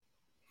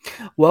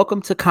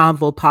Welcome to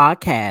Convo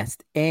Podcast,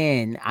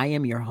 and I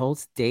am your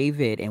host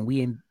David, and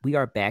we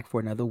are back for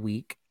another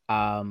week.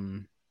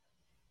 Y'all,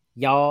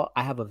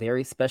 I have a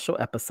very special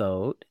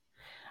episode.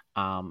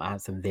 I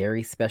have some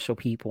very special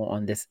people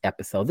on this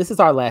episode. This is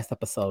our last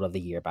episode of the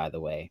year, by the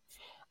way.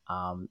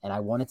 And I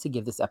wanted to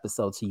give this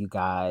episode to you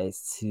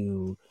guys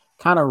to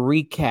kind of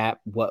recap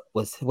what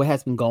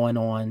has been going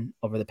on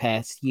over the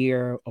past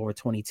year, over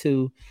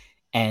 22,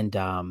 and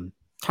kind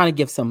of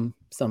give some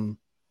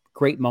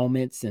great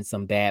moments and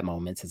some bad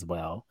moments as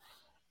well.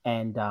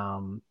 And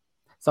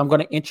so I'm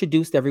going to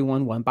introduce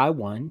everyone one by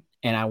one,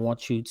 and I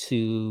want you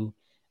to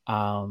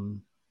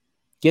um,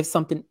 give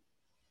something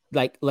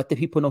like let the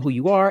people know who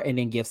you are, and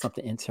then give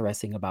something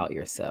interesting about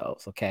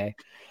yourselves. Okay.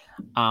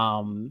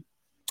 Um,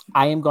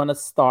 I am going to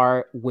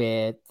start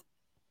with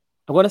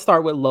I'm going to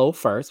start with Lo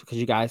first because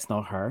you guys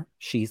know her.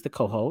 She's the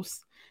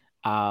co-host.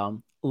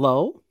 Lo,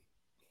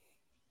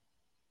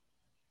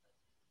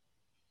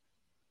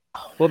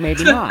 well,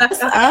 maybe not.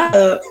 What's up?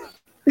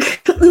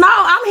 No,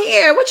 I'm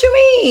here. What you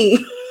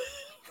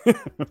mean?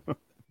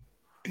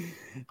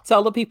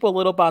 Tell the people a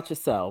little about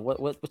yourself.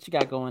 What you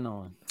got going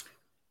on?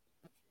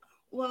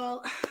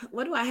 Well,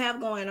 what do I have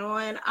going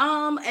on?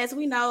 As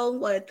we know,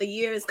 what the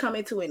year is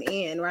coming to an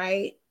end,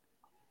 right?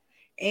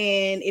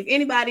 And if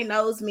anybody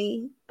knows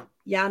me,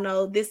 y'all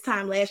know this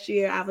time last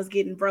year I was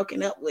getting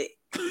broken up with.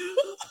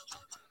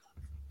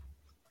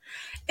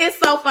 It's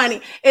so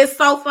funny. It's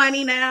so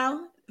funny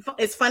now.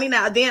 It's funny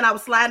now. Then I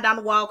was sliding down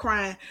the wall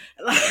crying.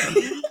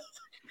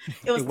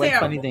 It was It wasn't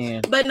funny terrible.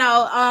 then. But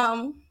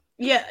no,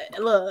 yeah,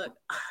 look,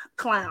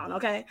 clown,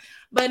 okay.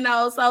 But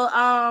no,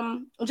 so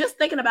just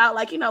thinking about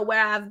like,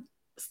 where I've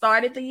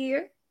started the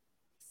year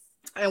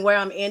and where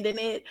I'm ending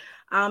it.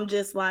 I'm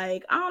just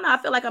like, I don't know. I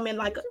feel like I'm in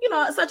like,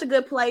 such a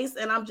good place.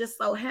 And I'm just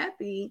so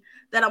happy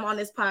that I'm on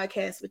this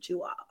podcast with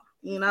you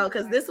all,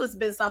 because this has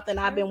been something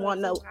I've been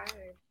wanting to.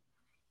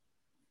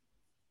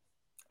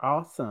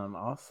 Awesome.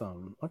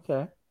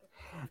 Okay.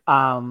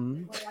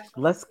 Um,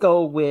 let's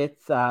go with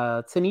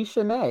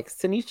Tanisha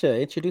next.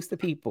 Tanisha, introduce the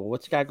people.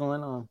 What you got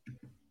going on?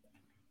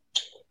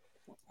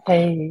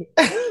 Hey,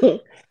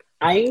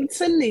 I'm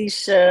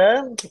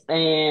Tanisha,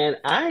 and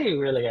I ain't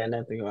really got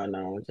nothing going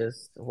on.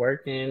 Just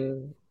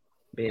working,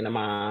 being a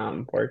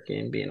mom,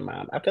 working, being a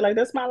mom. I feel like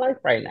that's my life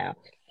right now.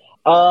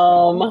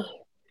 Um,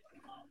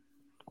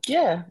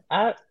 yeah,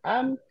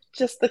 I'm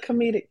just the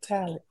comedic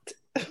talent.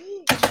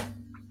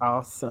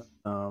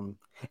 Awesome.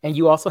 And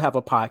you also have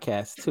a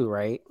podcast too,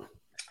 right?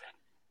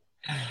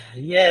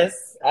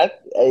 Yes,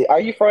 are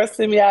you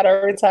forcing me out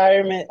of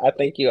retirement? I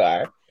think you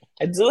are.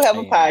 I do have I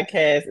a am.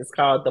 podcast. It's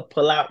called The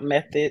Pull Out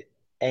Method,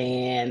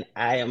 and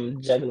I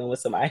am juggling with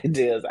some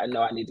ideas. I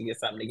know I need to get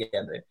something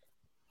together.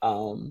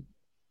 Um,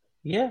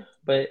 yeah,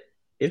 but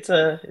it's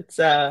a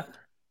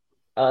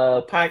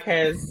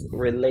podcast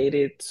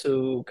related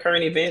to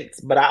current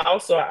events, but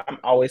I'm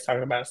always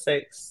talking about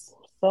sex.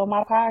 So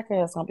my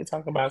podcast gonna be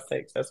talking about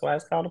sex. That's why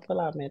it's called The Pull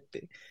Out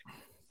Method.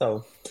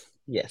 So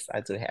yes, I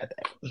do have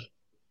that.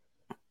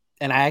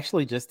 And I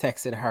actually just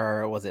texted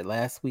her, was it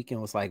last week, and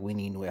was like, we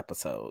need new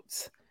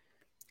episodes.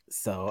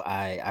 So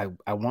I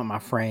want my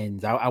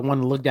friends. I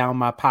want to look down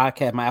my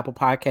podcast, my Apple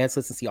Podcast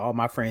list, and see all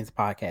my friends'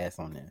 podcasts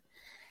on there.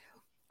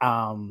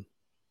 Um,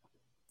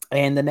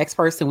 and the next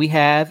person we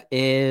have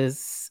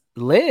is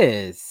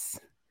Liz.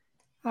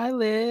 Hi,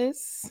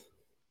 Liz.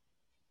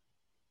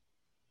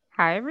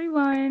 Hi,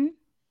 everyone.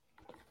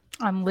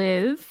 I'm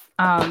Liz,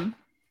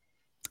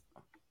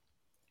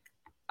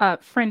 a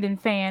friend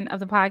and fan of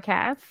the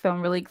podcast, so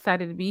I'm really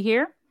excited to be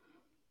here.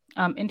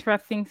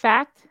 Interesting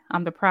fact,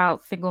 I'm the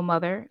proud single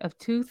mother of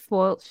two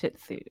spoiled Shih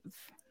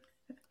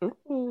Tzus.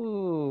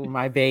 Ooh,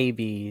 my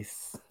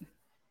babies.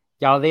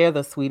 Y'all, they're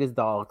the sweetest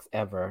dogs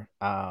ever.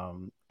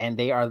 And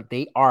they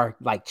are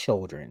like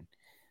children.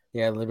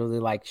 They're literally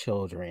like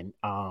children.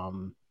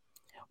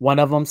 One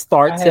of them I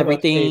starts have a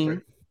everything.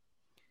 favorite.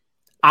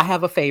 I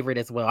have a favorite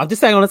as well. I'm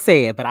just not gonna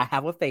say it, but I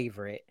have a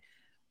favorite.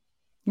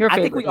 Your I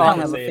think favorite, we all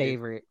Please have a Tony. say it.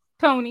 favorite.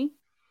 Tony,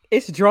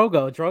 It's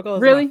Drogo. Drogo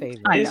is my really?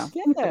 favorite. I It's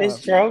know. Yeah, it's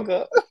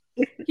Drogo.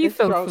 He's it's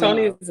so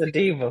Tony sweet. Drogo. is a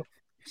diva.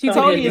 She's a Tony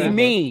a Tony good is diva. diva.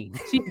 mean.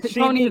 She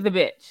Tony is mean. a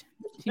bitch.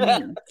 She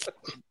mean.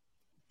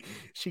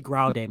 She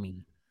growled at me.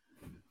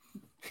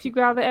 She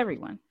growls at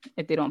everyone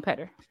if they don't pet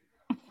her.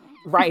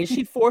 Right, and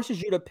she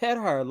forces you to pet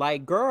her.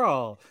 Like,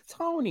 girl,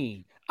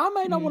 Tony, I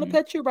might not want to Hmm.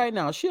 pet you right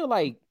now. She'll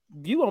like,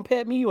 you won't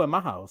pet me. You in my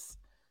house.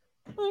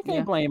 I can't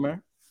Yeah. blame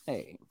her.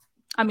 Hey,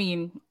 I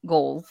mean,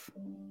 goals.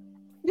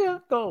 yeah,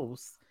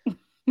 goes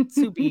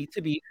to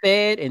be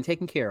fed and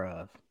taken care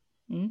of.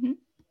 Hmm.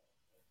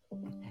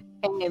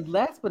 And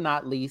last but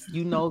not least,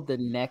 the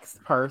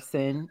next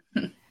person.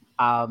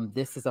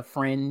 This is a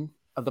friend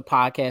of the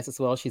podcast as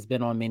well. She's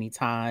been on many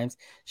times.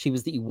 She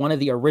was the one of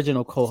the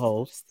original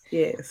co-hosts.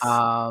 Yes.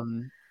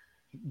 Um,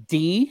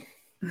 D.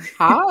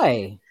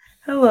 Hi.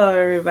 Hello,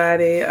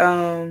 everybody.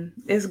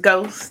 It's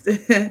Ghost.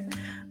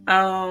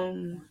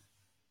 um,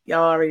 y'all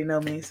already know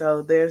me,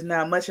 so there's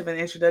not much of an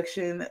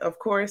introduction. Of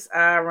course,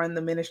 I run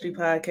the Ministry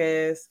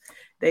Podcast.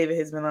 David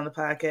has been on the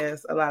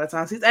podcast a lot of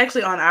times. He's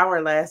actually on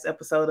our last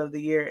episode of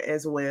the year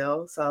as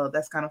well, so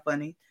that's kind of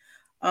funny.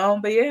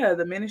 But yeah,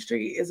 the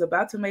ministry is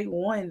about to make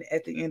one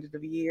at the end of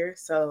the year,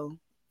 so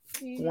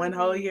one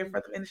whole year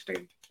for the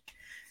ministry.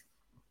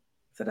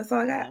 So that's all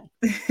I got.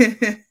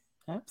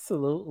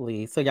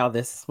 Absolutely. So y'all,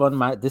 this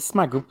is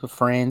my group of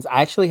friends.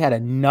 I actually had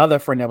another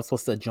friend that was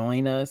supposed to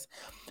join us,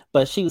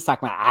 but she was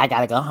talking about, I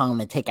gotta go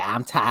home and take it.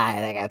 I'm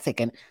tired. I gotta take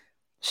it.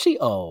 She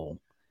old.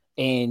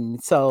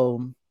 And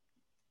so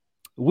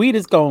we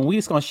just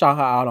gonna shout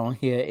her out on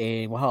here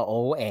and with her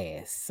old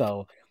ass.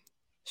 So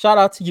shout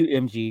out to you,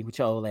 MG, with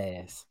your old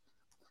ass.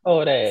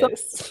 Old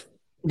ass.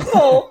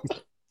 Oh.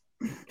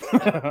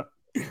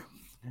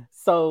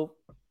 So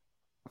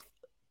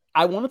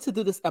I wanted to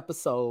do this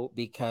episode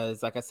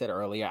because, like I said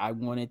earlier, I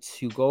wanted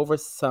to go over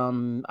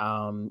some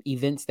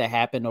events that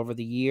happened over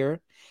the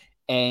year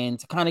and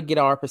to kind of get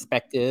our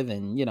perspective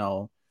and,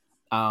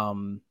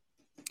 and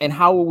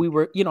how we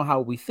were, how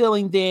were we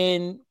feeling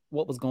then,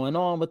 what was going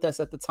on with us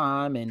at the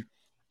time. And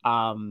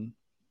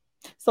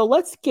so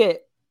let's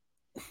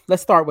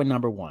start with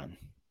number one.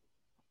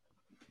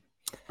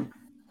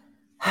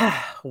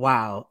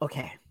 Wow.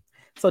 Okay.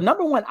 So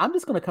number one, I'm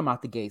just going to come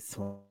out the gate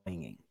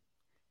swinging.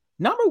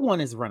 Number one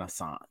is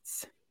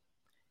Renaissance.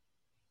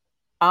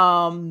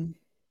 Wow.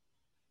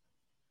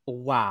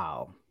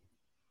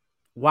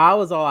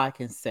 Wow is all I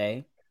can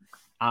say.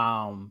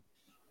 I'm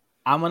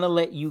going to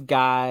let you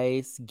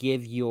guys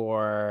give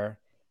your...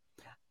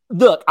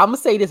 Look, I'm going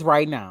to say this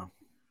right now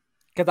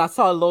because I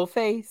saw a little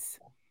face.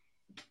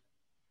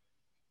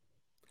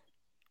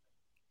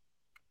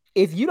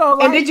 If you don't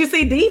like... And did you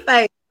see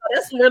D-Face?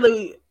 That's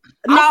really...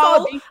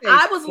 No,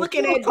 I was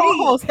looking at D.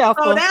 So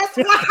that's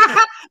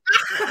why...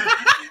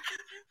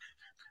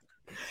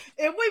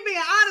 If we being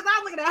honest,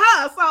 I'm looking at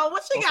her. So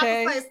what she got to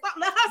say?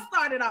 Let her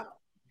start it off.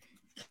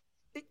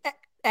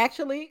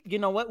 Actually, you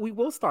know what? We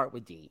will start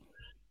with D.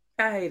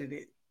 I hated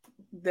it.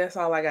 That's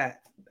all I got.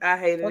 I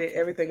hated it.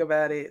 Everything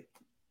about it.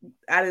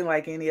 I didn't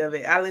like any of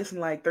it. I listened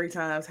like 3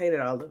 times.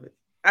 Hated all of it.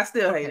 I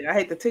still hate it. I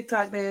hate the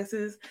TikTok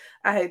dances.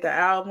 I hate the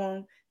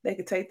album. They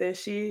could take that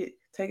shit,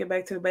 take it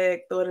back to the bag,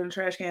 throw it in the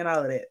trash can,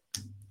 all of that.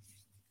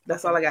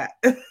 That's all I got.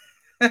 Okay.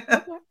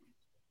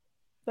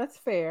 That's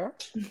fair.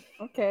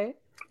 Okay.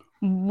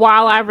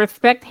 While I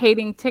respect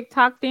hating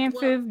TikTok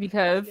dances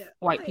because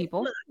white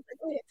people,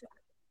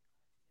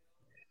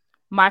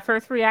 my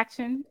first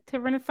reaction to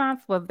Renaissance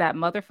was that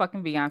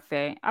motherfucking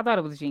Beyonce. I thought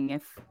it was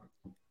genius.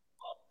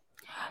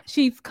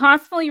 She's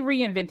constantly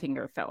reinventing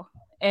herself.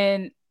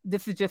 And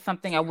this is just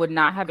something I would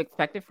not have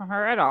expected from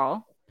her at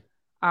all.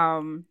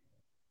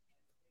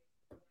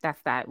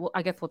 That's that. Well,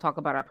 I guess we'll talk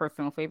about our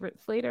personal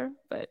favorites later,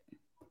 but...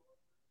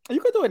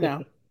 You can do it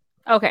now.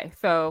 Okay,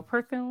 so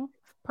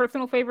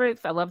personal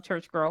favorites. I love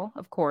Church Girl,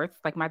 of course,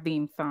 like my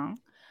theme song.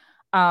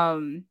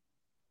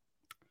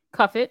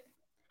 Cuff It.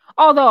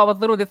 Although I was a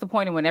little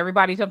disappointed when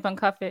everybody jumped on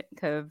Cuff It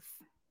because,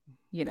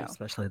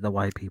 especially the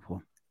white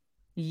people.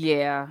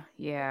 Yeah.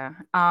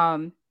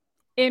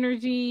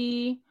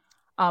 Energy,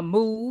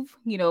 Move.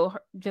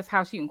 Just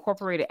how she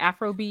incorporated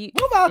Afrobeat.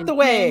 Move out the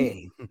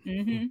way.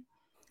 Mm-hmm.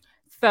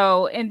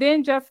 So, and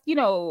then just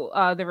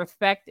the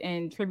respect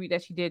and tribute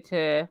that she did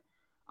to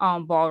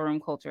ballroom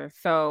culture.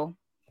 So.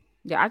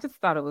 Yeah, I just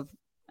thought it was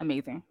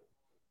amazing.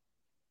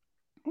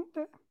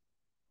 Okay.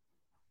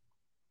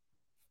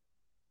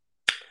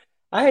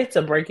 I hate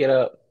to break it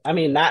up. I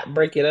mean, not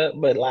break it up,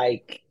 but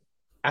like,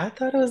 I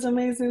thought it was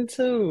amazing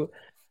too.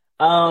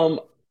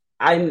 So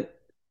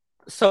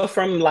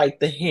from like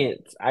the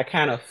hints, I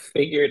kind of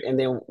figured, and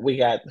then we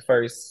got the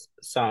first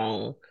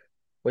song,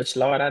 which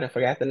Lord, I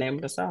forgot the name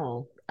of the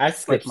song. I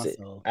skipped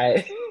it.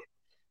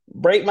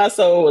 Break My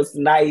Soul was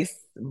nice,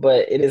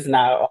 but it is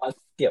not on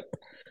skip.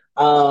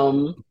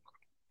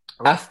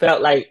 I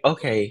felt like,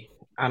 okay,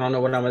 I don't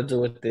know what I'm going to do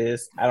with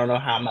this. I don't know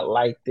how I'm going to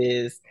like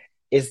this.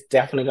 It's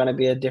definitely going to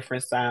be a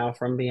different sound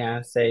from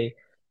Beyonce.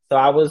 So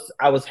I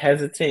was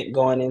hesitant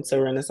going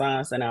into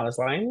Renaissance, and I was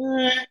like,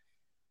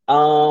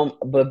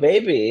 but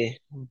baby,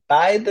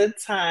 by the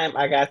time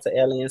I got to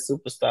Alien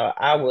Superstar,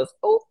 I was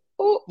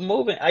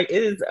moving. It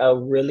is a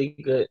really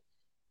good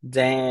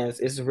dance.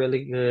 It's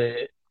really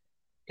good.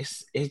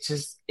 It's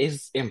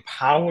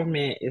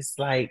empowerment. It's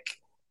like,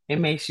 it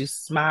makes you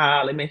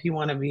smile. It makes you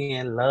want to be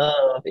in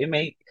love.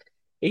 It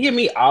give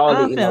me all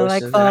the emotions. I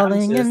feel like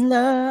falling in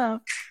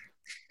love.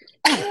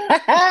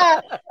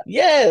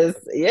 Yes.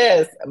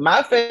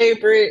 My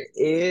favorite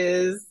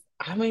is,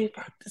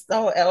 this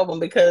whole album,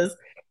 because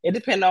it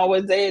depends on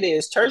what day it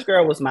is. Church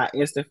Girl was my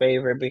instant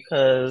favorite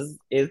because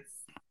it's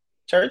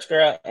Church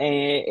Girl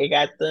and it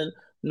got the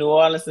New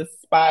Orleans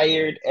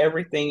inspired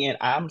everything, and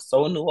I'm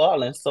so New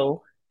Orleans,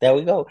 so there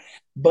we go.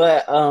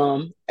 But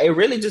it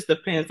really just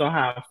depends on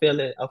how I'm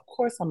feeling. Of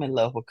course, I'm in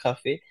love with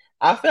Cuff It.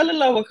 I fell in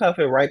love with Cuff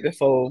It right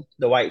before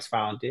the whites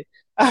found it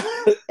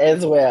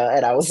as well.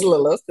 And I was a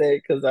little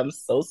upset because I'm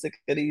so sick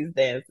of these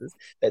dances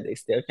that they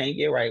still can't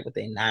get right with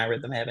their 9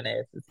 rhythm having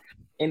asses.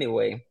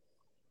 Anyway,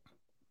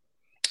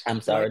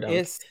 I'm sorry.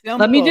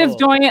 Let me just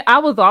join it. I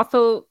was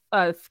also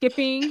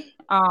skipping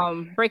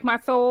Break My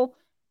Soul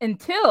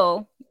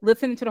until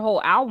listening to the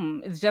whole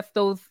album, it's just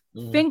those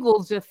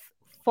singles just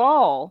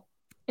fall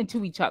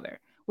into each other.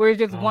 Where it's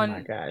just Oh one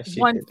my gosh, she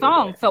one did do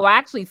song. that. So I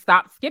actually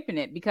stopped skipping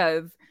it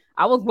because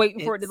I was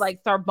waiting for it to It's like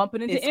start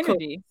bumping into it's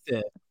energy.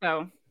 cohesive.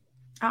 So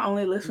I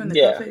only listen to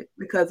Yeah. Cuff It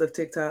because of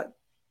TikTok.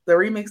 The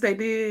remix they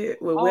did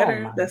with Oh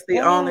Wetter, my that's the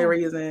only God.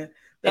 reason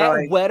that I That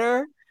like it.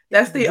 Wetter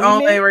That's the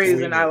only remix,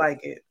 reason I Remix.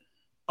 like it.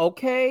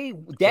 okay, Yeah.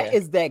 that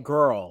is that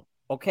girl.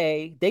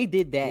 Okay, they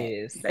did that.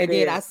 Yes. They And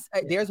then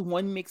did. there's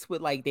one mix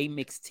with like they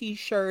mixed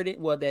T-shirt,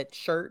 well that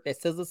shirt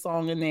that says a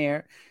song in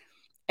there,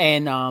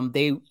 and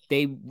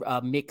they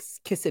mix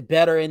Kiss It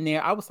Better in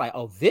there. I was like,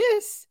 oh,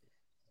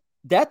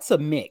 that's a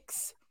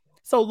mix.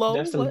 So Lo,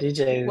 There's some what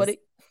DJs.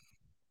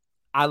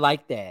 I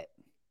like that.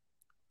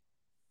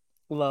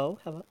 Lo,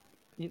 hello,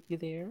 you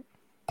there?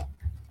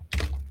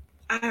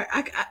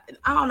 I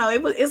don't know.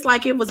 It's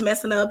like it was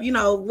messing up. You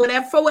know,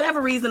 whatever for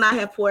whatever reason, I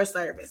have poor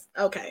service.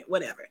 Okay,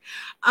 whatever.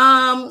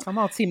 Come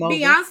on, T-Mobile.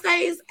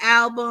 Beyonce's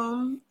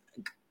album.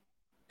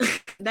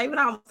 David,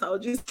 I almost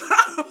told you.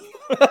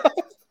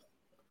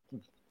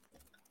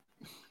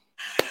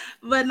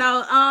 But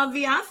no,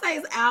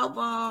 Beyonce's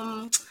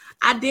album,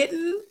 I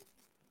didn't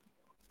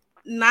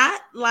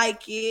not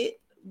like it,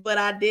 but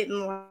I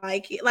didn't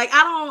like it. Like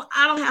I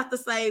don't have to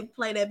say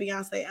play that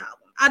Beyonce album.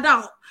 I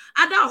don't.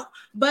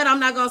 But I'm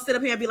not gonna sit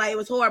up here and be like it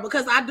was horrible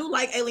because I do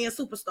like Alien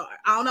Superstar.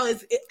 I don't know.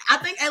 I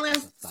think Alien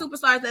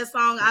Superstar is that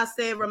song I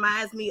said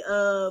reminds me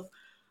of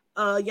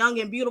Young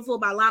and Beautiful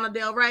by Lana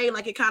Del Rey.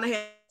 Like it kind of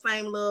has the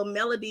same little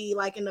melody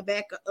like in the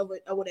back of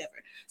it or whatever.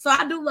 So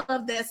I do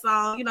love that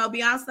song. You know,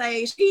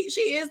 Beyonce,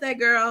 she is that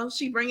girl.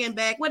 She bringing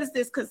back, what is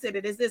this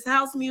considered? Is this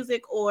house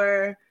music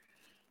or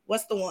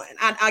what's the one?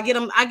 I get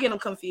them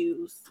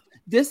confused.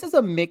 This is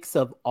a mix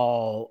of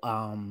all.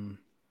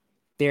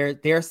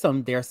 There's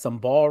some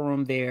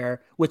ballroom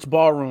there, which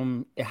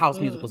ballroom house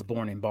music was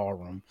born in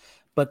ballroom,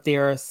 but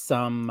there's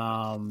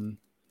some.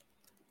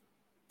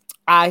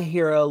 I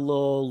hear a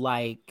little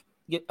like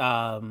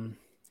kind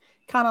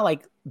of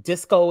like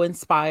disco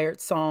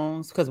inspired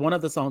songs because one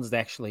of the songs is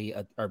actually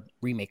a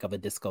remake of a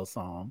disco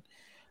song.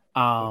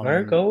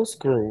 Virgo's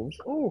Groove.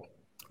 Ooh.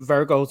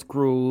 Virgo's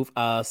Groove.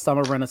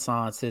 Summer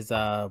Renaissance is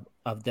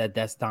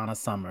that's Donna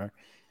Summer.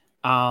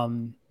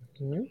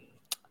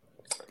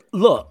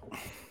 Look,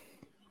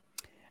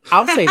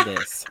 I'll say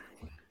this.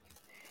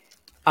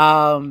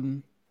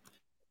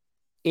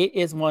 It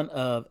is one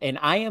of, and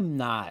I am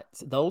not,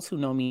 those who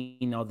know me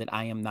know that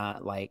I am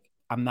not like,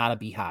 I'm not a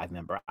Beehive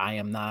member. I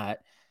am not,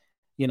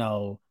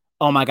 oh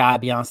my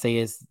God, Beyonce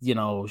is,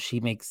 she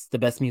makes the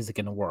best music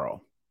in the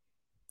world.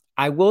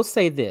 I will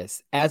say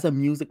this, as a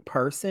music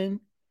person,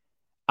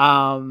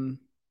 I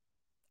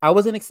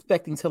wasn't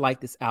expecting to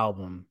like this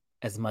album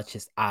as much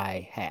as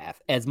I have,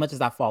 as much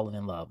as I've fallen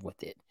in love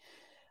with it.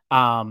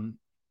 From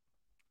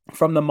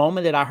the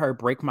moment that I heard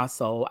Break My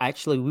Soul,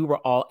 actually, we were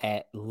all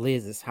at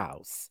Liz's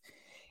house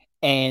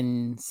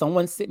and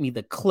someone sent me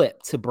the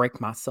clip to Break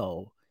My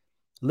Soul.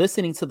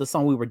 Listening to the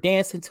song, we were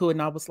dancing to it,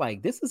 and I was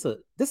like, this is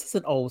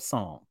an old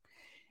song.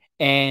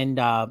 And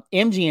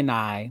MG and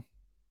I,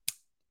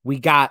 we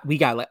got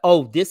like,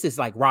 oh, this is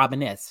like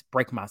Robin S.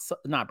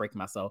 Not Break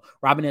My Soul.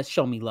 Robin S.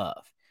 Show Me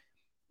Love.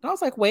 And I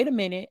was like, wait a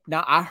minute.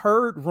 Now I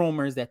heard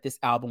rumors that this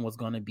album was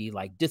going to be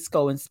like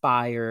disco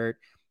inspired.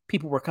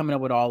 People were coming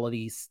up with all of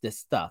this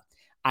stuff.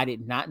 I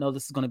did not know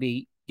this was going to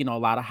be, a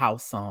lot of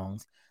house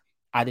songs.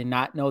 I did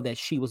not know that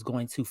she was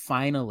going to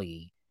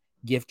finally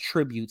give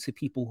tribute to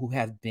people who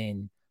have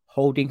been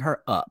holding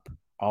her up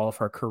all of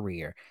her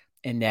career.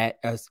 And that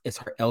is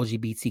her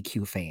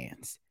LGBTQ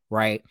fans,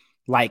 right?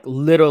 Like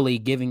literally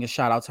giving a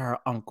shout out to her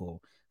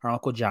uncle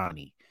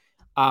Johnny.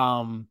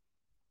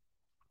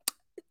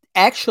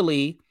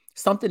 Actually,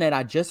 something that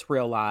I just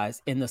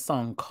realized in the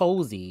song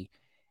Cozy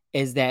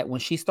is that when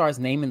she starts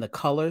naming the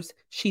colors,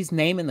 she's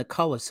naming the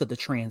colors to the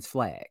trans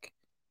flag.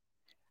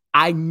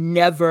 I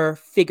never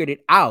figured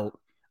it out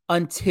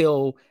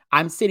until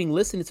I'm sitting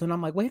listening to it and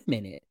I'm like, wait a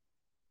minute.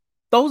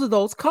 Those are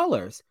those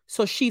colors.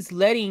 So she's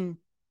letting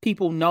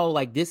people know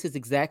like this is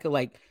exactly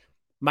like,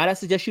 might I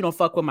suggest you don't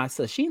fuck with my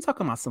sister? She ain't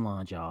talking about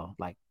Solange, y'all.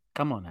 Like,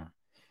 come on now.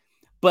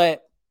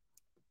 But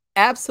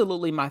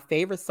absolutely my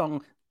favorite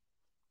song.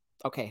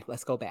 Okay,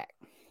 let's go back.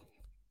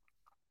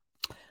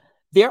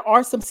 There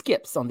are some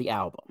skips on the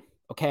album,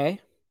 okay?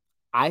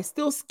 I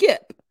still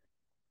skip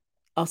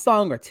a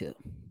song or two.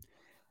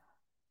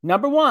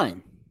 Number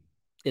 1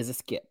 is a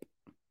skip.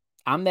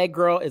 I'm That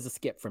Girl is a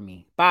skip for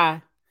me.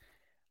 Bye.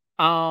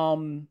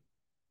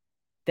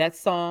 That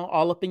song,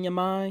 All Up in Your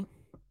Mind.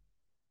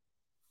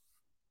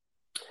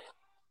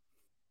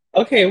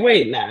 Okay,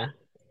 wait now.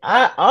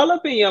 All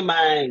Up in Your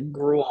Mind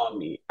grew on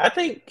me. I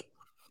think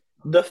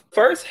the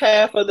first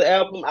half of the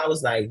album, I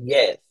was like,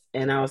 yes.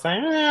 And I was like,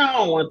 I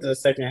don't want the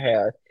second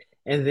half.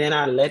 And then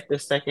I let the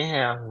second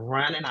half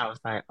run and I was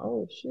like,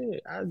 oh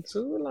shit, I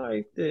do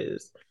like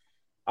this.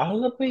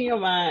 All Up in Your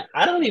Mind.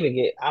 I'm not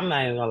even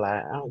gonna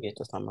lie, I don't get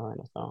to Summer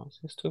Renaissance.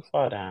 It's too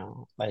far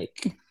down.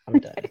 Like, I'm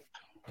done.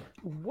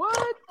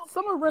 What?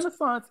 Summer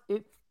Renaissance?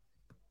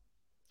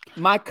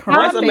 My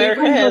current Once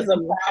America has a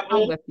I'm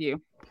problem. with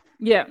you.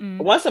 Yeah.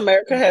 Once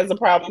America Has a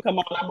Problem come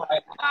on, I'm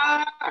like,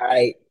 all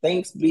right,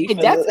 thanks, B.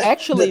 That's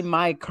actually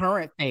my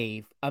current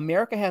fave.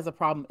 America Has a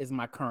Problem is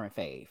my current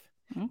fave.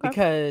 Okay.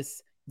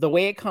 Because the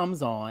way it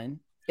comes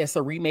on, it's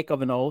a remake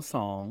of an old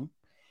song.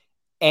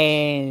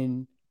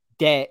 And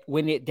that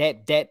when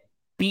that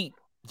beat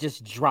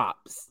just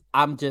drops,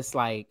 I'm just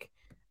like,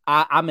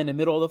 I'm in the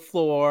middle of the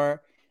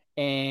floor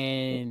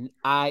and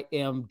I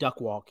am duck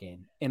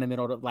walking in the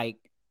middle of, like,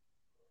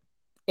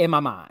 in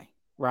my mind,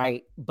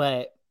 right?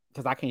 But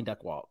because I can't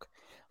duck walk.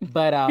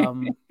 But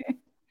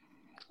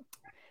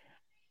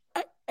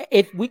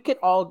if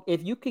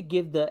you could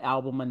give the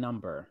album a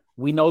number,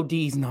 we know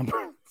D's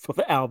number for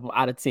the album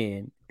out of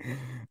 10.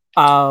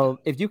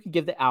 If you could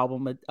give the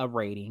album a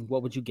rating,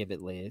 what would you give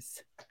it,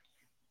 Liz?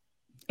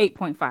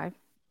 8.5.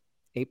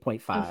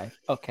 8.5.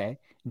 Okay.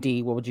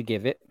 D, what would you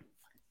give it?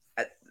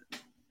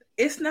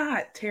 It's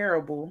not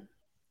terrible.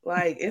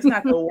 Like, it's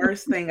not the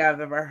worst thing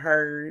I've ever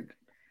heard.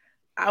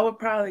 I would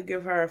probably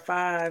give her a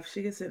 5.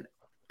 She gets a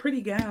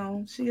pretty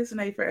gown. She gets an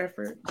A for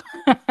effort.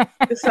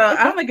 So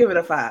I'm gonna give it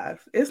a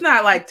 5. It's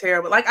not like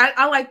terrible. Like,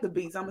 I like the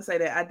beats. I'm gonna say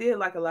that I did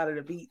like a lot of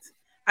the beats.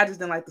 I just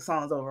didn't like the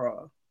songs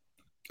overall.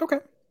 Okay.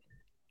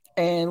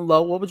 And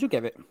Lo, what would you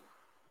give it?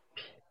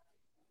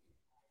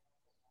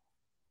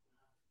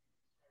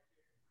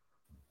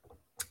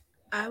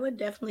 I would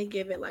definitely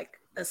give it like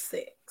a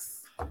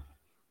 6.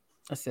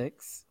 A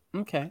 6.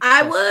 Okay.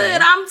 I would. Fair.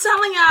 I'm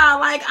telling y'all,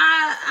 like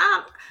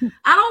I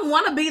don't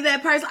want to be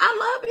that person. I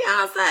love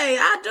Beyonce.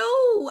 I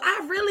do.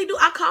 I really do.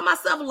 I call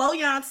myself Lo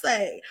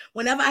Beyonce.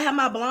 Whenever I have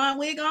my blonde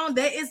wig on,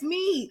 that is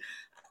me.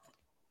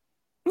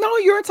 No,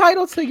 you're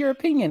entitled to your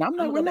opinion.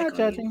 We're not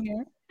judging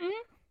here.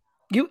 Mm-hmm.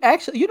 You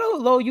actually,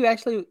 Lo,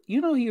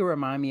 who you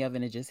remind me of,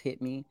 and it just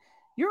hit me.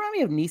 You remind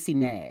me of Niecy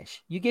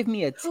Nash. You give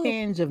me a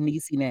tinge of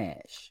Niecy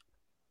Nash.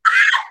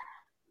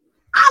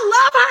 I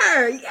love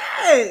her.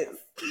 Yes.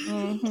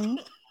 Mm-hmm.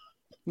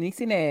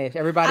 Niecy Nash,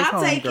 everybody's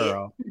home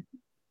girl.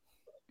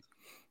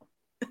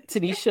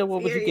 Tanisha,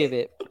 what would you give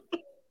it?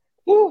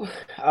 Ooh,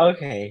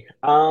 okay.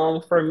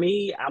 For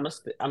me, I'm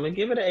gonna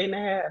give it an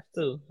 8.5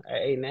 too.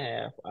 An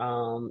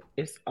 8.5.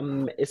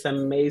 It's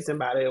amazing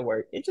body of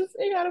work. It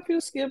got a few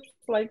skips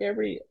like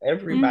every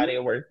body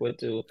of work would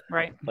do.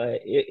 Right.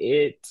 But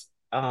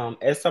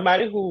as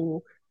somebody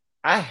who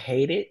I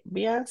hated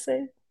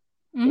Beyonce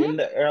in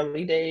the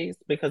early days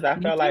because I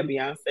felt like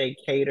Beyonce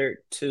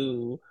catered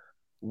to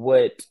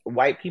what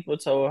white people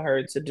told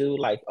her to do,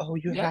 like, oh,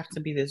 you have to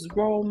be this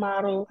role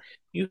model,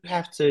 you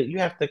have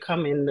to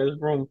come in this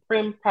room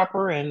prim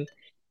proper, and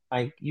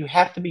like you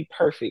have to be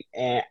perfect.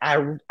 And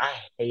I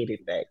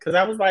hated that because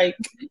I was like,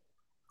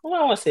 well, I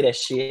don't want to say that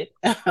shit.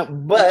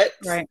 But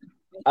right.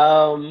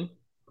 Like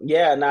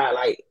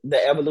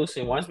the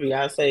evolution once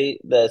Beyonce,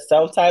 the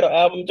self-titled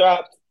album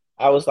dropped,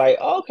 I was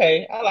like,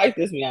 okay, I like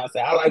this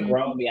Beyonce. I like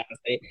grown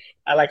Beyonce.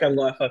 I like I'm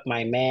going to fuck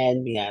my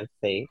man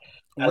Beyonce.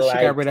 Once she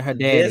got rid of her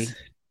daddy.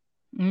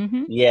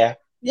 Yeah,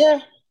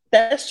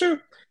 that's true.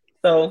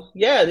 So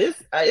yeah,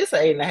 it's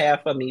an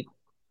 8.5 for me.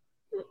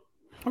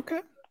 Okay.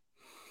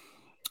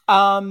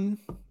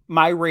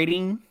 My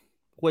rating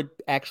would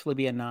actually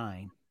be a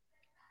 9.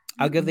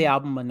 I'll give the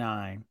album a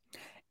 9.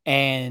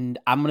 And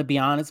I'm gonna be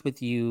honest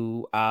with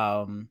you.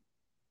 One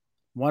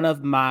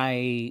of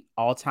my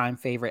all-time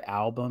favorite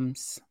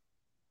albums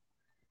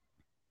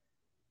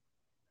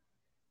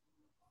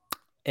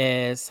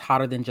is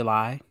Hotter Than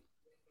July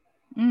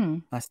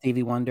by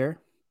Stevie Wonder.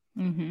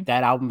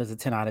 That album is a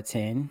 10 out of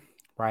 10,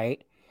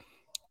 right?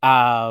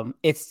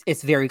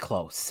 It's very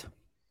close.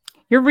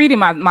 You're reading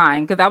my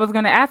mind because I was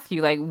going to ask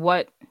you, like,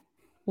 what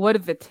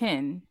is a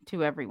 10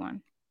 to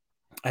everyone?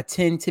 A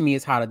 10 to me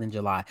is Hotter Than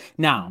July.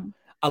 Now,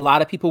 a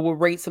lot of people will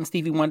rate some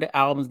Stevie Wonder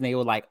albums and they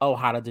were like, oh,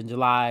 Hotter Than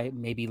July,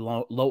 maybe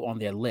low on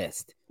their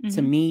list.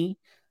 To me,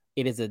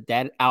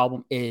 that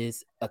album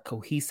is a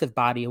cohesive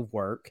body of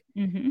work.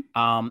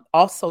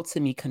 Also, to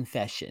me,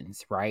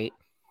 Confessions, right?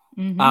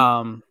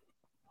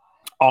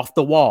 Off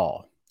the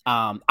Wall.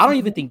 I don't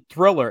even think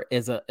Thriller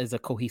is a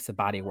cohesive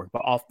body of work,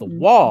 but Off the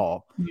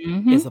Wall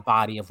is a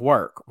body of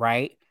work,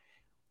 right?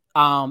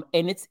 And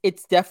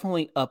it's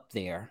definitely up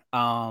there.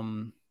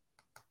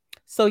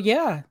 So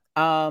yeah,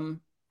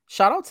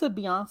 shout out to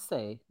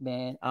Beyonce,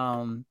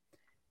 man.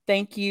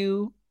 Thank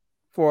you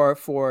for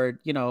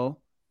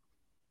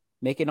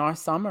making our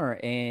summer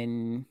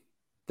and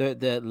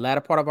the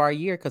latter part of our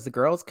year, because the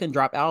girls can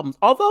drop albums.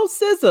 Although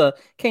SZA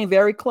came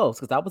very close,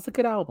 because that was a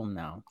good album.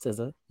 Now,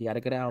 SZA, you got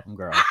a good album,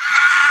 girl.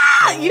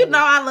 You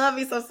know I love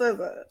you some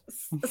SZA.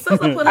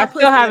 SZA put her I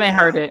still haven't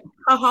heard it.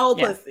 Her whole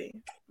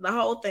pussy, the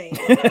whole thing.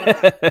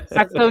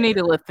 I still need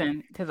to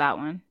listen to that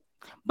one.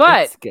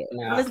 But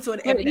listen to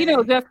it every day.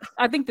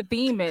 I think the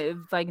theme is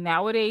like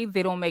nowadays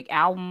they don't make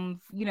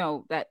albums,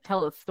 that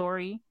tell a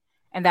story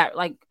and that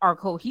like are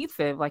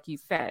cohesive, like you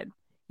said.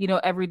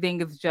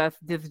 Everything is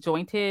just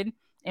disjointed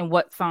and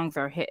what songs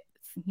are hits,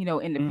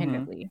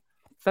 independently.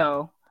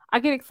 So I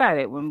get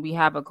excited when we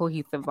have a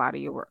cohesive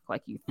body of work,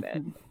 like you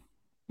said.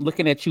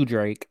 Looking at you,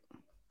 Drake.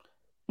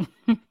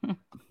 Because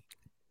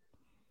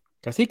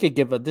he could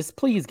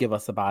please give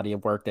us a body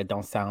of work that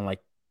don't sound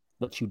like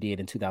what you did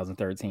in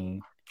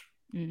 2013.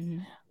 Mm-hmm.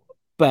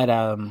 But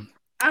I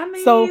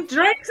mean, so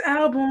Drake's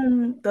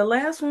album, the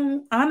last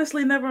one,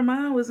 Honestly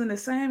Nevermind, was in the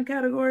same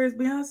category as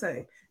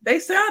Beyonce. They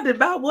sounded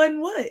about what.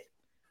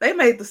 They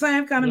made the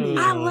same kind of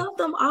music. I love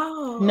them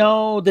all.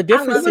 no, the I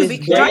difference love is them.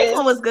 Drake's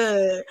one was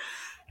good.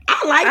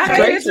 I like I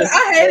Drake.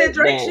 hated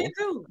Drake shit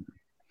too.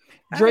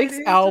 Drake's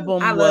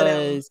album I love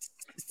them. was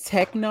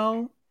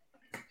techno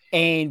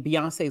and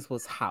Beyonce's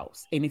was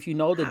house. And if you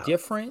know the House.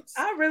 difference,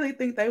 I really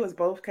think they was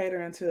both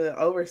catering to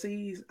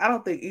overseas. I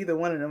don't think either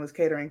one of them was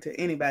catering to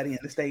anybody in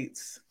the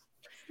States.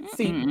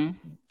 see,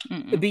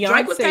 Beyonce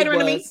Drake was catering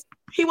to me.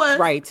 He was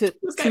right He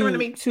was catering to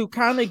me. to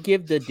kind of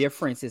give the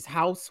differences.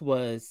 House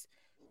was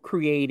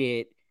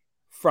created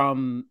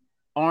from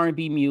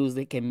R&B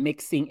music and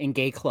mixing in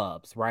gay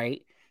clubs,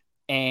 right?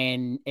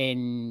 And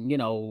you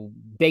know,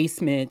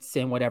 basements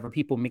and whatever,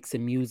 people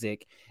mixing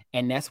music,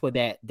 and that's where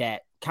that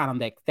kind of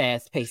that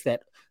fast pace,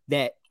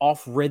 that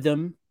off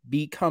rhythm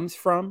beat comes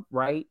from,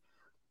 right?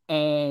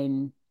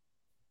 And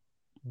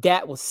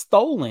that was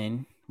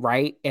stolen,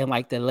 right, in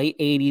like the late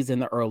 80s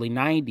and the early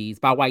 90s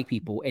by white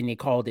people, and they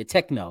called it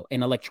techno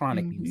and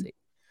electronic music.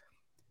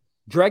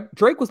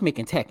 Drake was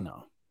making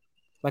techno.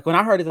 Like when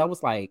I heard it, I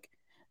was like,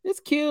 it's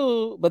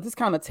cute, but this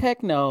kind of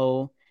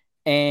techno.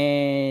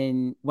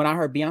 And when I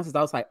heard Beyonce's,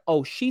 I was like,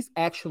 oh, she's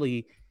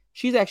actually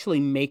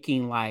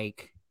making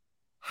like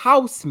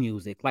house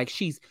music. Like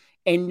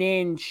and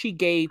then she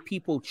gave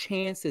people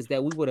chances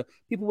that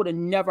people would have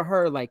never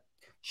heard. Like,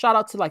 shout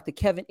out to like the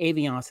Kevin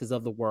Aviances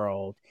of the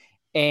world.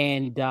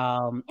 And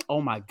oh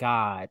my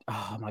god,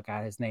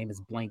 his name is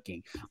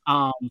blanking.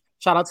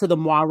 Shout out to the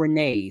Moira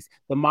Renees.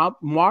 The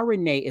Moira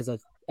Renee is a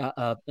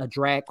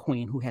drag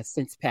queen who has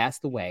since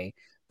passed away,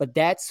 but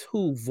that's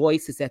who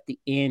voices at the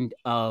end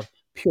of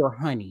Pure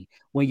Honey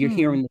when you're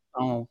hearing the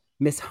song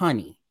Miss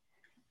Honey.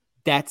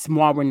 That's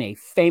Moira Renee,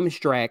 famous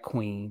drag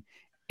queen.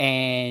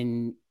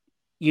 And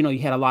you know, you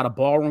had a lot of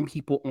ballroom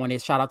people on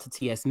it. Shout out to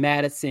T.S.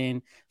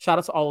 Madison. Shout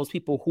out to all those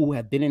people who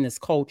have been in this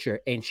culture.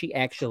 And she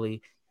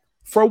actually,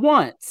 for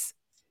once,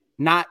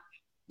 not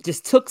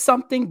just took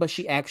something, but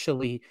she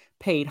actually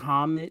paid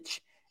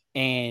homage.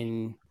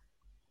 And,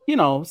 you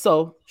know,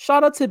 so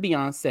shout out to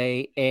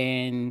Beyonce.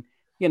 And,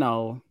 you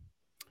know,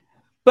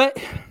 but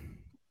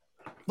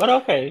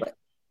okay.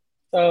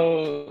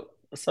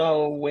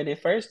 So when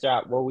it first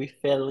dropped, what were we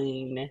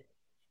feeling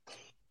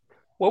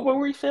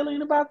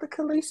about the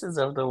Khaleesas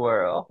of the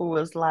world who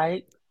was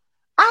like,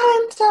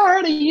 I'm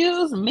tired to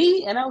use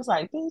me? And I was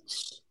like,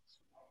 bitch.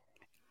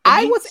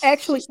 I was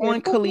actually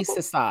on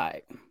Khaleesi's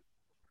side.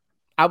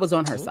 I was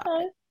on her side.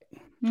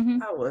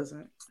 I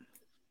wasn't.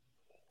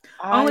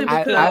 Only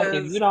because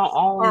if you don't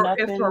own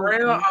nothing, if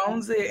Pharrell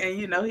owns it and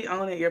you know he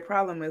owns it, your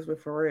problem is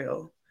with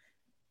Pharrell.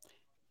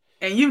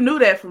 And you knew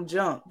that from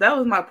jump. That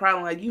was my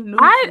problem. Like you knew.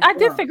 I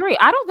disagree.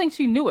 I don't think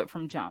she knew it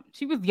from jump.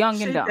 She was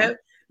young and dumb.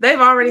 They've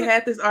already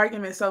had this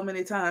argument so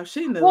many times.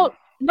 She knew. Well,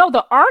 no,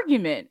 the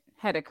argument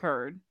had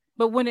occurred,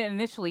 but when it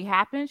initially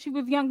happened, she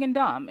was young and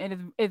dumb.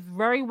 And it's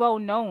very well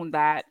known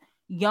that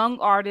young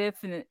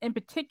artists, and in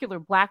particular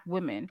Black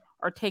women,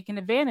 are taken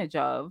advantage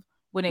of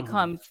when it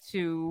comes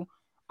to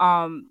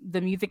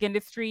the music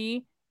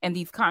industry and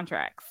these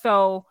contracts.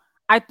 So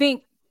I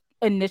think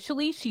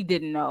initially she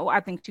didn't know.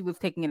 I think she was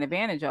taking an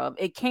advantage of.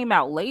 It came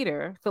out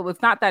later, so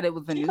it's not that it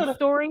was a news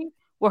story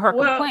with her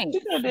complaint.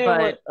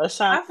 But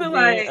I feel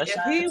like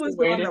if he was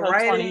doing the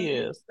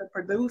writing, the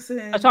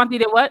producing, Ashanti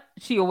did what?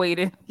 She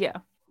awaited. Yeah.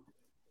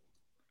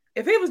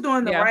 If he was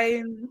doing the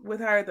writing with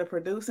her, the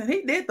producing,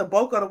 he did the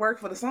bulk of the work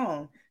for the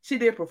song. She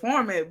did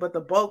perform it, but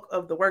the bulk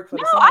of the work for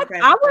the song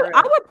came I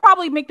would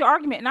probably make the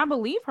argument, and I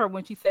believe her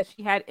when she said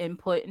she had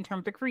input in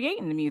terms of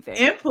creating the music.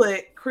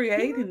 Input,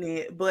 creating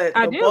it, but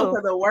the bulk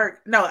of the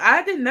work. No,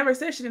 I never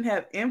said she didn't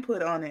have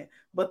input on it,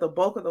 but the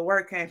bulk of the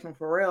work came from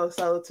Pharrell.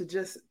 So to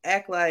just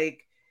act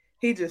like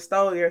he just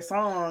stole your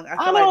song, I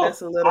feel like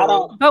that's a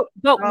little. But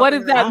what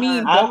does that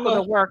mean? Bulk of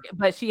the work,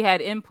 but she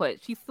had input.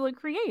 She's still a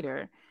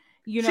creator.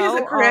 You know,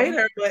 she's a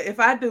creator, but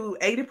if I do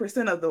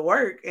 80% of the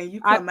work and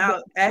you come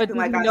out acting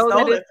like I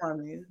stole it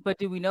from you. But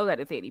do we know that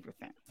it's 80%?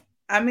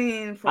 I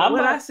mean, from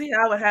what I see,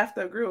 I would have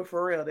to agree with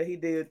Pharrell that he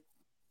did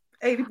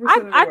 80% of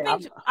the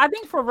work. I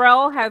think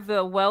Pharrell has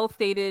a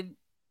well-stated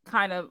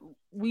kind of,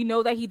 we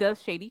know that he does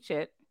shady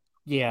shit.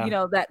 Yeah. You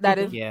know, that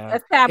is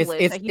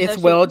established. It's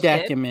well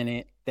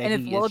documented. And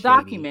it's well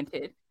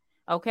documented.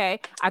 Okay.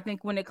 I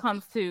think when it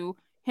comes to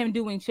him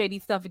doing shady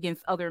stuff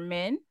against other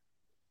men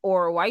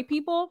or white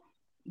people,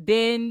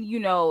 then, you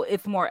know,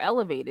 it's more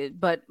elevated.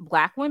 But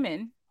Black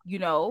women, you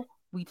know,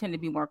 we tend to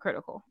be more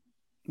critical.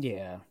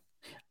 Yeah.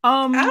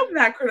 I'm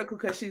not critical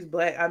because she's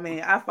Black. I mean,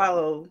 I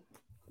follow,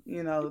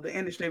 you know, the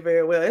industry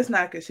very well. It's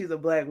not because she's a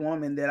Black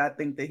woman that I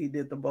think that he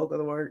did the bulk of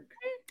the work.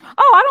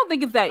 Oh, I don't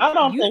think it's that. I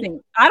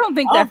don't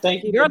think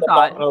that's your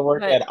thought. The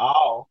work at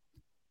all.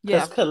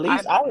 Because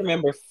Khalees,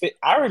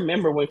 I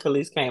remember when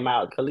Khalees came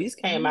out. Khalees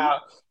came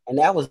out, and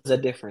that was a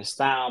different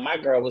style. My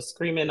girl was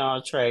screaming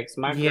on tracks.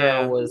 My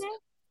girl was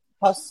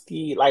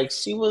husky, like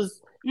she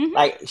was Mhm.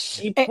 Like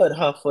she put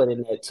her foot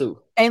in there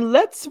too. And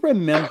let's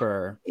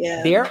remember,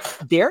 Yeah.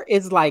 there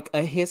is like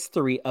a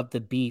history of the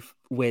beef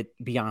with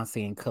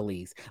Beyonce and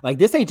Khalees. Like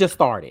this ain't just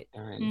started,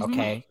 Mhm.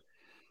 okay?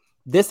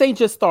 This ain't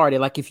just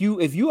started. Like if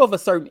you of a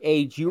certain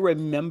age, you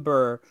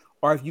remember,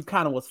 or if you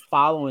kind of was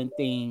following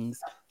things,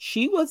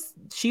 she was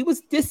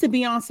dissing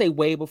Beyonce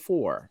way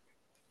before.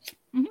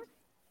 Mhm.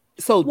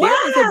 So Why?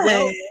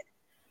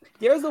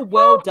 there's a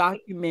well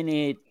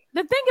documented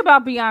The thing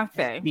about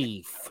Beyonce,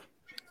 beef.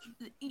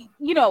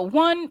 you know,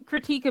 one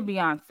critique of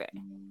Beyonce.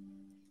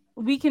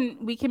 We can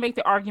make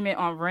the argument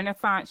on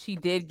Renaissance. She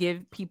did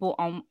give people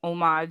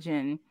homage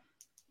and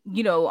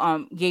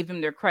gave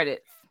them their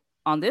credits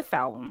on this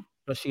album.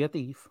 But she a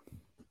thief.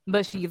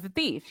 But she is a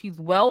thief. She's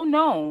well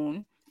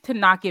known to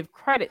not give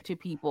credit to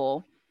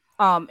people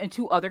and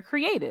to other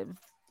creatives.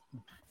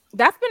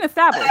 That's been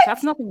established.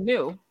 That's nothing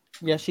new.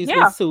 Yeah, she's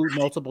been sued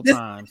multiple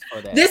times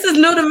for that. This is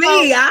new to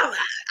me.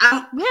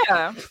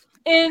 Yeah.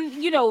 And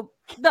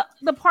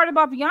the part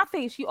about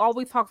Beyonce, she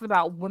always talks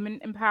about women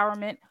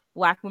empowerment,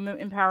 Black women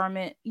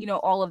empowerment,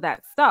 all of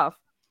that stuff.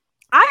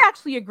 I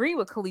actually agree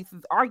with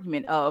Khalees's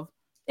argument of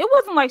it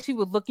wasn't like she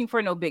was looking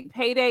for no big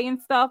payday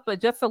and stuff, but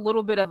just a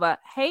little bit of a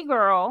hey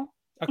girl.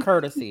 A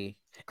courtesy.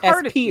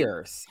 As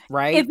peers,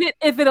 right?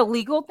 Is it a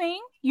legal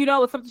thing?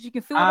 It's something you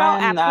can sue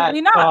about?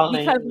 Absolutely not.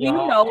 Because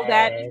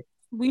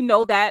we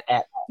know that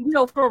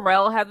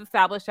Pharrell has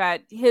established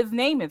that his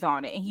name is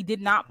on it and he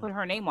did not put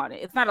her name on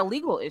it. It's not a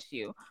legal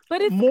issue,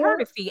 but it's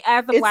courtesy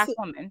as a Black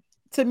woman.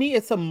 To me,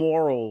 it's a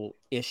moral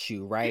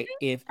issue, right?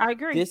 If I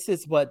agree, this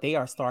is what they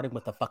are starting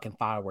with the fucking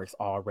fireworks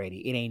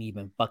already. It ain't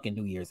even fucking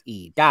New Year's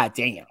Eve. God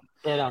damn.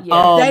 Yeah.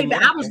 David,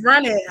 I was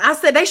running. I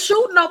said they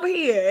shooting over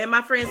here, and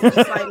my friends were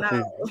just like,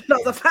 "No,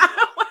 the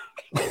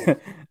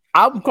fireworks."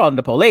 I'm calling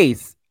the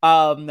police.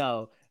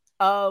 No.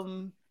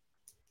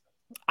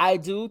 I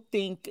do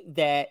think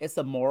that it's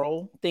a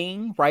moral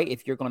thing, right?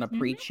 If you're going to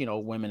preach,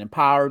 women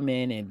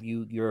empowerment and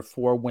you're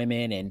for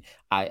women and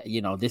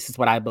this is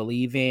what I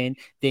believe in,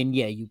 then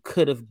yeah, you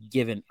could have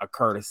given a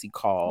courtesy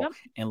call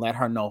and let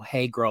her know,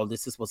 hey girl,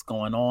 this is what's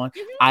going on.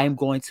 I am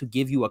going to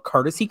give you a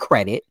courtesy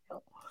credit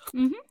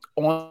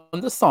on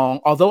the song,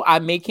 although I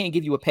can't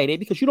give you a payday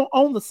because you don't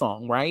own the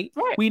song, right?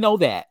 We know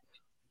that.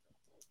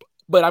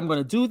 But I'm going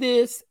to do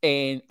this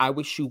and I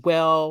wish you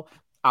well.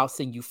 I'll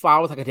send you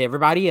flowers like I did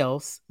everybody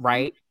else,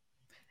 right?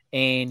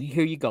 And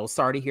here you go.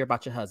 Sorry to hear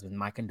about your husband.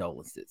 My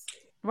condolences.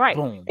 Right.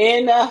 Boom.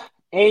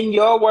 In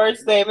your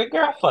words, David,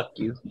 girl, fuck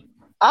you.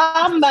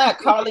 I'm not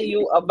calling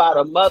you about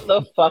a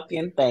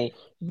motherfucking thing.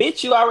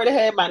 Bitch, you already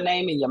had my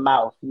name in your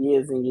mouth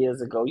years and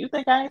years ago. You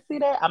think I ain't see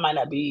that? I might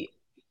not be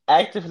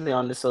actively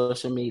on the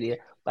social media,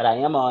 but I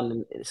am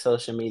on the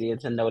social media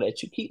to know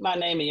that you keep my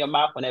name in your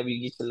mouth whenever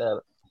you get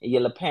your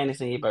little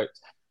panties and your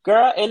birds.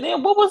 Girl, and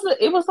then what was it?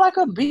 It was like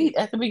a beat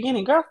at the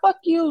beginning. Girl, fuck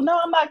you. No,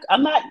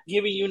 I'm not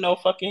giving you no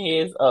fucking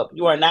heads up.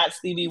 You are not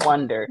Stevie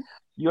Wonder.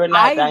 You are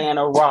not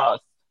Diana Ross.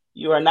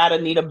 You are not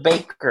Anita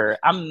Baker.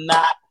 I'm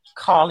not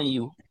calling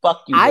you.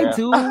 Fuck you, girl. I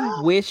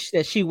do wish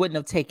that she wouldn't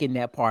have taken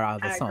that part out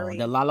of the song. Agree.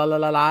 The la la la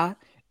la la.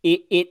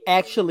 It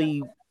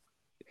actually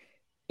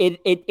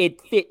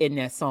it fit in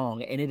that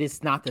song, and it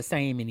is not the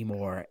same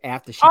anymore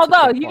after she.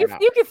 Although you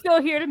can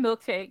still hear the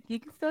milkshake, you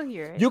can still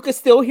hear it. You can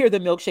still hear the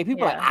milkshake.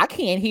 People are like, I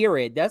can't hear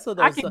it. That's what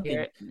those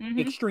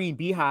extreme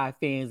Beehive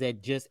fans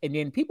that just. And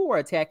then people were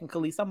attacking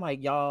Khalees. I'm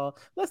like, y'all,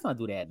 let's not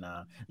do that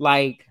now.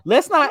 Like,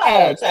 let's not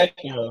add.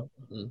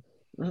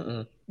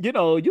 You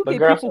know, you get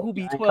people who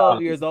be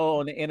 12 years old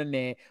on the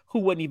internet who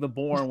wasn't even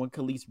born when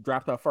Khalees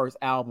dropped her first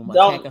album,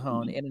 attacking her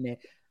on the internet.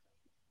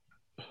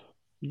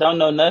 Don't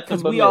know nothing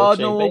because we all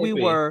know where we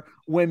were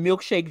when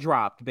Milkshake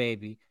dropped,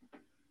 baby.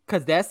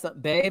 Because that's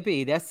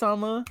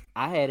summer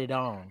I had it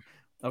on,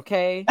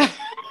 okay.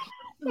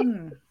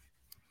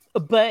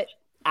 But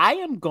I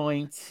am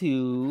going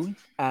to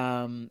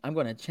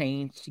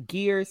change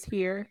gears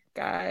here,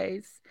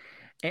 guys,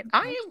 and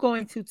I am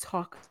going to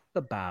talk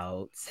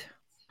about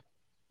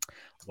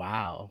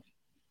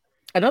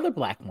another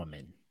Black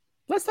woman.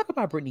 Let's talk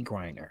about Brittney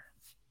Griner.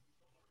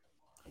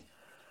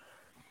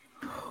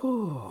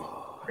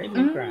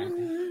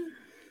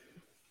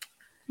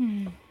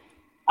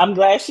 I'm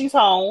glad she's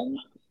home.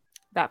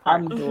 That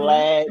part. I'm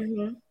glad.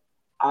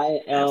 I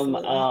am.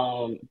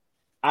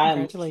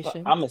 I'm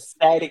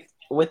ecstatic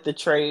with the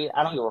trade.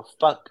 I don't give a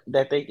fuck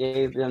that they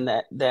gave them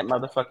that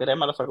motherfucker. That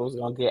motherfucker was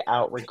gonna get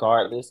out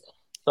regardless.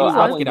 So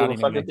I wouldn't give a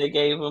fuck if they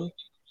gave him.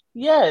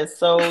 Yeah.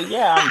 So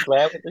yeah, I'm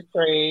glad with the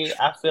trade.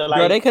 I feel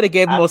like they could have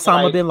gave him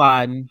Osama bin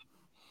Laden.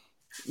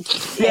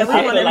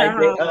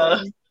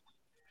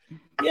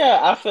 Yeah,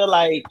 I feel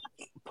like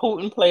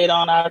Putin played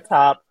on our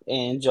top,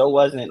 and Joe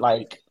wasn't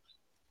like.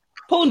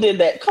 Putin did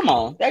that. Come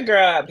on, that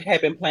girl had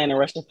been playing in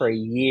Russia for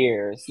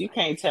years. You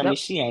can't tell me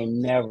she ain't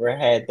never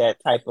had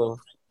that type of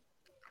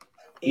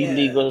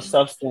illegal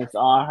substance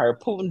on her.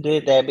 Putin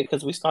did that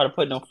because we started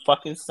putting them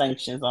fucking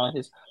sanctions on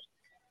his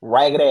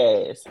ragged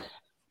ass.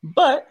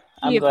 But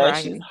I'm glad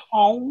she's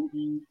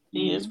home.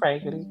 She is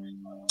raggedy.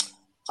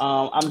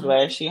 I'm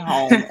glad she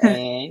home,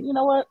 and you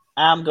know what?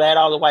 I'm glad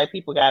all the white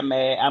people got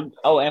mad. And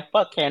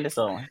fuck Candace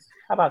Owens.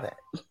 How about that?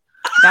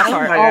 That Oh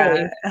part, my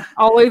always, God.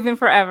 always and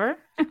forever.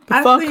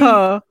 I Fuck think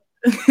her.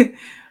 And that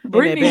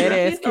Brittany.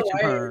 badass He's the kitchen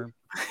worst. perm.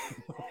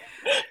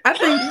 I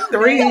think Badass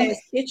three.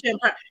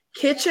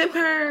 kitchen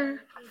purr.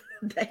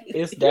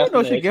 It's You know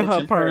definitely she a get her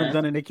kitchen perms perm.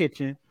 done in the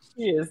kitchen.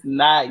 She is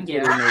not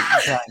Yeah.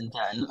 getting it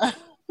done.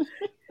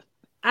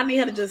 I need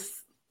her to just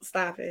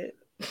stop it.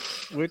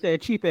 With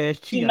that cheap ass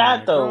She chi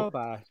not on. though. Girl,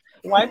 bye.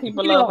 White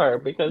people You love know, her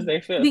because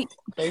they feel the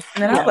they.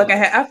 Man,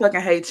 Yeah. I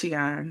fucking hate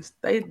Cheons.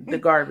 They the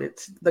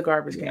garbage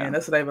can. Yeah.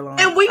 That's where they belong.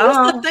 And we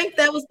used to think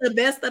that was the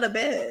best of the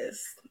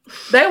best.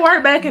 They were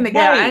back in the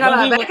game. I Right, ain't gonna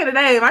lie. when we Back in the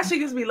day, my shit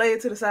used to be laid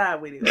to the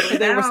side with it. But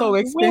They were so now,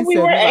 expensive. When we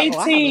were You're like, oh,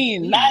 I have a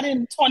 18, chi. not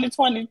in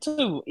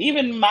 2022.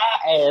 Even my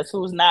ass,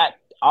 who's not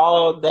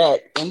all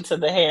that into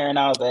the hair and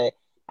all that,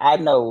 I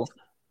know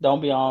don't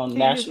be on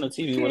national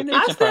TV with a I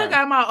kitchen still perm.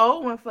 got my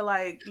old one for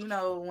like,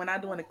 when I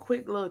doing a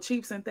quick little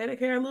cheap synthetic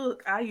hair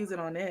look, I use it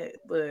on that.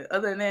 But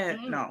other than that,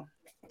 no.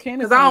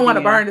 Because I don't want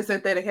to burn the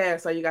synthetic hair,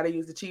 so you got to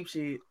use the cheap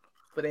shit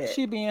for that.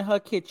 She be in her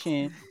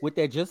kitchen with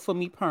that just for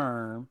me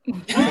perm,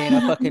 saying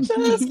a fucking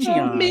Just chi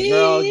for on. me.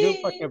 Girl, you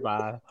fucking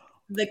bye.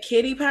 The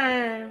kitty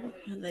perm.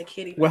 The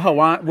kitty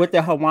perm. With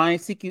the Hawaiian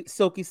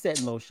silky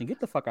satin lotion. Get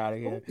the fuck out of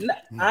here. No,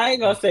 I ain't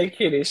gonna say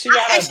kitty. She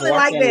got a actually dwarf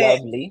like and that.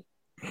 lovely.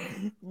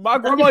 My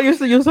grandma used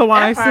to use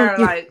Hawaiian That perm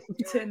silky. like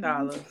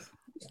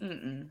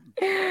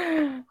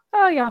 $10.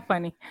 Oh, y'all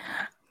funny.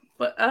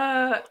 But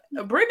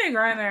Brittany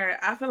Griner,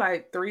 I feel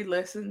like 3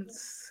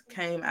 lessons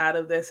came out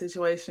of that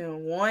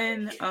situation.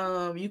 One,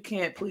 you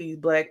can't please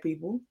black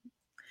people.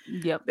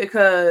 Yep.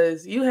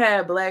 Because you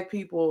have black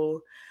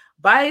people,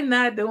 Biden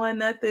not doing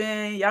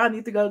nothing. Y'all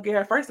need to go get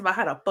her. First of all,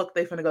 how the fuck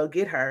they finna go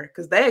get her?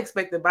 Because they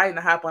expected Biden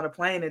to hop on a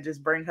plane and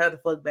just bring her the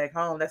fuck back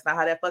home. That's not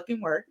how that fucking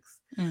works.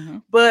 Mm-hmm.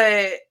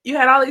 But you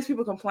had all these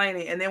people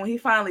complaining, and then when he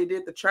finally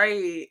did the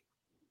trade,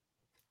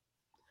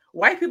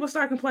 white people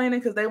start complaining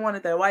because they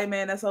wanted that white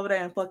man that's over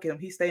there, and fuck him,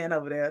 he's staying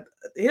over there.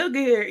 He'll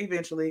get here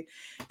eventually.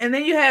 And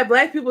then you had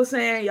black people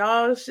saying,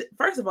 y'all,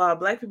 first of all,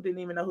 black people didn't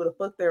even know who the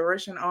fuck their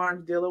Russian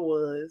arms dealer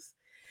was.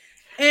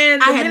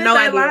 And I had no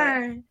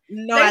idea.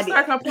 They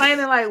start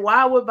complaining like,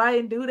 why would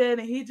Biden do that?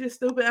 And he just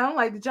stupid. And I'm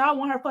like, did y'all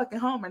want her fucking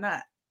home or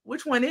not?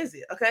 Which one is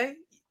it? Okay,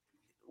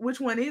 which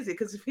one is it?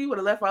 Because if he would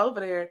have left her over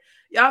there,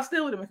 y'all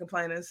still would have been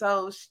complaining.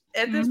 So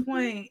at this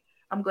point,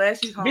 I'm glad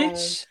she's home.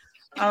 Bitch,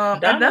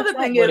 another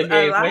thing is, he would have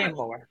gave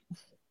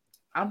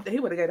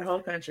the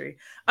whole country.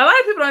 A lot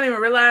of people don't even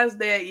realize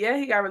that, yeah,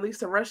 he got released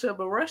to Russia,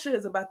 but Russia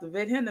is about to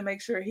vet him to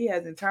make sure he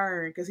hasn't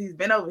turned because he's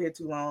been over here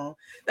too long.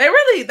 They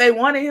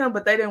wanted him,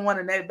 but they didn't want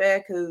him that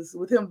bad because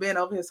with him being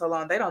over here so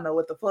long, they don't know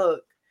what the fuck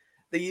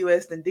the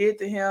U.S. then did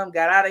to him,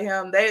 got out of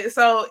him.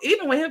 So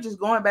even with him just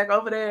going back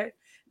over there,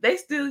 they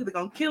still either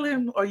gonna kill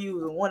him or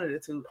use one of the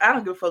two. I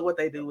don't give a fuck what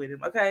they do with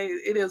him. Okay,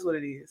 it is what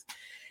it is.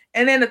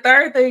 And then the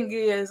third thing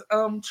is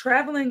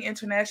traveling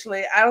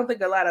internationally. I don't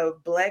think a lot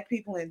of black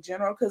people in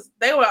general, because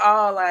they were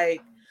all like,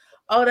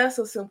 oh, that's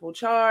a simple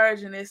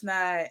charge and it's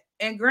not.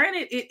 And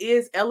granted, it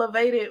is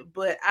elevated,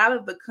 but out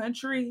of the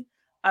country,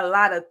 a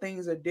lot of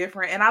things are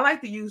different. And I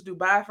like to use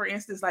Dubai, for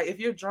instance. Like if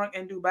you're drunk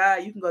in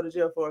Dubai, you can go to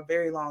jail for a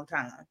very long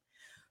time.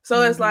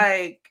 So it's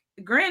like,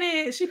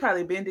 granted, she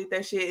probably been did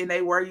that shit and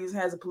they were using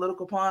it as a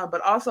political pawn.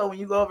 But also when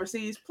you go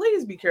overseas,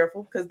 please be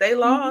careful because they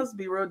laws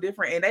be real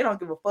different and they don't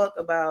give a fuck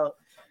about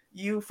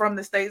you from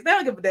the States. They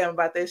don't give a damn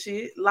about that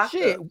shit. Locked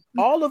up.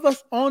 All of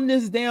us on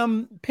this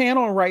damn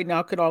panel right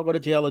now could all go to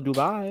jail in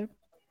Dubai.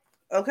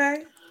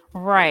 Okay.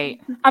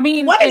 Right. I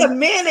mean, wait a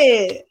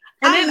minute.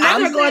 And I'm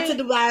then never going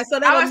to Dubai, so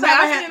that was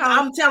never happen.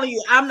 I'm telling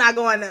you, I'm not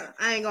going there.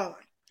 I ain't going.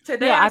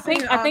 Today, yeah, I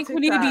think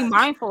we need to be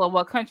mindful of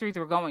what countries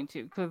we're going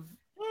to because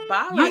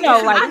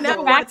I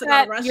never the fact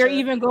that you're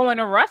even going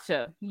to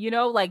Russia,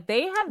 like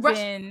they have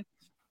been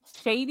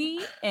shady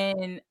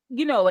and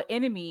an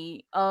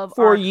enemy of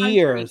for our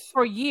years.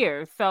 For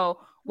years. So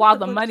while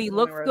the money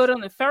looks good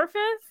on the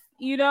surface,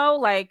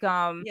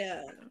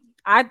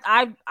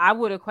 I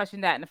would have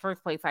questioned that in the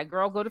first place. Like,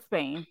 girl, go to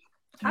Spain.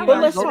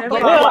 I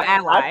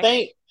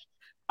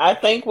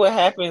think what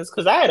happens,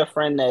 because I had a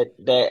friend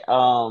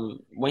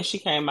that when she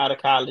came out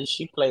of college,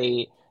 she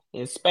played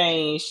in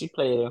Spain, she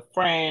played in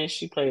France,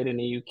 she played in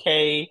the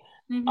UK.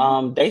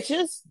 They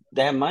just,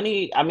 that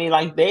money, I mean,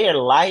 like their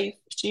life,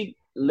 she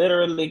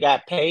literally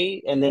got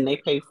paid and then they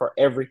paid for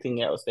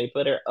everything else. They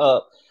put her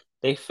up,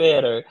 they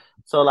fed her.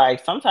 So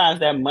like sometimes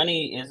that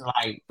money is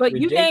like but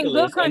ridiculous. You named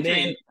good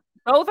countries.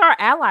 Those are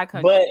ally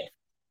countries.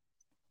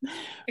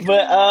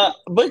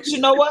 But you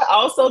know what?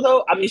 Also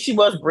though, I mean, she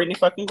was Brittany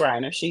fucking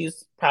Griner.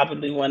 She's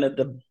probably one of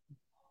the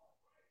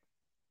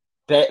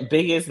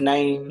biggest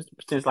names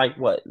since like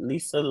what?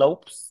 Lisa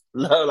Lopes,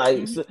 like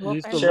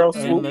Cheryl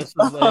Swoops,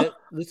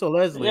 Lisa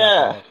Leslie.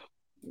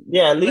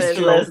 Yeah,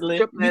 Lisa Leslie.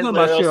 You know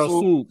about Cheryl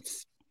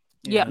Swoops?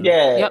 Yeah.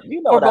 Yep.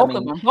 You know what I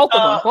mean. Both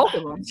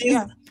of them.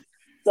 Yeah.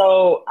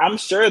 So I'm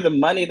sure the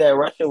money that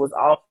Russia was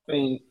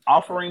offering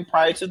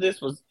prior to this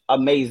was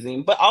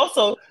amazing. But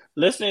also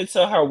listening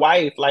to her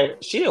wife, like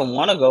she didn't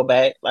want to go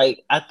back.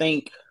 Like I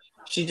think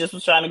she just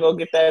was trying to go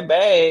get that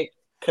bag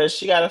because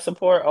she got to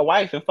support a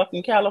wife in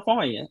fucking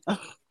California.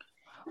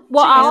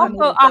 Well, She I must have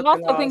knew also the I fucking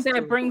also think laws, that too.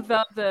 it brings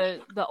up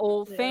the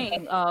old Yeah.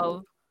 saying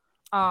of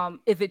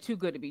is it too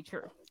good to be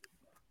true?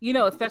 You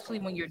know, especially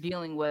when you're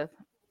dealing with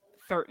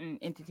certain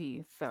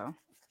entities. So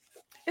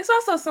It's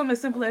also something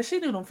as simple as she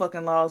knew them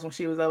fucking laws when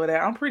she was over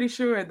there. I'm pretty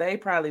sure they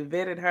probably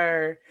vetted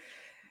her.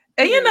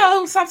 And you Yeah.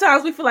 know,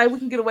 sometimes we feel like we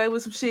can get away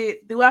with some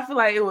shit. Do I feel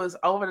like it was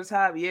over the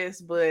top?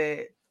 Yes,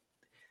 but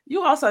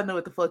you also knew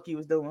what the fuck you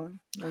was doing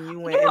when you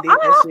went and did that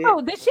I shit.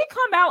 also did she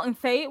come out and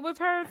say it was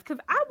hers? Because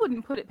I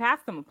wouldn't put it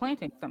past them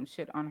planting some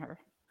shit on her.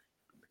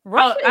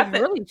 Russia I is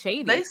think really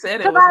shady. they said it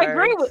Because was I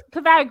agree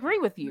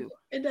hers. with you.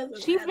 It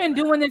doesn't She's matter. been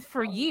doing this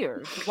for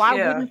years. Why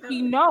Yeah. wouldn't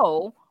she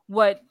know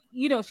what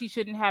she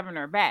shouldn't have in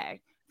her bag?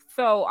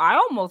 So I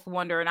almost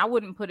wonder, and I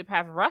wouldn't put it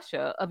past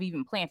Russia of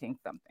even planting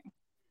something.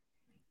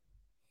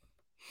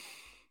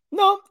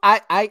 No,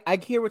 I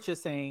hear what you're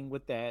saying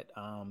with that.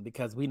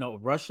 Because we know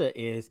Russia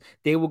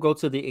they will go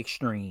to the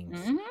extremes.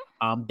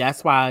 Mhm.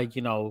 That's why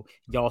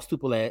y'all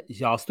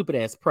stupid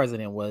ass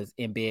president was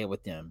in bed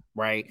with them,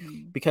 right?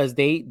 Mhm. Because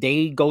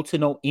they go to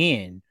no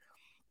end.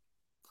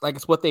 Like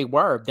it's what they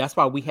were. That's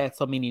why we had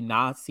so many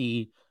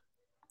Nazi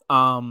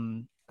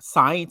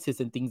scientists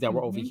and things that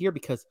were over Mhm. here,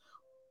 because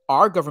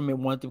our government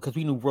wanted to, because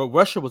we knew what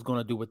Russia was going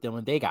to do with them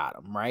when they got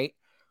them, right?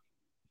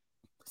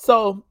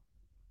 So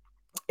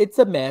it's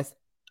a mess.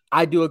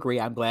 I do agree.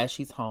 I'm glad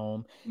she's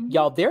home. Mhm.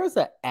 Y'all, there's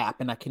an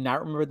app, and I cannot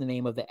remember the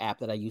name of the app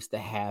that I used to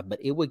have, but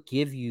it would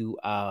give you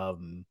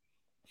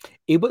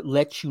it would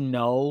let you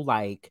know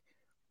like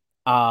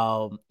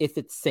if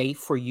it's safe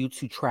for you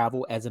to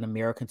travel as an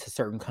American to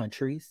certain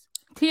countries.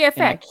 And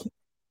TSA.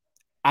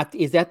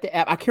 is that the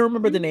app? I can't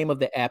remember the name of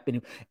the app,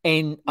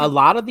 and a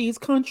lot of these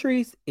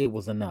countries, it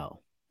was a no.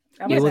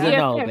 I'm It gonna was say, a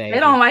no, TSA. baby. they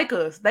don't like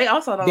us. They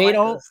also don't like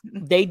us.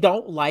 They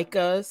don't like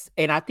us,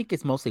 and I think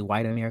it's mostly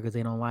white Americans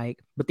they don't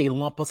like, but they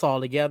lump us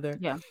all together.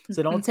 Yeah.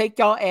 So don't take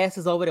y'all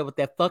asses over there with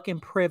that fucking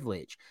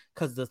privilege,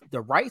 because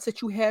the rights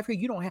that you have here,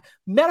 you don't have.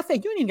 Matter of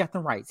fact, you ain't even got the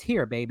rights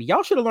here, baby.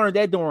 Y'all should have learned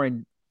that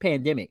during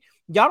pandemic.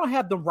 Y'all don't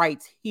have the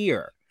rights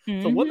here.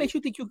 So what Mhm. makes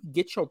you think you can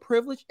get your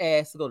privileged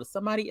ass to go to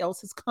somebody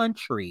else's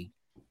country,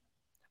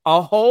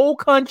 a whole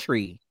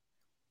country,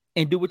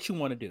 and do what you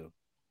want to do?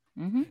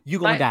 Mhm. You're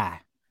gonna Like, die.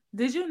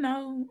 did you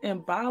know in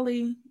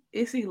Bali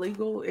it's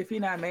illegal if you're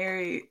not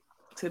married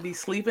to be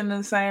sleeping in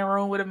the same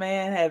room with a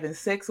man, having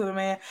sex with a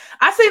man?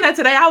 I seen that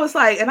today. I was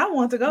like, and I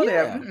want to go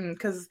there Yeah.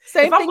 because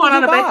Same if I'm thing going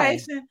in on a Dubai.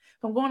 vacation,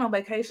 if I'm going on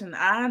vacation,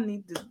 I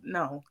need to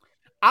know.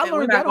 I And we're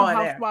learned not that on going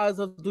there. Housewives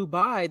of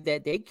Dubai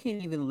that they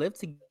can't even live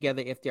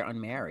together if they're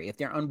unmarried. If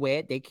they're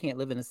unwed, they can't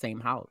live in the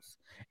same house.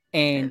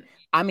 And And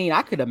I mean,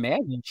 I could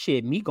imagine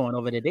me going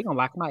over there. They're gonna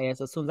lock my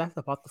ass as soon as I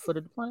step off the foot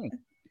of the plane.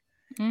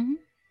 Mhm.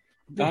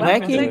 Dubai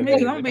Back gonna in take me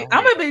because the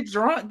I'm gonna be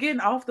drunk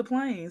getting off the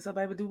plane. So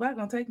baby, Dubai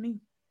gonna take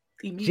me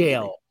immediately.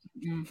 jail.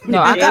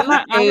 No, I got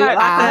my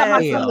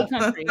Jail. friendly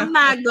country. I'm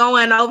not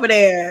going over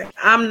there.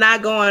 I'm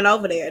not going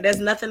over there. There's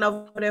nothing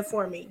over there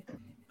for me.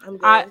 I'm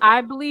good.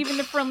 I believe in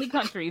the friendly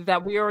countries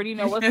that we already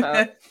know what's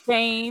up.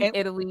 Spain, And-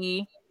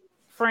 Italy,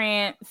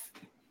 France.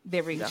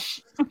 There we go.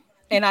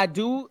 And I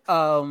do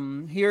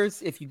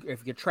here's if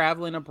you're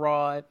traveling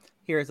abroad,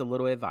 here's a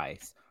little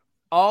advice.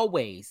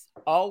 Always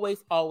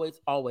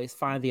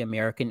find the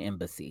American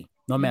embassy.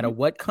 No matter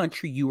what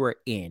country you are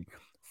in.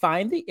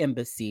 Find the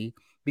embassy,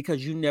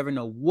 because you never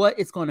know what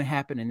is going to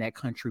happen in that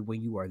country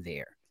when you are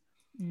there.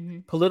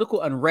 Mhm.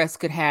 Political unrest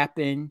could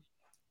happen.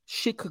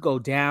 Shit could go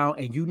down,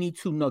 and they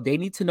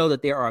need to know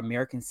that there are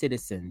American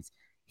citizens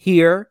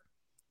here,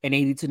 and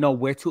they need to know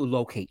where to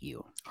locate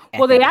you.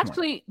 Well,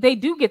 they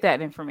do get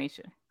that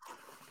information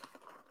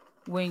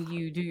when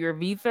you do your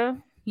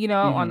visa.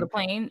 On the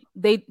plane,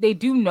 they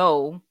do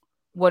know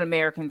what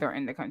Americans are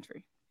in the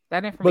country.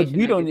 That information. But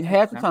we don't gets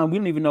half the sent to them. time we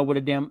don't even know what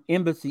a damn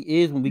embassy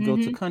is when we go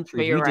to But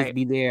countries. you're We just right.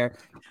 be there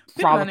People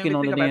don't frolicking even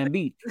on the think about damn that.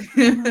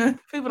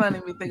 beach. People don't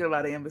even think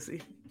about the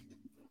embassy.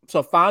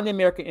 So find the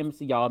American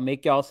embassy, y'all.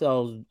 Make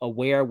yourselves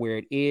aware where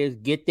it is.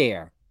 Get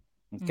there.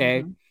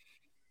 Okay. Mhm.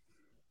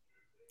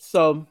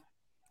 So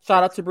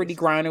shout out to Brittany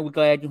Griner. We're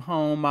glad you're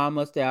home.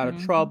 Mama, stay out of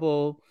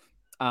trouble.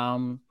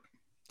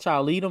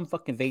 Child, leave them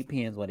fucking vape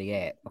pens where they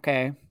at.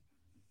 Okay.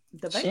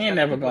 The She vape ain't got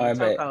never people in a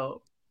going back.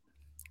 chokehold.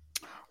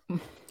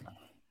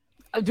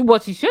 Well,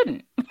 she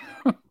shouldn't.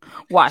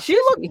 Why? She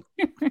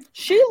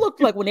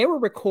looked like when they were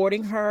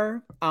recording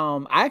her.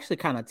 I actually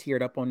kind of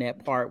teared up on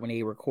that part when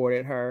they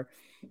recorded her,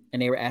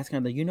 and they were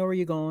asking her, "You know where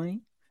you're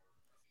going?"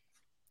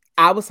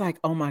 I was like,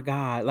 "Oh my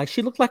god!" Like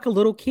she looked like a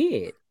little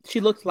kid. She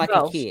looked like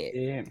a kid.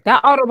 Yeah.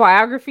 That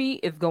autobiography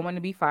is going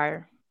to be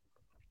fire.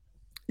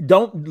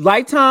 Don't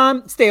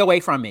Lifetime, stay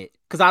away from it,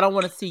 because I don't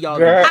want to see y'all.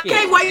 Girl. Do I shit,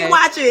 can't wait okay? to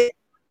watch it.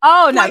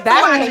 Oh, now Wait,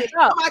 that's watch what's it.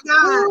 up. Oh my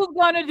god. Who's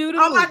gonna do the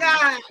Oh my movie?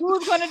 god.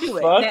 Who's gonna do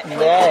it? Fuck Netflix.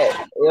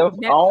 that. If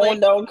Netflix. OWN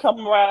don't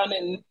come around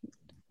and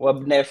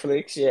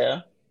Netflix,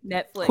 yeah.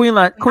 Netflix. Queen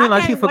I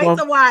Latifah can't wait going.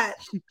 to watch.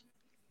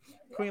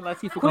 Queen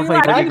Latifah Queen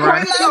gonna play Brittany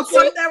Latifah- Griner. She gonna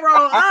fuck that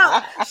role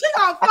up. She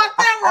gonna fuck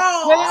that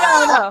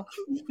role up.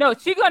 No,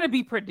 she's gonna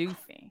be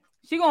producing.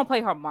 She gonna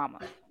play her mama.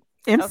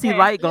 MC Okay.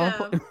 Light gonna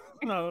Yeah. play.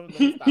 No,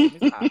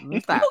 let me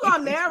stop. Who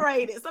gonna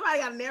narrate it? Somebody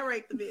gotta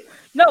narrate the bitch.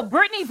 No,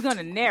 Brittany's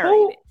gonna narrate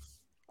Who, it.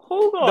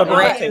 who gonna The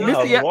brat. imitate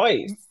Missy- her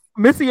voice?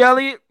 Missy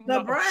Elliott. The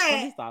Let brat.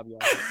 me stop, y'all.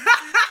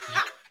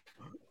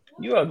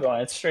 You are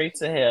going straight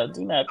to hell.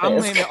 Do not I'm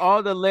pass. naming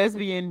all the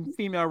lesbian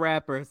female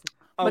rappers.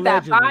 But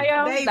that Allegedly.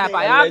 bio, David. that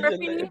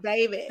biography, Allegedly.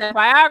 David. that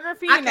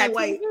biography, I and that can't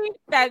wait. TV,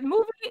 that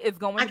movie is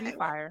going I to be can't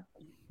fire.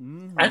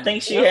 Mhm. I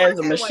think she Yeah, has I a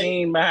can't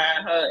machine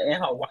behind her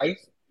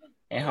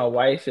and her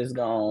wife is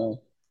gone.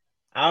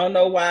 I don't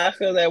know why I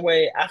feel that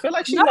way. I feel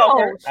like she love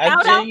her. I Shout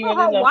out to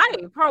genuinely her love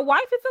wife. Her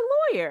wife is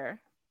a lawyer.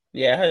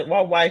 Yeah,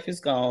 her wife is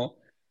gonna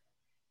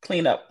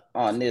clean up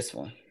on this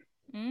one.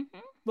 Mm-hmm.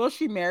 Well,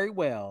 she married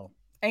well.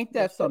 Ain't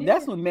that Yes, something? she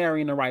That's when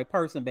marrying the right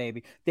person,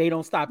 baby. They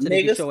don't stop till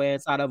they Niggas- get your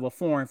ass out of a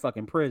foreign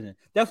fucking prison.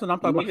 That's what I'm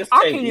talking Niggas about.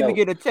 I take can't even note.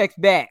 get a text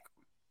back.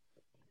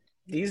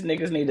 These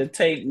niggas need to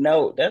take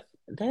note. That's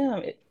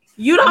damn it.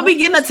 You don't be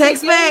getting a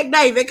text back,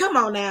 David. Come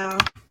on now.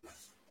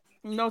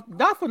 No,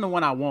 not from the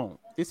one I want.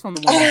 It's from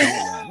the one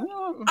I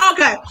don't want.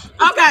 Okay.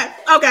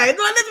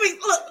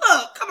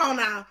 Look. Come on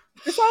now.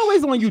 It's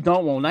always the one you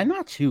don't want. Like,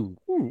 not you.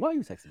 Ooh, why are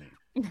you texting me?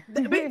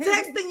 They be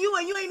texting you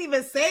and you ain't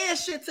even saying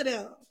shit to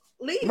them.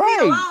 Leave Right.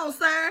 me alone,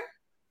 sir.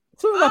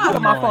 As soon as I pick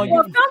up my Oh, phone,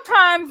 Well, you,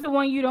 sometimes the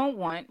one you don't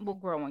want will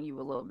grow on you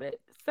a little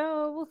bit.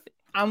 So we'll see.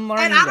 I'm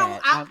learning And I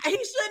that. don't. He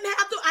shouldn't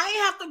have to. I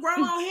ain't have to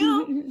grow on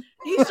him.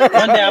 He shouldn't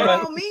One have day to I'm grow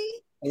a- on me.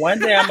 One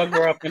day I'm gonna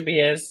grow up and be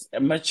as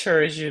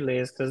mature as you,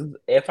 Liz. Because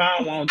if I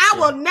don't want to, I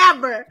will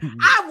never.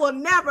 I will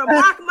never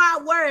mark my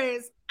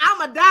words.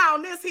 I'ma die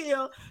on this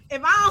hill.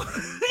 If I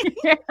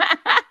don't,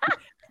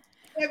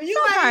 if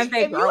you Sometimes ain't,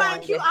 they if you grow ain't on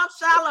cute, you. I'm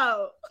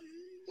shallow.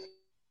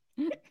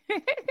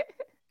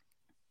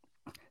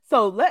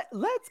 So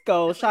let's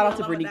go. That's Shout a out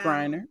to lower Brittany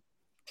down.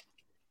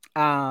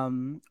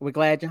 Griner. We're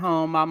glad you're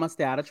home, mama.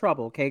 Stay out of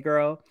trouble, okay,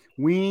 girl.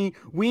 We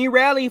ain't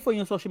rallying for you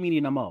on social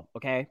media no more,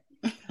 okay?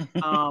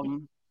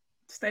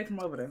 Stay from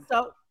over there.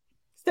 So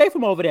stay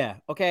from over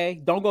there,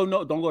 okay? Don't go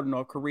to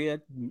North Korea,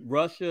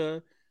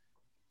 Russia,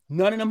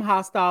 none of them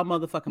hostile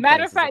motherfucking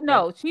Matter of places, fact, okay?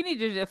 no, she needs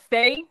to just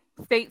stay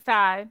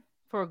stateside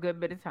for a good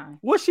bit of time.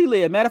 Where she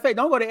live? Matter of fact,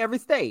 don't go to every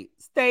state.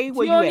 Stay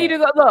where She you don't at. need to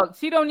go. Look,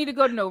 she don't need to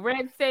go to no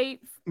red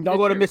states. Don't The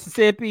go to truth.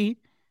 Mississippi.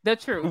 The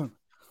truth.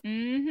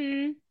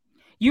 Mm-hmm.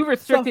 You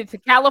restricted to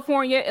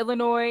California,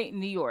 Illinois,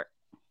 New York.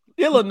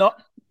 Illinois,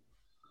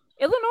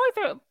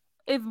 Illinois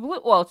is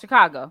blue. Well,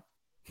 Chicago.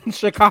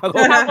 Chicago,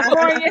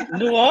 California.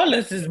 New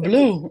Orleans is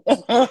blue.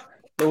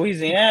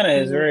 Louisiana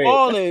is red.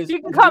 all is She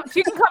can come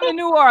to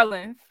New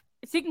Orleans.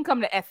 She can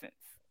come to Essence.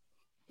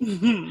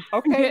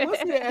 okay.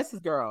 Let's see the S's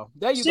girl.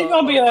 There you She go.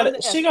 gonna be Come on. to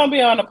She Essence. gonna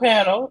be on a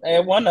panel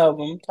at one of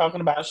them talking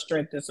about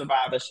strength and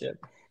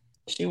survivorship.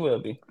 She will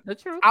be. The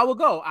truth. I will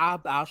go.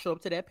 I'll show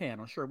up to that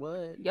panel. Sure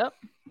would. Yep.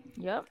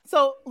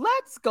 So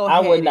let's go. I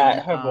ahead would not.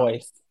 and, Her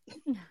voice.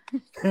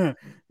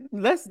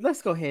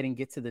 let's go ahead and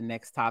get to the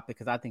next topic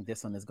because I think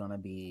this one is going to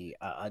be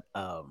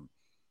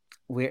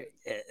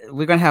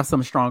we're gonna have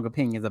some strong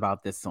opinions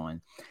about this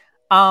one.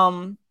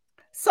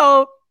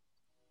 So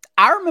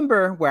I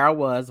remember where I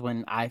was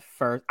when I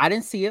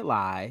didn't see it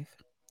live.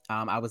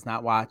 I was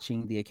not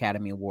watching the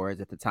Academy Awards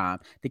at the time.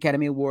 The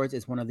Academy Awards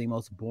is one of the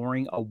most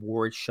boring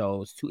award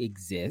shows to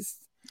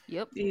exist.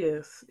 Yep.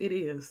 Yes, it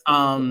is.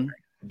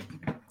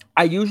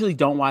 I usually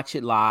don't watch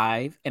it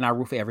live, and I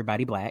root for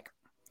everybody black.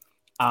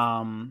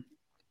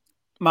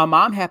 My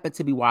mom happened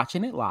to be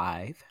watching it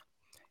live,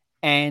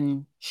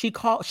 and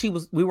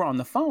we were on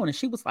the phone, and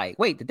she was like,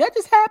 "Wait, did that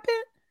just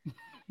happen?"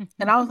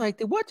 And I was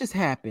like, "What just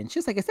happened?" She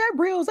was like, "Is that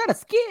real? Is that a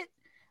skit?"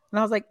 And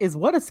I was like, "Is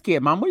what a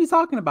skit, Mom? What are you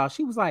talking about?"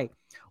 She was like,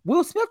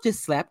 "Will Smith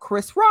just slapped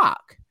Chris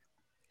Rock."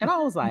 And I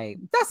was like,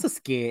 "That's a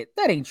skit.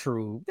 That ain't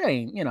true. That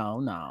ain't,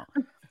 no."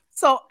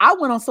 So I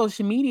went on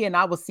social media and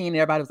I was seeing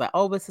everybody was like,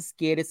 "Oh, it's a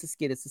skit, it's a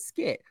skit, it's a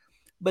skit."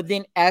 But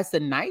then as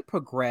the night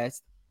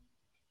progressed,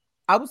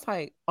 I was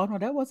like, "Oh no,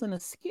 that wasn't a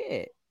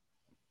skit.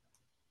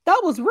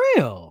 That was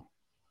real."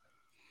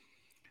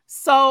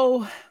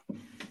 So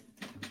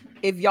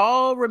if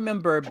y'all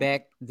remember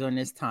back during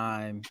this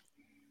time,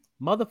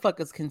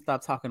 motherfuckers can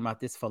stop talking about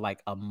this for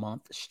like a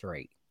month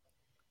straight.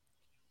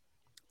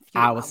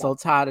 I was so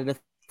tired of the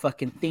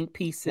fucking think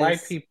pieces.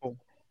 White people.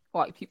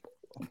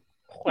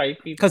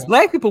 Because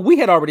black people, we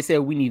had already said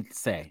we needed to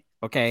say,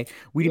 okay?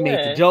 We made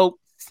the jokes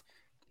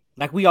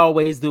like we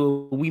always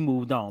do. We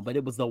moved on. But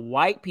it was the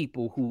white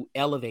people who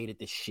elevated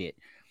the shit.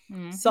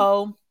 Mm-hmm.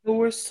 So we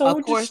were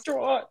so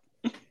distraught.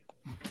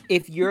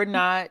 If you're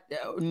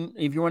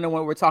wondering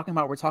what we're talking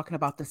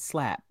about the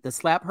slap. The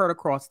slap heard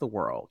across the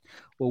world.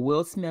 Well,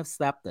 Will Smith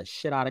slapped the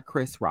shit out of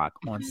Chris Rock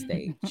on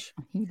stage.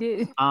 He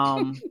did.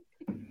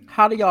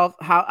 How do y'all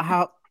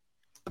how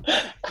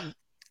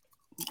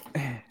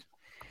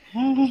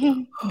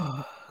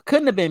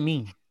couldn't have been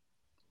me.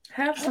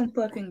 Have some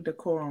fucking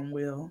decorum,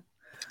 Will.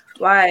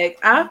 Like,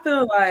 I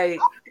feel like,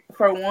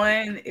 for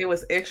one, it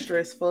was extra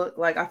as fuck.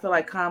 Like, I feel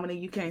like comedy,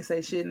 you can't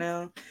say shit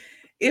now.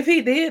 if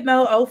he did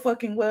know, oh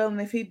fucking well, and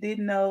if he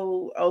didn't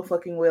know, oh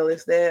fucking well,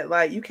 it's that.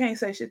 Like, you can't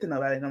say shit to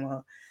nobody no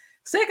more.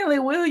 Secondly,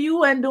 Will, you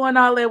wasn't doing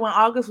all that when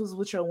August was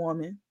with your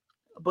woman,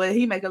 but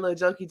he make a little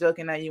jokey joke,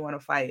 and now you want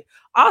to fight.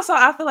 Also,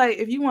 I feel like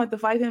if you wanted to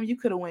fight him, you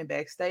could have went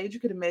backstage. You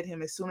could have met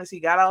him as soon as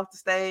he got off the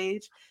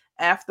stage.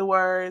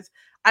 Afterwards,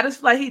 I just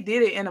feel like he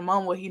did it in a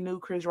moment where he knew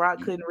Chris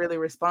Rock couldn't really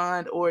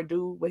respond or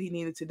do what he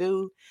needed to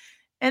do.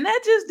 And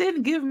that just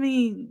didn't give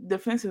me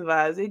defensive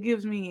vibes. It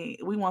gives me,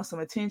 we want some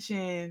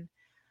attention.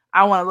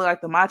 I want to look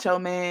like the macho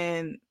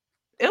man.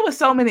 It was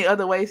so many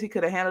other ways he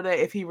could have handled that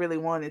if he really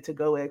wanted to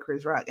go at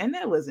Chris Rock. And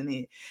that wasn't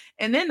it.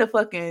 And then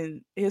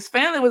his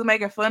family was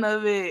making fun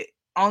of it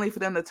only for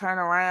them to turn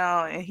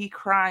around and he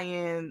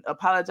crying,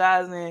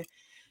 apologizing.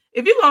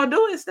 If you're going to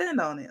do it,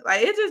 stand on it.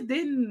 Like, it just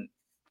didn't.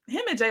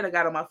 Him and Jada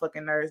got on my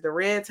fucking nerves. The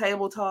red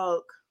table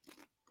talk.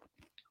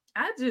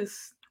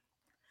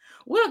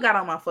 Will got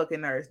on my fucking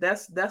nerves.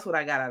 That's what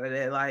I got out of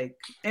that. Like,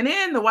 and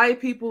then the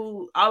white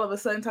people all of a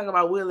sudden talking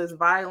about Will is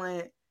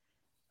violent.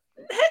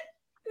 Heck,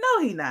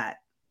 no, he not.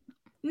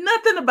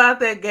 Nothing about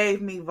that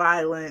gave me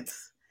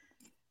violence.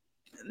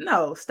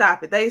 No,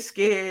 stop it. They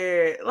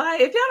scared.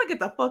 Like, if y'all don't get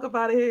the fuck up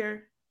out of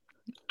here,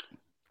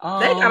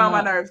 they got on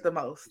my nerves the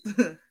most.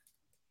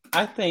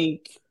 I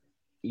think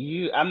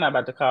I'm not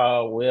about to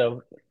call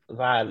Will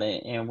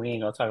violent, and we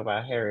ain't gonna talk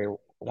about Harry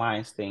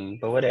Weinstein,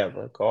 but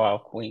whatever. Go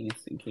off, queens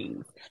and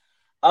kings.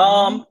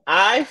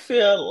 I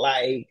feel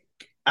like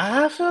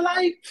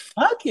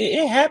fuck it.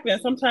 It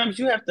happens. Sometimes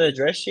you have to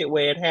address shit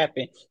where it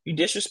happened. You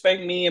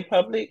disrespect me in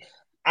public.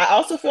 I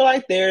also feel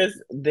like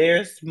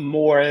there's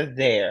more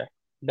there.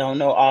 Don't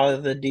know all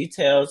of the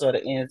details or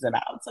the ins and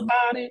outs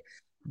about it.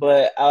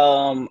 But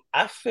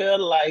I feel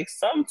like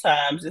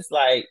sometimes it's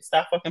like,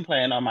 stop fucking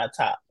playing on my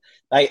top.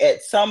 Like,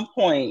 at some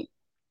point,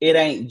 it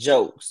ain't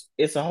jokes.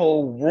 It's a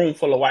whole room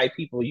full of white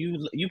people.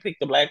 You pick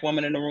the black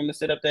woman in the room to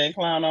sit up there and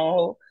clown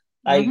on her.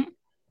 Like,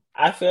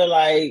 I feel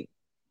like,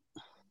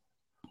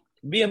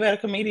 be a better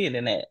comedian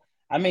than that.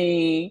 I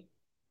mean,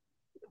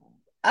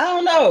 I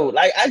don't know.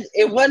 Like,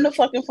 it wasn't a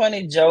fucking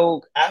funny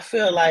joke. I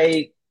feel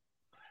like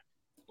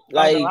no,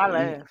 I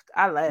laughed.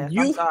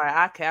 I'm sorry,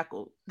 I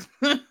cackled.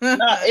 No,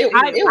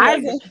 it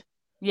wasn't.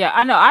 Yeah,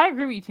 I know. I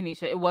agree with you,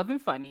 Tanisha. It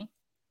wasn't funny.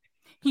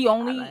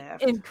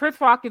 And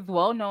Chris Rock is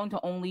well known to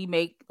only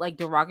make like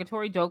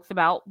derogatory jokes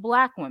about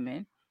black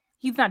women.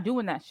 He's not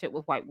doing that shit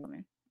with white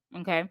women.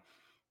 Okay.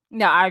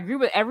 Now, I agree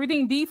with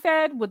everything D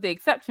said, with the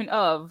exception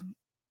of,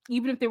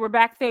 even if they were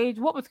backstage,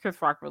 what was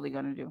Chris Rock really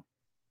going to do?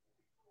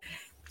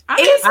 I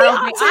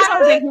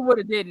don't think he would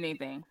have did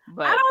anything.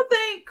 But I don't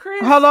think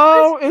Chris.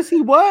 Hello, is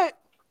he what?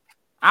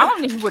 I don't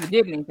think he would have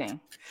did anything.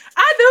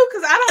 I do,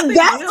 because I don't think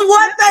that's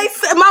what they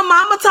said. My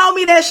mama told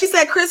me that. She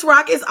said Chris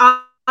Rock is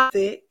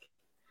autistic,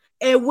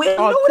 and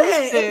Will knew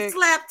that and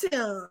slapped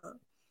him.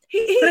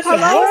 He's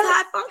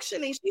high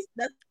functioning.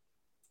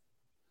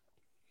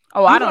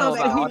 I don't know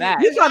about all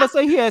that. You trying to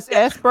say he has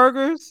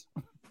Asperger's?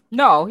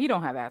 No, he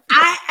don't have Asperger's.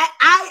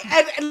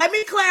 I let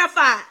me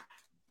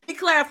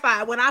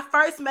clarify. When I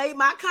first made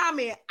my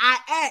comment, I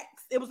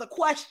asked. It was a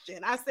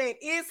question. I said,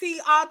 "Is he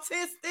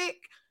autistic?"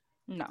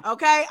 No.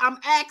 Okay, I'm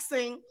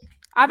asking.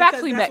 I've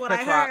actually met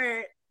Chris Rock,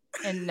 heard.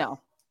 and no.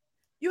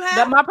 You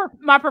have?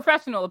 My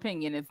professional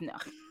opinion is no.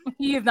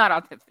 He is not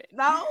autistic.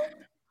 No.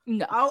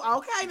 No. Oh,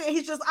 okay. Then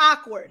he's just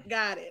awkward.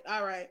 Got it.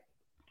 All right.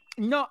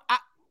 No,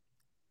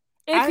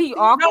 Is he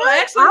awkward? No,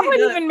 actually, I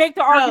wouldn't even make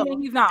the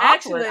argument he's not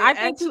awkward. I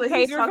think he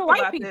caters to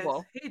white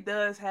people. He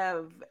does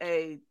have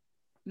a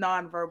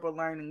nonverbal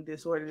learning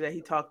disorder that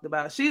he talked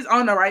about. She's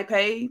on the right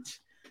page.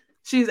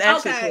 She's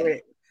actually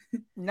correct.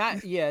 Not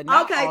okay,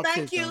 autism.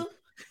 thank you.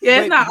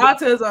 Yeah, it's not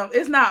autism.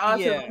 It's not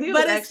autism. Yeah.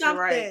 But it's something.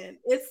 Right.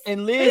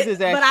 And Liz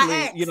is actually, but I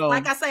asked,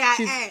 like I say,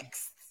 I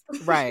asked.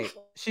 Right.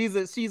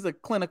 She's a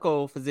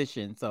clinical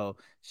physician, so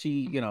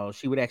she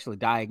would actually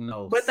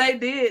diagnose. But they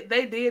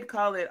did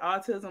call it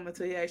autism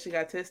until he actually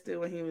got tested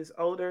when he was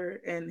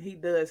older, and he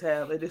does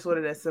have a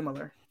disorder that's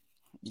similar.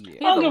 Yeah.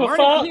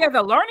 He has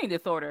a learning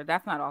disorder.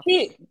 That's not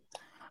autism.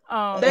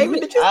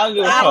 David, I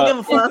don't give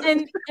a fuck. I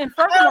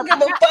don't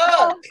give a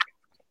fuck.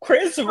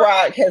 Chris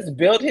Rock has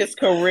built his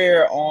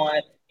career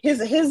on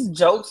his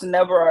jokes.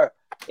 Never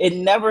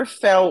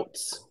felt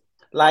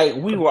like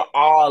we were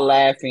all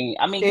laughing.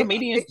 I mean,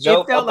 comedians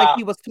joke it felt about, like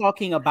he was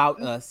talking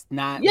about us,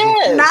 not.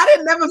 Yes.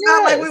 It never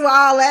felt like we were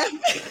all laughing.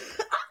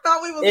 I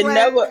thought we was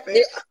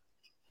laughing.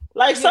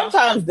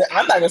 Sometimes,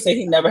 I'm not gonna say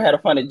he never had a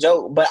funny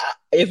joke, but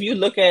if you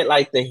look at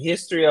like the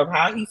history of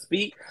how he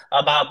speak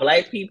about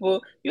black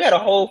people, you had a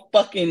whole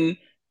fucking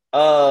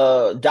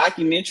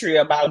documentary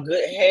about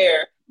good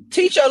hair.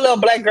 Teach your little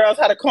black girls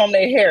how to comb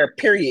their hair,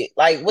 period.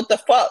 Like, what the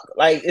fuck?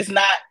 Like, it's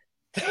not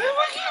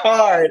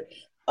hard.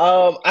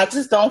 I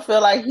just don't feel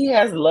like he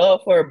has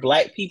love for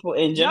black people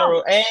in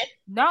general.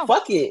 No.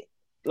 Fuck it.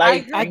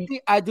 Like, I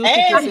do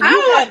think you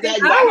have that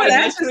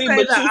documentary,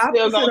 but you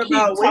still gonna keep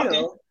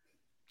talking.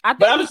 I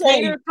think he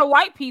caters to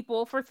white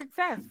people for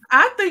success.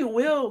 I think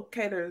Will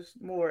caters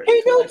more.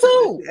 He do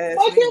too.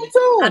 Fuck him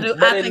too.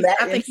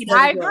 I think he does.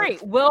 I agree.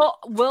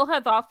 Will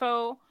has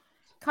also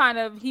kind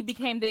of he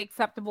became the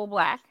acceptable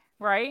black,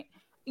 right?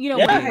 You know,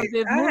 Yeah. when I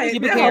this I movie hate He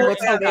that became whole the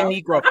token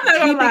family. Negro. I'm not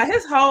gonna He lie, be-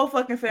 his whole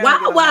fucking family. Wild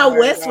get on my Wild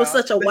nerves, West was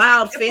y'all. such a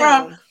wild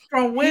film.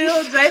 From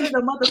Will, Jada,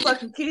 the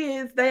motherfucking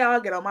kids, they all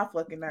get on my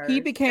fucking nerves. he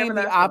became Every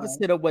the last one.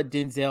 opposite of what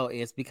Denzel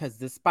is, because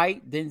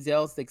despite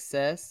Denzel's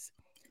success,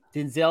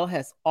 Denzel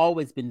has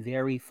always been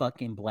very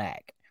fucking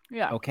black.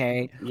 Yeah.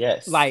 Okay.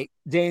 Yes. Like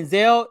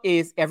Denzel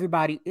is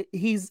everybody.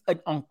 He's an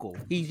uncle.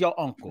 He's your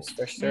uncle.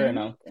 for sure, Mhm. an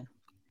uncle.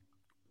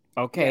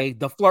 Okay.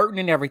 The flirting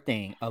and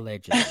everything,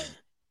 allegedly.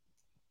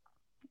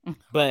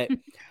 But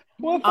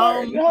What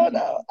part? Hold on. I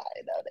know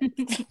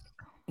that.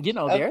 you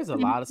know, Okay. there's a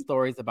lot of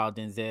stories about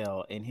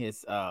Denzel and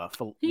his He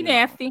you know,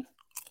 nasty.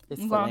 his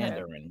Go ahead.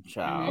 philandering,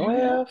 child.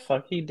 Well,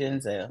 fuck he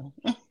Denzel.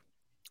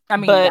 I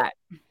mean But- that.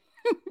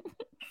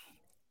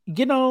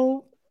 You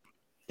know,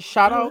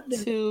 shout out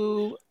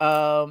to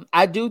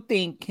I do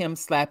think him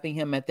slapping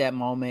him at that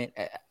moment,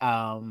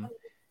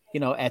 you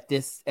know, at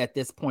this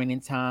point in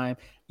time,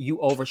 you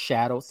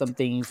overshadowed some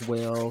things.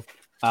 Will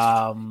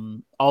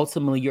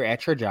ultimately you're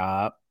at your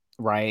job,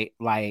 right?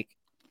 Like,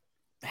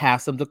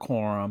 have some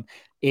decorum.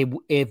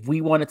 If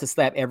we wanted to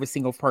slap every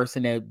single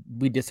person that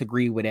we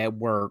disagree with at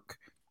work,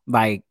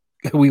 like,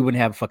 we wouldn't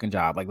have a fucking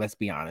job. Like, let's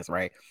be honest,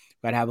 right?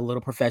 Gotta have a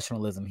little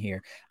professionalism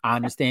here. I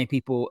understand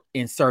people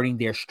inserting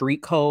their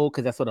street code,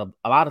 because that's what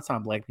a lot of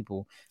times black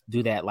people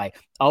do that. Like,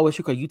 oh, it's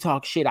because you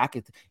talk shit, I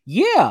could,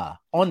 yeah,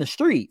 on the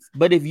streets.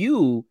 But if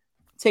you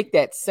take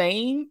that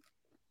same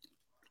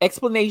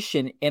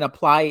explanation and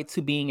apply it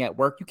to being at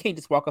work, you can't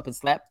just walk up and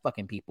slap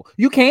fucking people.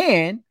 You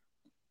can,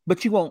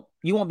 but you won't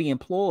be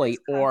employed,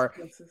 or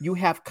Consequences. you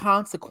have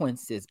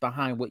consequences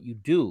behind what you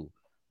do,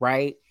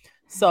 right?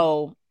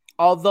 So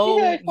although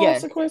He had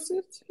yes,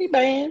 consequences. He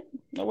banned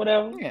or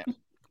whatever. yeah.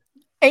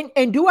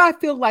 And do I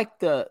feel like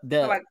the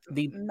like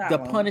not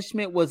long.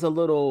 punishment was a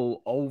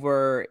little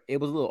over? It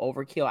was a little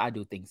overkill. I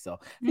do think so.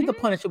 I think the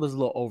punishment was a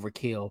little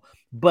overkill,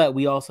 but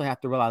we also have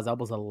to realize that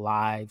was a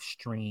live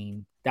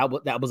stream. That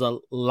was a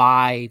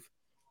live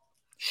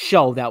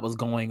show that was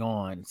going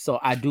on. So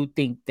I do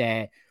think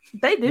that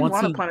They didn't once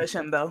want to he- punish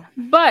him though.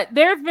 But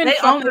there's been They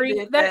only fuckery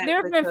did that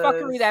there's been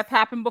fuckery because- that's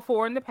happened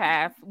before in the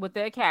past with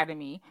the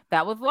Academy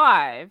that was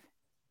live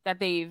that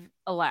they've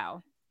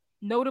allowed,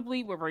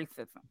 notably with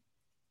racism.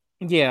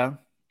 Yeah,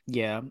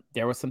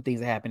 there were some things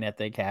that happened at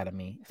the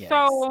Academy. Yes.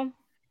 So,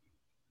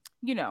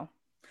 you know,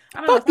 I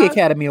don't know, Fuck the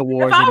Academy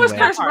Awards If I was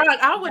anyway. Chris Rock,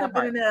 I would have That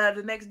been in there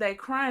the next day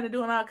crying and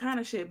doing all kind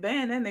of shit.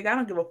 Ban that nigga. I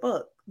don't give a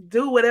fuck.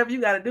 Do whatever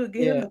you got to do.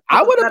 Get him. Yeah. the fuck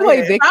I would've outta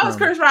played here. If I was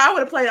victim. Chris Rock, I would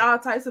have played all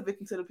types of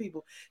victim to the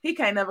people. He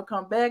can't never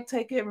come back.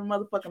 Take every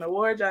motherfucking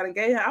award y'all done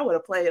gave him. I would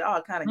have played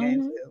all kind of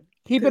games with him.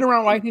 He been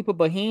around white people,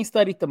 but he ain't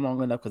studied them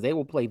long enough, because they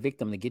will play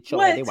victim to get your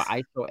What? They will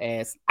ice your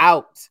ass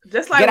out.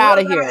 Just like Get Will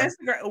outta did on here.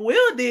 Instagram.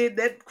 Will did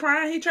that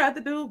crime he tried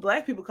to do.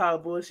 Black people call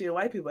it bullshit.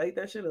 White people ate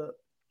that shit up.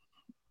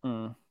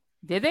 Mm.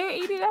 did they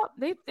eat it up?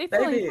 They They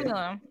still ain't did. feeling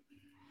them.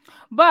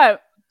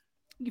 But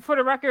for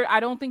the record, I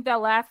don't think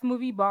that last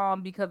movie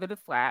bombed because of the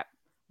slap.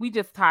 We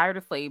just tired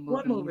of slave movies.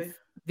 What movie?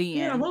 The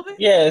You in a end. movie?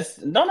 Yes.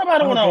 Don't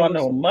nobody Oh, want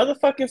there to know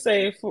motherfucking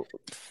say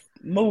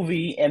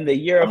movie in the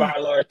year of Oh. our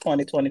Lord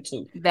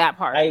 2022. That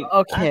part.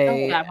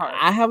 Okay, that part.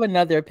 I have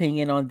another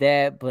opinion on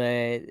that,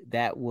 but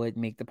that would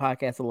make the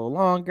podcast a little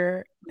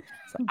longer.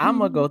 So I'm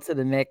gonna go to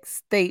the next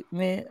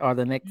statement or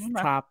the next Okay.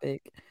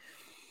 topic.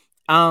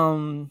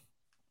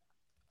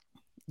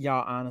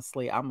 Y'all,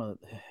 honestly,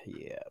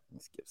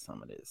 let's get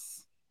some of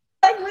this.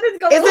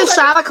 Is it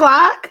shot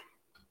o'clock?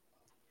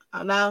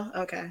 Oh no.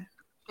 Okay.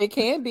 It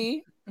can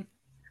be.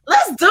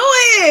 Let's do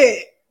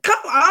it. Come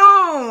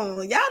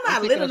on. Y'all I'm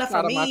not taking lit a enough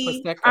shot for of my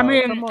me. Prosecco. I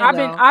mean, Come on,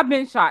 y'all. I've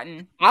been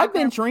shotting. I've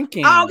been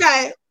drinking.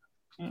 Okay.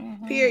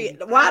 Mhm.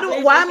 Period. Why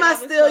am I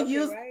still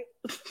using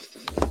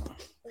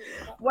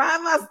why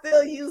am I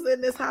still using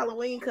this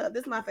Halloween cup?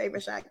 This is my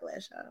favorite shot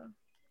glass, y'all.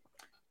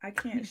 I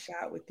can't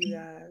shot with you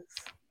guys.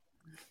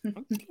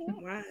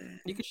 Why?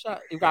 You can shot.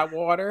 You got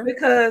water.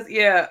 Because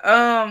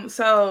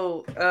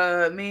so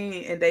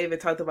me and David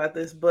talked about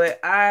this, but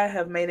I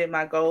have made it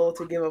my goal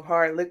to give up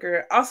hard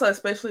liquor. Also,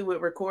 especially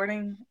with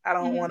recording, I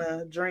don't want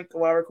to drink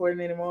while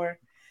recording anymore.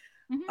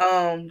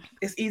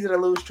 It's easy to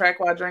lose track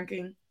while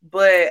drinking,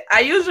 but I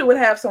usually would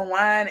have some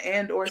wine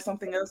and or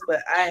something else,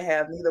 but I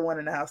have neither one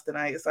in the house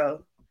tonight.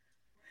 So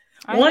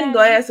one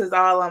glass is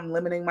all I'm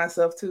limiting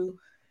myself to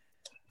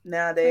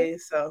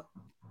nowadays. So.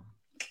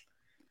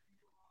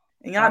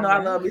 And y'all know I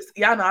love me.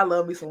 Y'all know I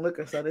love me some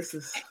liquor. So this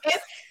is.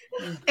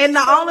 And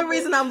the only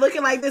reason I'm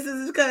looking like this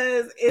is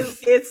because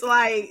it's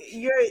like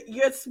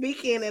you're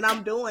speaking and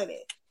I'm doing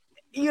it.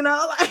 You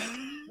know, like.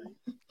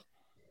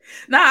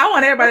 Nah, I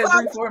want everybody to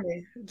drink for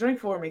me. Drink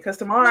for me, because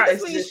tomorrow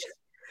is just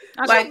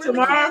like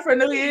tomorrow for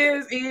New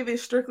Year's Eve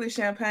is strictly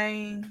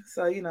champagne.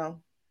 So you know,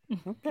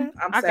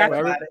 I'm sad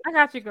about it. I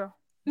got you, girl.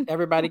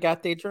 Everybody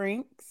got their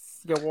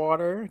drinks, your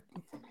water.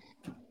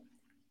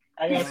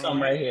 I got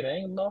some right here. There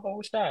ain't no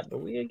whole shot, but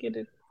we'll get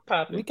it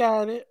popping. We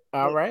got it.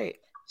 All right.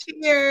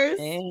 Cheers.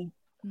 And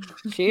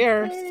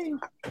cheers.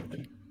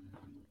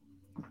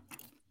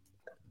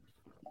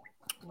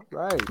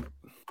 Right.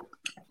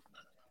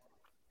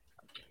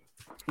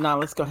 Now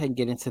let's go ahead and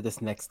get into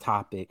this next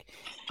topic.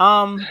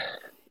 I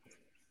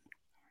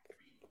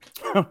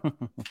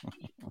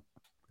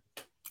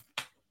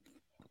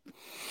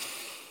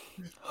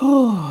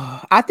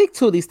think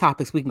two of these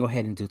topics we can go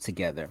ahead and do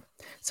together.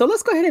 So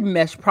let's go ahead and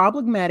mesh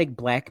problematic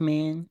black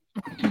men,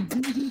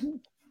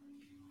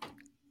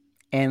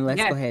 and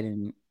let's go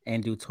ahead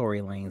and do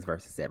Tory Lanez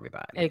versus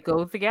everybody. It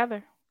goes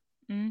together.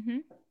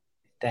 Damn.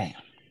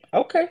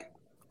 Okay.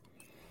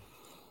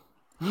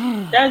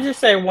 I'll just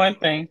say one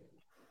thing.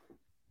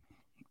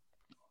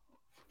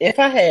 If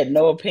I had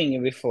no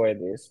opinion before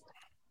this,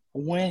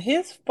 when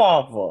his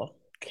father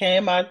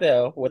came out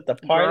there with the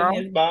part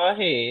in his bald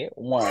head,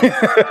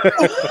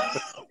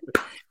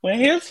 when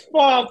his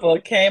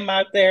father came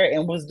out there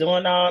and was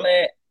doing all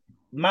that,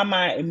 my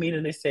mind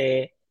immediately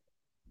said,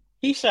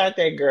 he shot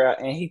that girl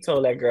and he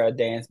told that girl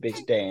dance,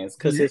 bitch, dance.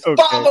 Because his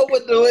father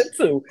would do it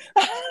too.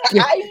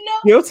 I know.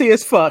 Guilty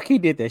as fuck. He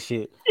did that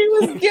shit. He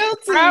was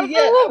guilty.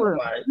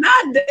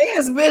 Not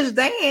dance, bitch,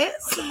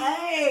 dance.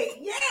 Hey,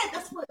 yeah,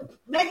 that's what.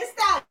 Make it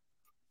stop.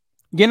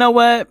 You know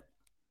what?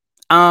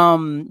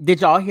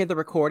 Did y'all hear the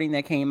recording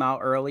that came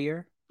out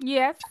earlier?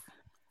 Yes.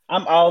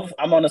 I'm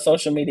on a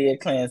social media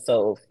cleanse,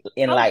 so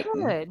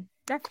enlightened. Oh, good.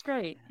 That's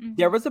great.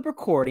 There was a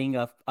recording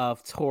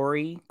of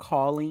Tory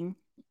calling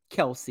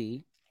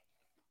Kelsey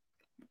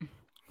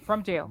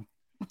from jail.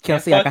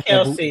 Kelsey, I got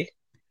Kelsey,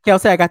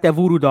 I got that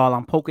voodoo doll.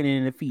 I'm poking it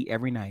in the feet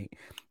every night.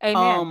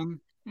 Amen.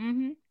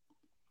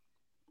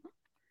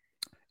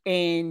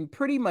 And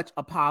pretty much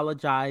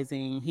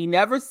apologizing. He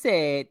never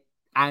said,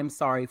 I'm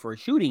sorry for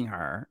shooting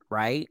her,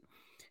 right?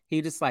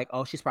 He just like,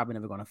 oh, she's probably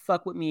never gonna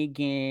fuck with me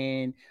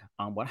again.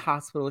 What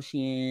hospital is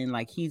she in?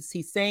 Like he's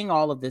saying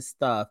all of this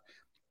stuff.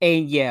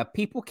 And yeah,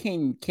 people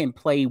can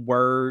play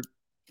word.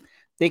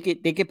 They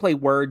could play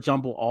word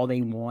jumble all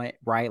they want,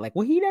 right? Like,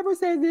 well, he never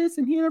said this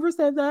and he never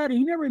said that and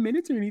he never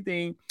admitted to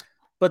anything.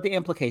 But the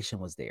implication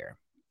was there.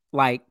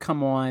 Like,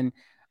 come on.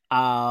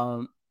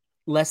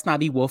 Let's not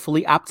be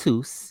woefully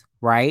obtuse,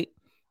 right?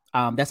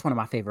 That's one of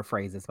my favorite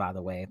phrases, by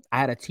the way. I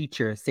had a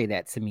teacher say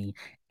that to me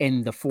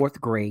in the 4th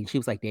grade. She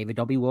was like, David,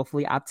 don't be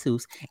woefully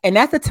obtuse. And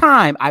at the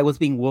time, I was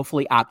being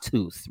woefully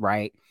obtuse,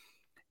 right?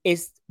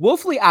 It's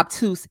woefully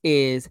obtuse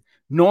is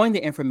knowing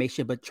the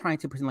information, but trying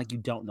to pretend like you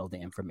don't know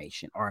the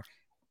information or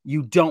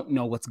you don't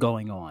know what's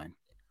going on.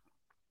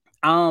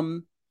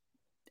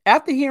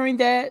 After hearing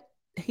that,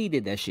 he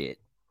did that shit.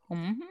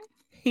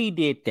 He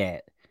did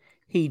that.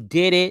 He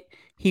did it.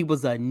 He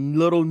was a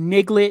little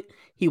niglet.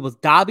 He was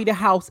Dobby the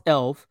house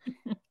elf.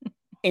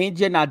 And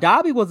now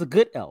Dobby was a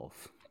good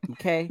elf.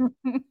 Okay.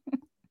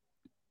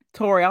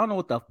 Tori, I don't know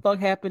what the fuck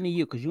happened to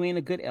you because you ain't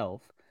a good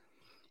elf.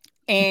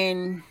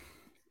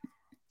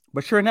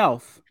 But you're an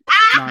elf,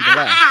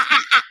 nonetheless.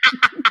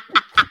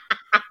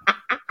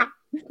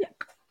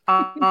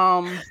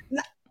 A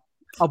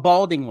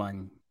balding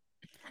one.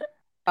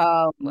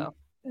 Well,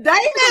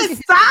 David,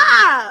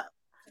 stop.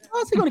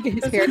 How's he gonna get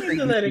his hair?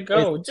 To let it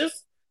go.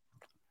 Just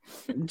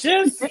let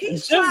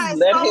it.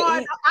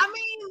 I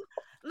mean,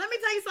 let me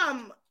tell you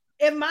something.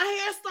 If my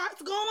hair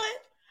starts going,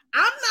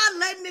 I'm not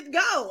letting it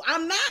go.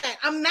 I'm not.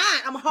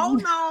 I'm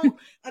holding on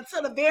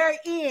until the very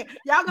end.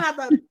 Y'all gonna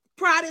have to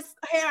pry this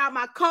hair out of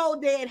my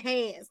cold dead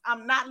hands.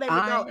 I'm not letting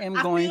it go. I am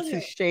going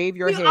to shave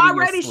your head. He's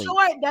already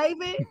short,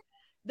 David.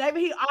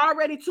 David, he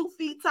already 2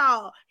 feet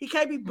tall. He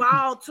can't be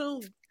bald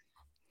too.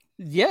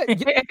 Yeah.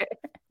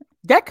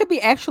 That could be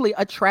actually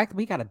attractive.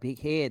 He got a big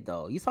head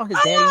though. You saw his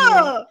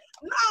daddy.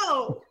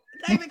 No,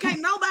 David,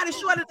 can't nobody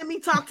shorter than me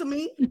talk to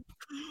me.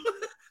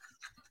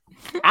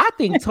 I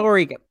think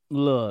Tori.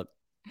 Look,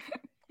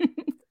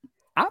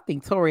 I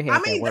think Tori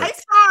has. I mean,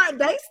 Daystar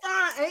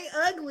ain't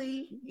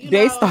ugly.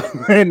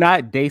 Daystar,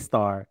 not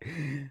Daystar.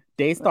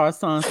 Daystar,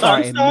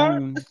 Sunstar, and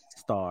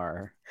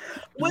Moonstar.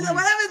 Whatever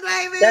his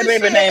name is. That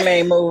baby name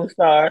ain't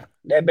Moonstar.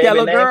 That baby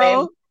Yellow name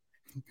girl. ain't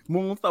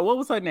Moonstar. What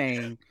was her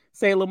name?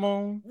 Sailor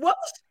Moon. What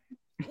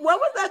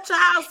was that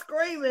child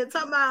screaming?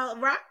 Talking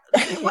about rock?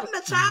 Wasn't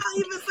the child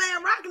even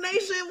saying Rock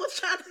Nation? Was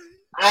trying to?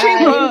 She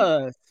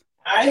was.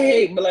 I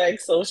hate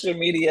black social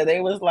media. They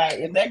was like,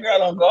 if that girl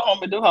don't go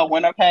home and do her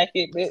winter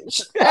packet,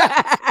 bitch.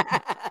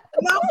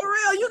 No, for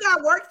real, you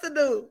got work to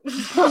do.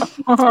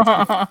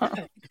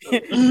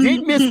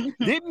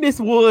 Did Miss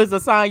Woods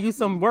assign you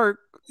some work?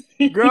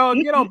 Girl,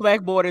 get on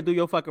Blackboard and do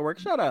your fucking work.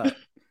 Shut up.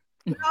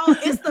 No,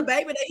 it's the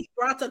baby that he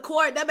brought to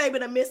court. That baby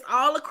that missed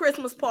all the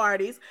Christmas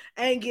parties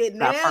and get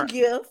nail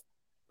gifts.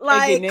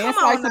 Like, come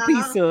on now.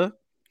 Pizza.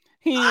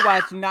 He ain't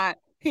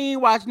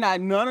watch not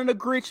none of the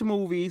Grinch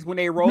movies when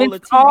they roll the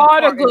TV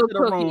part into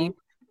the room.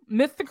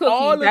 Mr. Cookie,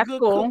 all the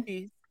good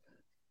cookies.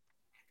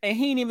 And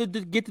he didn't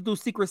even get to do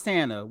Secret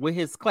Santa with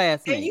his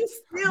classmates. And you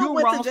still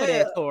went wrong to for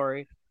jail. that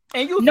story.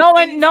 And you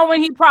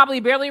knowing he probably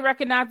barely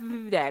recognizes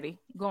his daddy.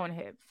 Go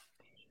ahead.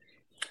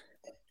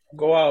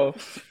 Go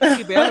off.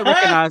 He barely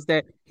recognized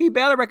that. He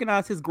barely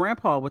recognized his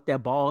grandpa with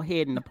that bald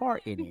head and the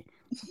part in it.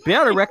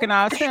 Barely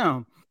recognized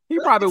him. He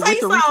probably went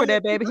to reach for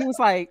that baby. He was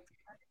like,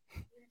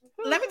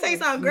 let me tell you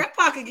something.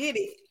 Grandpa could get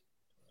it.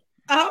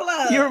 Hold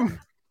up.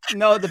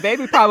 No, the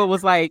baby probably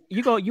was like,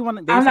 "You want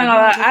to?" I'm not gonna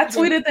lie. I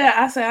tweeted that.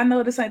 I said, I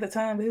know this ain't the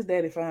time, but his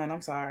daddy fine.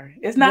 I'm sorry.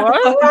 It's not the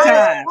fucking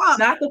time.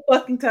 Not the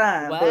fucking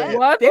time.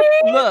 What?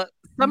 Look,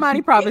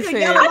 somebody probably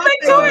said. I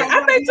think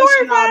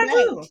Tori fine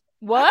too.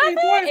 What? Tori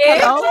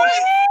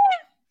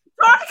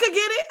could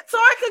get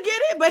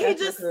it. But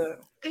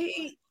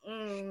he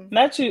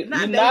Not you.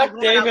 You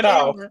knocked David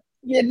off.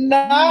 You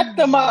knocked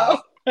him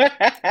off. Baby.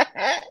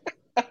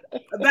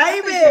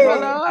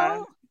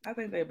 Hello? I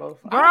think they both.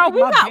 Girl, we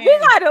gotta if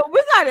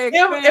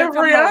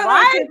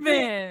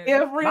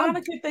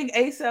Rihanna could think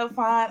ASAP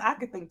fine, I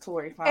could think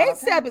Tori fine.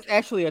 ASAP is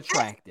actually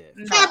attractive.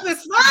 ASAP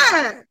is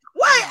fine.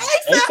 Wait,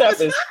 ASAP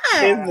is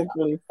fine.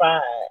 Physically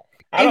fine.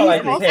 I don't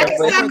like his hair.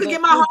 ASAP could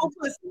get my whole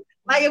pussy.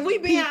 Like if we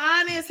being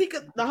honest, he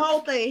could the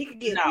whole thing. He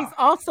could get. He's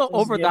also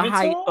over the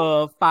height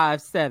of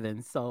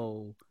 5'7",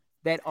 so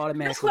that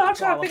automatically. That's what I'm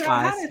trying to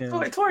figure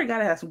out. Tori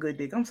gotta have some good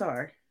dick. I'm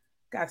sorry.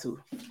 Got to.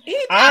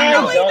 I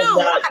know he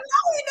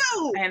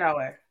do. Ain't no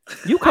way.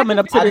 You coming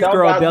up to this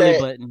girl belly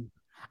button.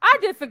 I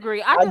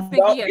disagree. I just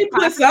think he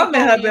put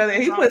something in her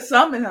belly. He put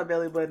something in her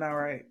belly button, all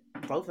right.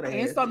 Both of them.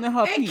 And something in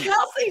her feet. And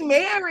Kelsey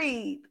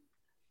married.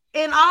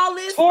 And all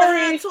this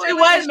Tori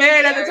wasn't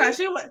married at the time.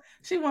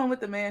 She went with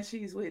the man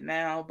she's with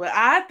now. But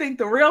I think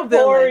the real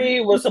villain. Tori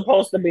was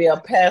supposed to be a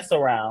pass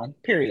around,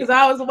 period. Because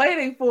I was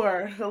waiting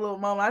for a little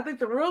moment. I think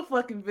the real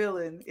fucking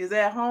villain is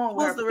at home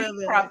where her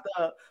feet propped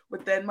up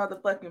with that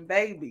motherfucking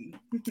baby.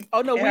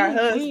 Oh no, her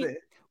husband.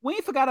 We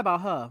ain't forgot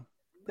about her.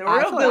 The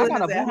real villain I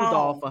got a is at voodoo home.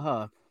 doll for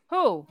her.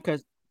 Who?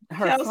 Because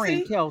her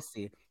friend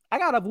Kelsey. I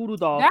got a voodoo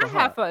doll for her. That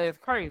heifer is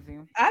crazy.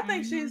 I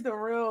think she's the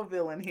real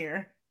villain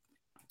here.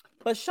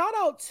 But shout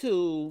out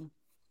to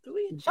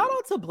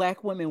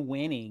Black women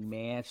winning,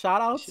 man. Shout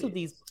out to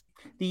these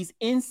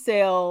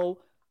incel.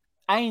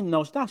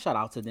 Not shout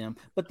out to them,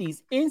 but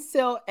these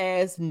incel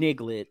ass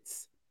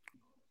nigglets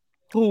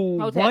who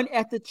won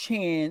at the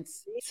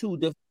chance to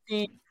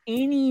defend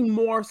any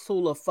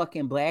morsel of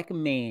fucking black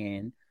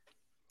man,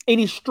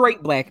 any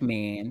straight black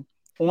man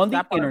on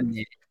the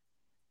internet.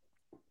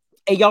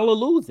 And y'all are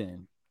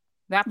losing.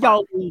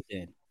 Y'all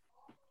losing.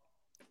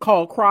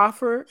 Carl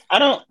Crawford. I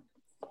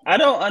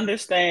don't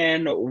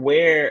understand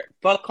where.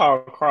 Fuck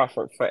Carl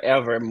Crawford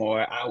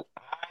forevermore. I'm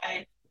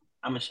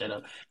gonna shut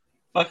up.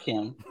 Fuck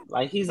him.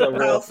 Like he's a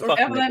real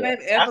fucking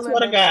nigga. I swear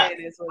to God,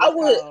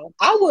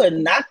 I would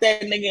knock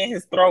that nigga in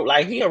his throat.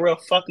 Like he a real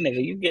fuck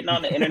nigga. You getting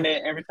on the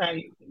internet every time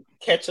you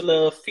catch a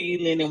little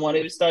feeling and want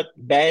to start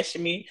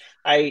bashing me.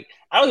 Like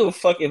I don't give a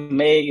fuck if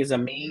Meg is a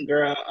mean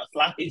girl, a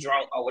sloppy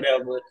drunk, or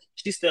whatever.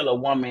 She's still a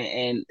woman,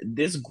 and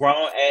this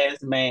grown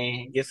ass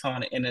man gets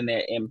on the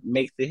internet and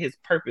makes it his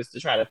purpose to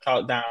try to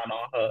talk down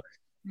on her.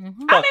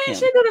 Mm-hmm. I mean,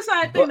 she do the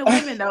same thing to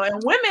women though,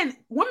 and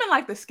women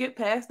like to skip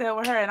past that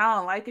with her, and I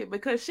don't like it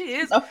because she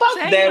is. Fuck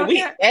that.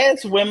 We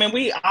as women,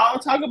 we all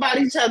talk about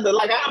each other.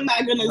 Like I'm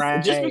not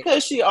gonna just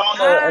because she on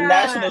a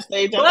national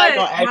stage, I'm not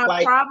gonna act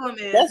like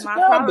that's my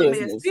problem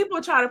is people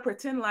try to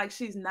pretend like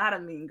she's not a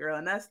mean girl,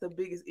 and that's the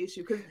biggest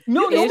issue. Because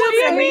no be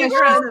a mean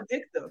girl and a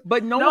victim.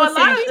 But no, a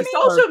lot of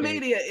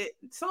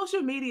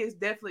social media is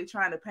definitely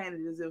trying to paint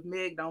it as if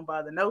Meg don't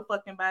bother no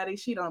fucking body.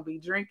 She don't be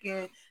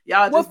drinking.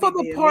 Y'all just for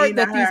the part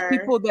that these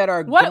people that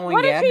are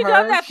going at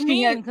her. That's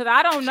mean because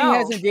I don't know. She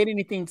hasn't did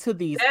anything to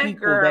these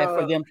people that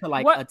for them to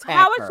like attack her.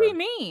 How is she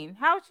mean?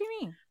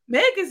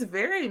 Meg is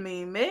very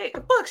mean. Meg,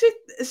 fuck,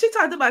 she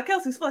talked about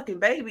Kelsey's fucking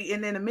baby,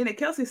 and then the minute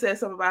Kelsey said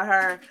something about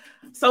her,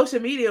 social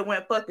media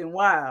went fucking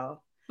wild.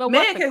 But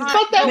Meg has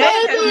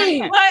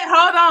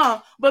hold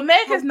on. But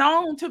Meg is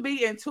known to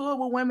be in tour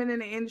with women in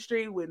the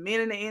industry, with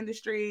men in the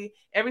industry.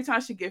 Every time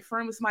she get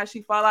friends with somebody,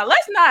 she fall out.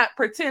 Let's not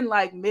pretend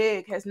like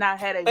Meg has not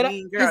had a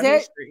mean girl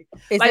history.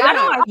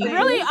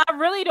 I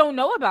really don't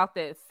know about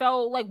this.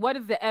 So, like, what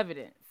is the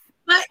evidence?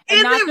 But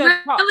is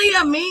it really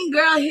a mean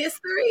girl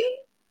history?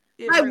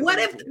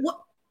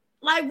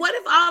 Like, what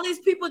if all these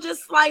people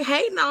just like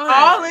hating on her?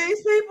 All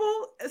these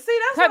people, see,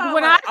 that's what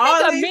when I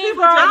think of mean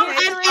girl,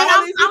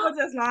 all these people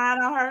just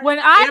lying on her. When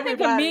I think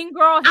of mean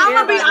girl, I'm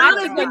gonna be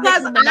honest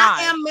because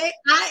I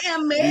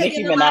am Meg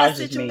in a lot of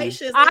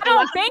situations. I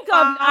don't think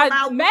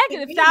of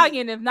Megan Thee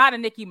Stallion is not a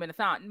Nicki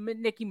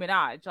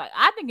Minaj. Like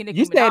I think of Nicki Minaj.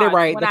 You said it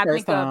right when the I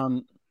first think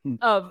time.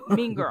 Of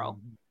Mean Girl.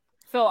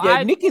 So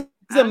yeah, Nicki's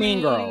a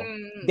mean girl.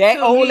 That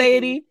old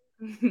lady.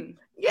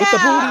 Yeah,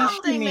 I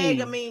don't think Meg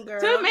a mean girl.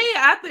 To me,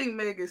 I think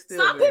Meg is still.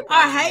 Some people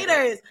are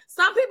haters.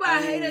 Some people are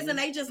haters, and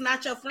they just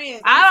not your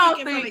friends. I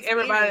don't think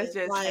everybody's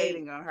just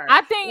hating on her.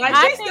 I think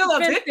she's still a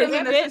victim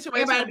in the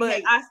situation,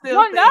 but I still.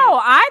 Well, no,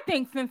 I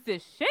think since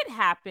this shit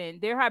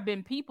happened, there have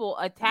been people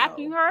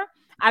attacking her.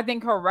 I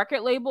think her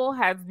record label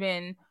has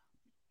been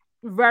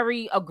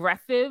very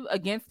aggressive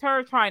against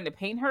her, trying to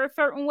paint her a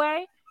certain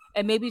way,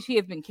 and maybe she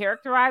has been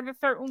characterized a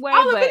certain way.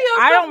 But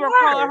I don't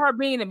recall her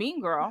being a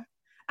mean girrl.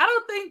 I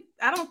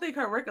don't think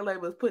her record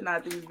label is putting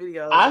out these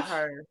videos of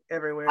her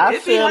everywhere. I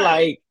feel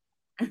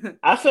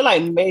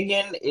like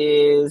Megan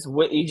is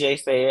what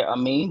EJ said, a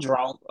mean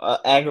drunk,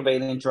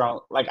 aggravating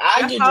drunk. Like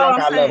I get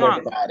drunk, I love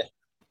everybody.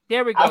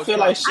 There we go. I feel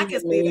like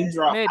she's a mean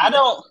drunk.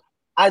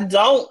 I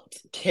don't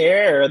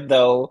care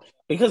though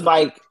because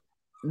like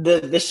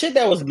the shit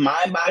that was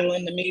mind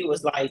boggling to me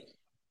was like,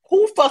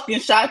 who fucking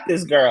shot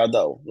this girl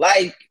though?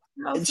 Like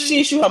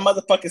she shoot her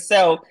motherfucking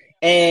self,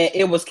 and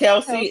it was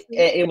Kelsey,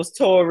 and it was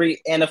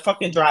Tori, and a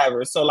fucking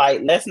driver. So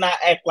like, let's not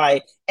act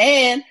like.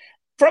 And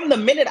from the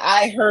minute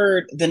I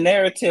heard the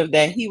narrative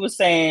that he was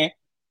saying,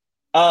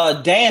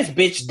 dance,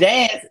 bitch,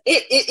 dance.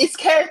 It's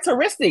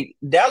characteristic.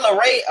 Della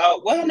Ray,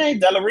 what her name?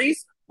 Della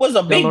Reese was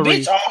a big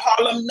bitch on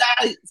Harlem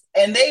Nights,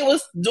 and they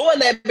was doing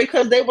that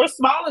because they were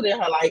smaller than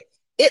her. Like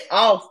it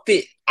all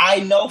fit.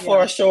 I know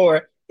for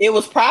sure it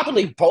was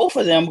probably both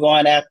of them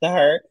going after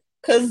her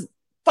because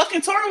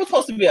fucking Tori was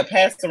supposed to be a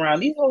pass around.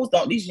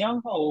 These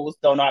young hoes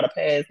don't know how to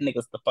pass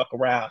niggas the fuck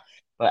around.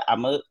 But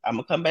I'm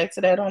gonna come back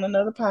to that on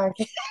another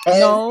podcast.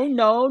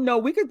 No.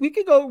 We could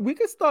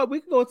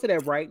go to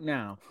that right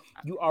now.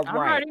 You are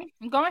right.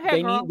 Go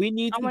ahead, girl. We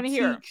need to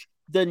teach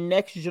the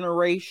next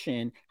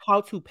generation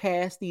how to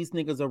pass these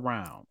niggas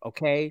around.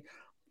 Okay,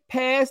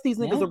 pass these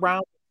niggas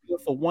around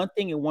for one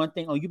thing and one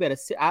thing. Oh, you better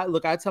sit. I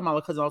tell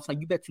my cousin all the time,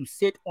 you better to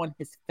sit on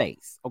his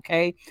face.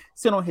 Okay,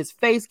 sit on his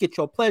face. Get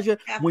your pleasure.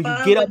 When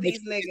you get up,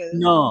 these niggas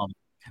numb.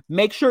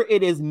 Make sure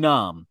it is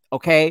numb.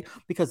 Okay,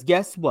 because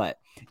guess what?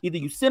 Either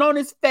you sit on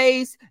his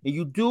face and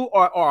you do,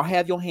 or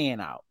have your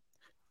hand out.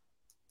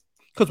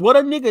 Because what a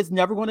nigga is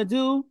never going to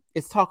do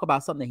is talk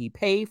about something that he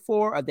paid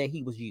for or that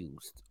he was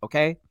used.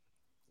 Okay?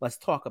 Let's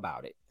talk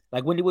about it.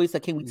 Like Wendy Williams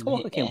said, can we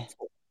talk or can we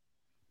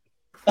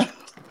talk?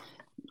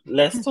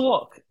 Let's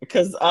talk.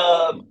 Because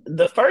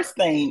the first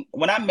thing,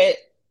 when I met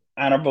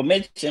Honorable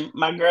Mention,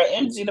 my girl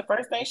MG, the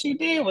first thing she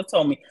did was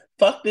told me,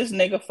 fuck this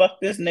nigga.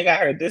 I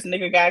heard this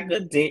nigga got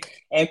good dick.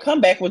 And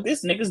come back with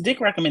this nigga's dick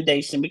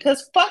recommendation.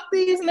 Because fuck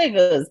these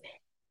niggas.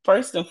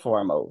 First and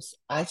foremost,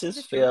 I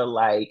just feel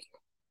like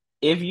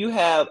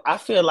I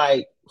feel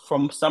like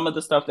from some of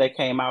the stuff that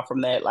came out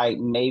from that, like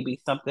maybe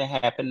something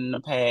happened in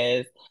the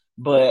past,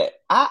 but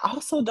I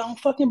also don't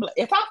fucking,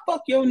 if I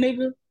fuck your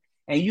nigga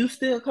and you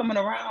still coming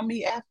around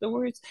me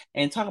afterwards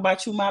and talk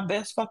about you my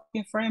best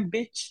fucking friend,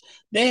 bitch,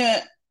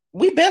 then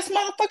we best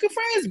motherfucking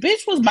friends,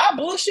 bitch. Was my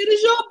bullshit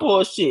is your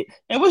bullshit,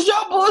 and was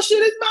your bullshit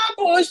is my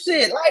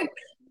bullshit. Like,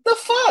 the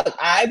fuck?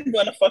 I'm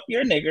gonna fuck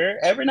your nigga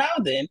every now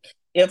and then.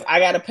 If I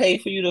gotta pay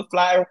for you to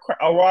fly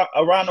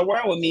around the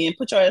world with me and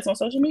put your ass on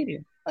social media,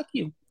 fuck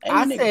you.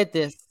 I said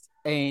this,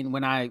 and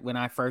when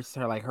I first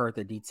heard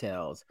the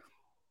details,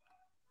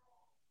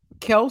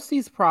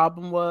 Kelsey's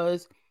problem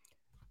was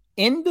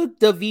in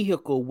the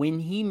vehicle when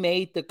he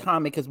made the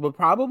comment. Because what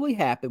probably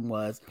happened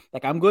was,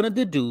 like, I'm gonna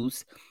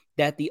deduce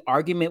that the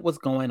argument was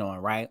going on,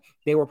 right?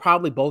 They were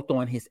probably both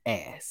on his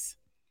ass.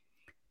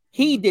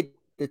 He did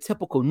the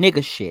typical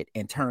nigga shit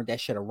and turned that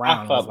shit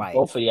around. And was like,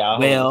 both of y'all.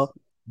 Well.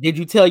 Did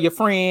you tell your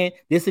friend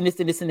this and this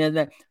and this and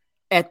that?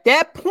 At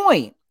that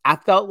point, I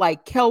felt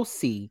like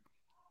Kelsey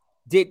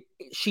did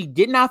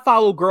not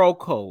follow girl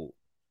code.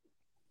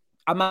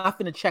 I'm not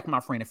going to check my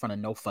friend in front of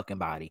no fucking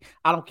body.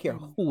 I don't care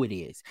who it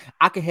is.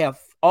 I can have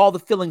all the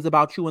feelings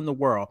about you in the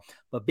world,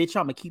 but bitch,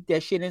 I'm going to keep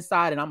that shit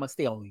inside and I'm going to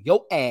stay on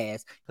your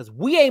ass because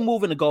we ain't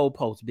moving the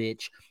goalposts,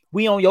 bitch.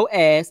 We on your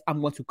ass.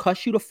 I'm going to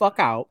cuss you the fuck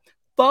out.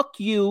 Fuck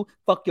you.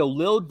 Fuck your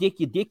little dick.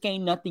 Your dick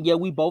ain't nothing. Yeah,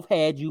 we both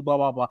had you, blah,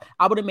 blah, blah.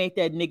 I would have made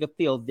that nigga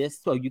feel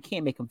this. So you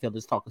can't make him feel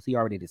this tall because he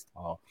already this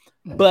tall.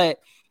 But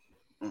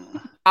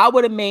I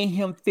would have made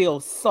him feel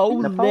so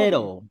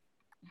little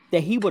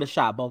that he would have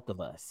shot both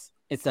of us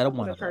instead of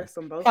one of us.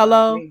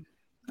 Hello?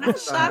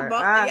 That's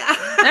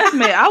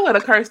me. I would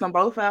have cursed them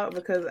both out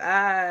because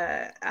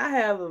I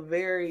have a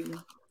very...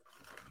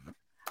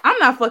 I'm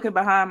not fucking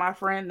behind my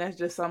friend. That's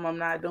just something I'm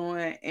not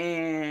doing.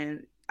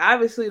 And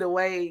obviously, the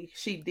way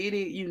she did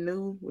it, you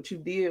knew what you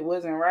did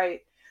wasn't right.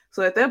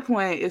 So at that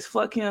point, it's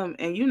fuck him,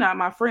 and you're not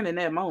my friend in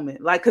that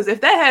moment. Like, because if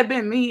that had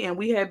been me and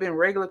we had been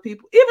regular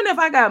people, even if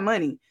I got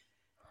money,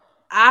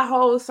 I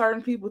hold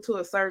certain people to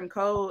a certain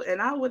code, and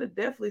I would have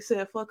definitely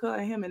said fuck her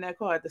and him in that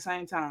car at the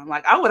same time.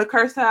 Like, I would have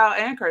cursed her out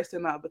and cursed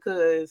him out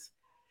because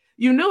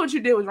you knew what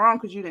you did was wrong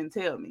because you didn't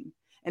tell me.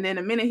 And then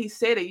the minute he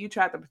said it, you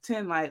tried to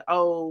pretend like,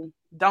 oh,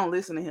 don't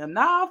listen to him.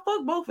 Nah,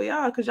 fuck both of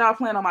y'all because y'all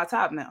playing on my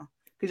top now.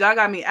 Because y'all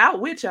got me out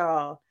with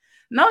y'all.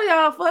 No,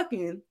 y'all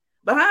fucking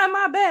behind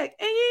my back.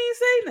 And you ain't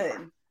say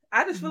nothing.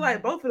 I just feel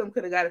like both of them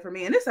could have got it for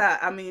me. And this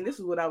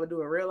is what I would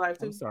do in real life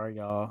too. I'm sorry,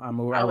 y'all. I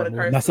would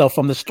have myself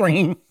from the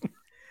stream.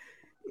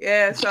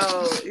 Yeah, so,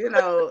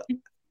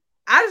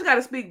 I just got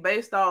to speak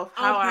based off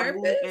how I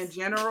move in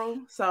general.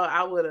 So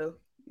I would have,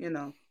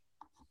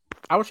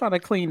 I was trying to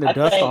clean the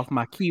dust off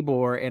my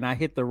keyboard and I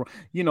hit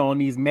on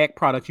these Mac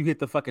products, you hit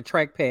the fucking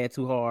trackpad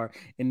too hard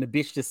and the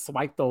bitch just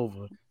swiped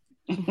over.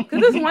 Because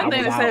it's one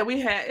thing to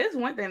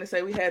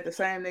say we had the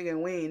same nigga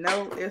and we ain't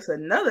know. It's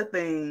another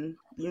thing,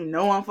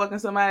 I'm fucking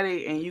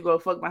somebody and you go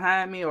fuck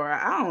behind me, or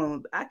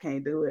I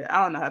can't do it.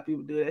 I don't know how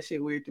people do that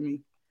shit. Weird to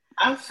me.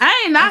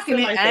 I ain't knocking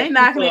it. I ain't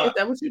knocking it if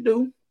that's what you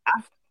do.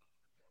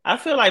 I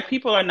feel like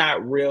people are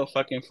not real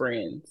fucking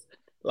friends.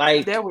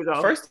 Like, there we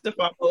go. First and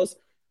foremost,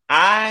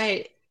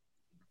 as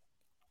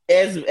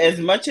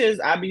much as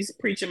I be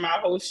preaching my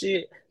whole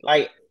shit,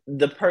 like,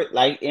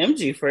 like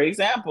MG, for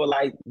example,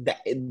 like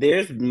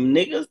there's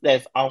niggas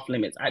that's off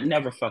limits. I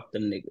never fuck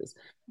them niggas.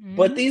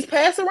 But these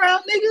pass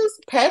around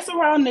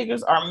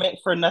niggas are meant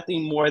for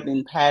nothing more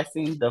than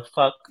passing the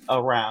fuck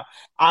around.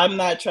 I'm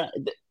not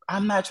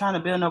trying to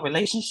build no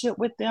relationship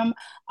with them.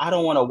 I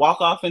don't want to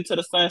walk off into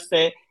the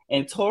sunset.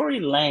 And Tory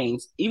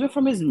Lanez, even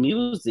from his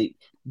music,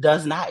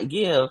 does not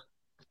build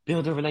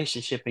a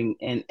relationship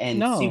and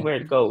No. see where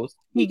it goes.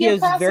 He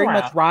gives very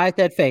much ride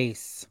that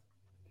face.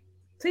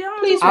 See, I don't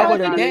Please do pass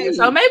would've- around that- niggas.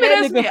 So maybe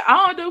that that's nigga- me.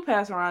 I don't do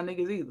pass around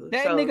niggas either.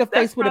 That So nigga that's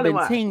face would have probably been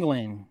why.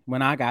 tingling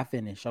when I got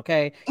finished,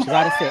 okay? Because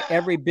I'd have said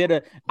every bit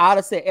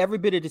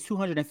of the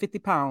 250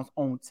 pounds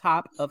on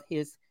top of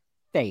his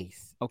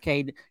face,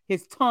 okay?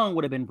 His tongue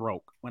would have been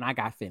broke when I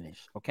got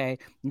finished, okay?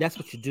 And that's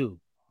what you do.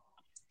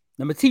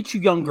 I'm gonna teach you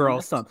young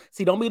girls something.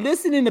 See, don't be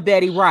listening to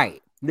Betty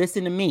Wright.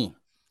 Listen to me.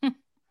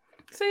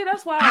 See,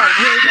 that's why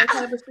I really that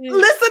type of shit.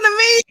 Listen to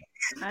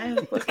me. I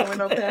ain't fucking with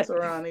no pass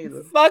around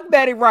either. Fuck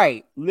Betty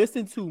Wright.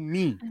 Listen to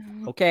me,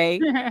 okay?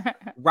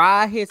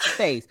 Ride his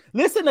face.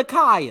 Listen to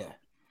Kaya.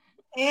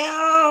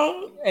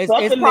 Ew. It's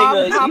Fuck a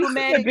nigga. You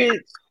problematic.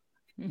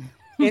 bitch.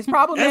 It's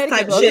problematic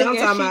That's as type of shit I'm ugly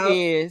as talking she about.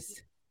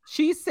 is.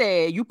 She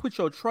said, "You put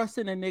your trust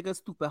in a nigga,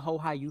 stupid hoe.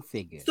 How you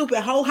figure?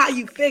 Stupid hoe, how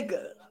you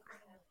figure?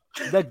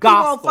 The You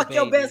gospel, gonna fuck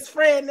your baby. best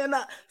friend and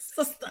a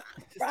sister.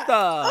 Right.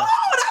 Stuff.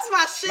 Oh, that's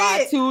my Lie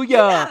shit. to You ya,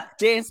 gotta-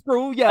 then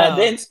screw ya. And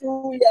then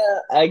screw ya.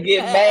 I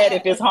get mad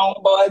if it's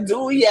homeboy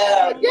do ya.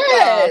 Yeah,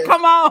 Yes.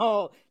 come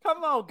on,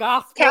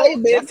 gospel. Kelly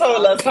been That's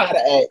told us how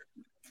to act.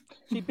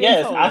 She been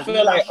Yes, told I us,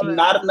 feel like but-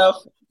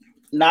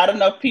 not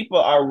enough people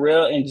are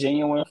real and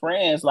genuine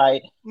friends.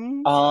 Like,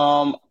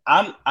 Mhm.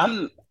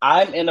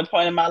 I'm in a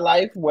point in my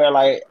life where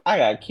like I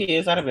got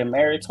kids. I've been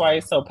married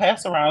twice, so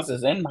pass arounds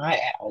is in my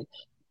alley.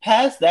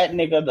 Pass that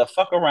nigga the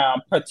fuck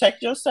around.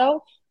 Protect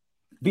yourself.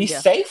 Be Yeah.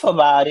 safe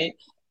about it.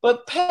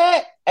 But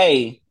Pat,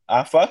 hey,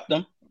 I fucked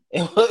him.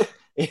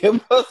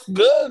 It was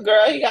good,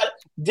 girl. He got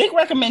dick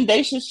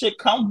recommendations should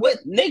come with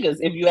niggas,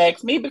 if you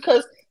ask me,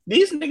 because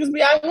these niggas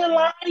be out here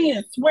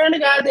lying, swearing to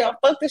God they'll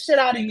fuck the shit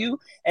out of you,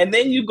 and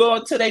then you go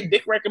into their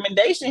dick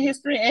recommendation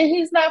history and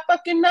he's not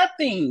fucking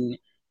nothing.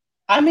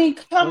 I mean,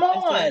 come What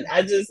they on.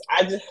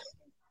 say?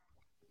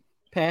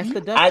 Pass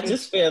the Dutchess. I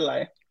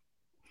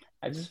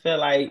just feel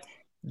like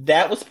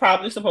that was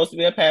probably supposed to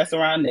be a pass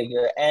around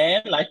nigga.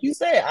 And like you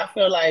said, I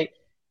feel like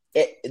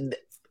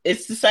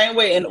it's the same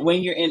way. And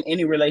when you're in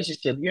any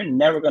relationship, you're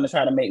never going to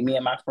try to make me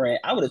and my friend.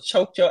 I would have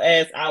choked your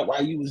ass out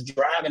while you was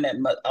driving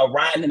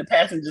riding in the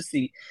passenger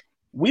seat.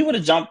 We would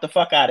have jumped the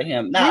fuck out of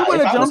him. Now,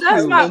 would've if I was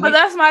jumped cool, you. But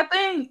that's my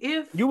thing.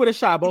 If You would have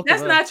shot both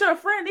that's of us. not your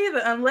friend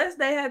either, unless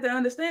they had the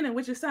understanding,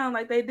 which it sounds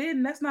like they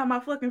didn't. That's not my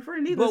fucking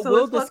friend either. But so we'll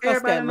let's fuck discuss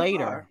everybody that in the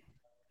later. car.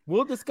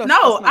 We'll discuss.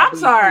 No, us not I'm being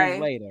sorry.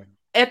 friends later.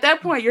 At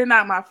that point, you're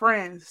not my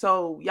friend.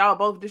 So y'all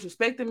both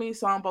disrespecting me.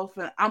 So I'm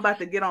about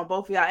to get on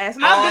both of y'all ass.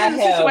 And I've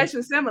been in a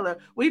situation similar.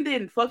 We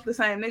didn't fuck the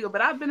same nigga,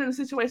 but I've been in a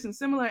situation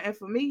similar. And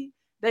for me,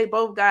 they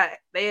both got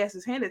their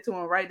asses handed to them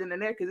right then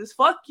and there because it's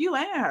fuck you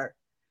and her.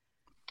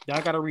 Y'all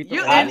gotta read the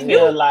You- room. I and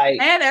feel like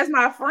And as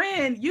my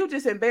friend, you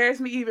just embarrassed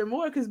me even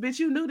more because bitch,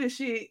 you knew this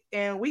shit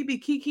and we be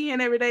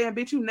kikiing every day and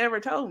bitch, you never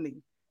told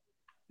me.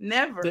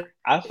 Never.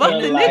 I Fuck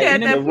feel the like nigga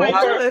at that the point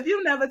rumor- too. If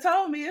you never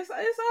told me, it's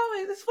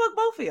always it's fuck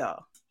both of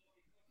y'all.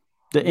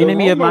 The The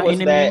enemy of rumor my was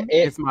enemy that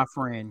is my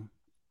friend.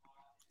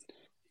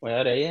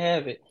 Well, there you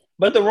have it.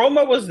 But the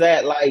rumor was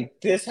that like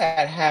this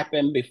had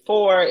happened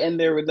before in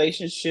their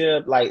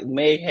relationship. Like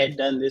Meg had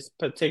done this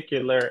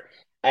particular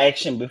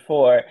action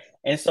before,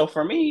 and so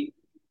for me,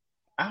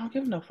 I don't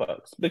give no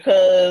fucks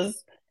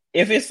because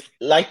if it's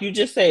like you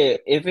just said,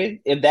 if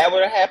that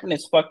were to happen,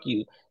 it's fuck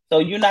you. So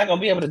you're not gonna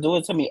be able to do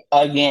it to me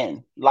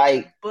again.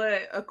 Like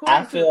But according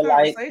I to feel the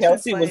like conversation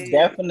Kelsey was played,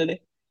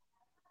 definitely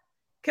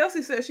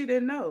Kelsey said she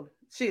didn't know.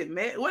 She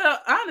admit. Well,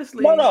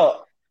 honestly,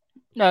 no.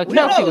 No, we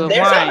Kelsey don't- was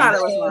they're She lying. lying.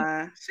 probably was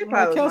lying. She Well,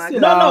 probably Kelsey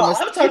was No, lying. no, lied.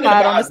 I'm She talking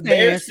lied on about the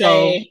they're stand, so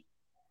saying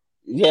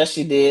yes,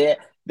 she did.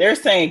 They're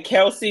saying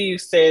Kelsey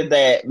said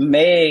that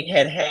Meg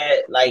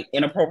had like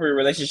inappropriate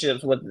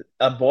relationships with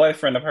a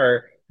boyfriend of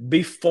her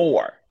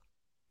before.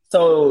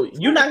 So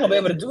you're not gonna be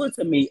able to do it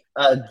to me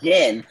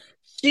again.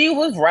 She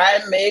was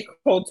riding Meg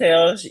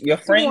hotels. Your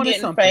friend wanted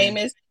getting something.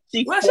 famous.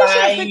 She Well, she should have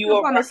flying picked you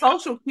up on the around.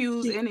 social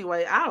cues She-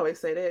 anyway. I always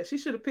say that. She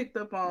should have picked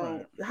up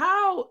on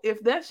how,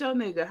 if that's your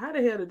nigga, how the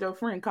hell did your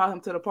friend call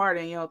him to the party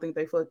and you don't think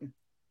they fucking?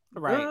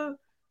 right. Girl,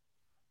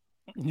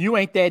 You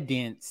ain't that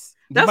dense.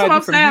 You that's might what be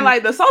I'm from saying. Houston.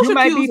 Like the social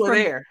might be cues were from-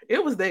 there.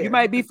 It was there. You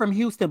might be from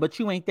Houston, but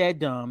you ain't that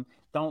dumb.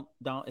 Don't.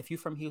 If you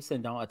from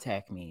Houston, don't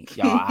attack me,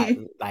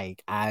 y'all.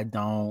 I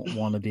don't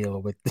want to deal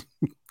with.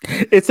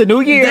 It's a new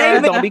year.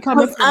 David, Don't be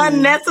coming was for me.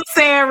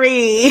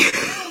 unnecessary.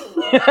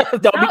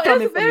 Don't be No,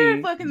 coming it's for very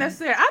me. fucking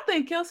necessary. I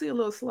think Kelsey a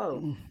little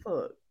slow.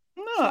 Fuck.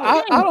 No, So,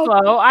 I don't.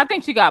 Slow. I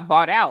think she got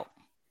bought out.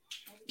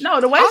 No,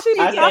 the way I she be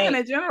think- talking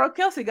in general,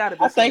 Kelsey got to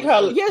be. I think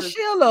slow. her- Yeah,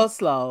 she a little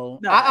slow.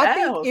 No, I that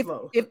think was if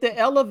slow. if the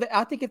elevator,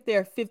 I think if there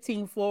are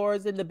 15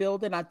 floors in the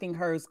building, I think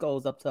hers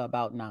goes up to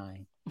about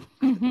 9.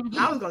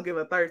 I was gonna give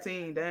her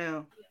 13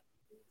 down.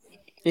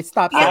 It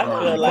stops Yeah, at I that's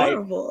feel 9. like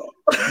horrible.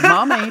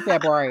 Mama ain't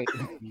that bright.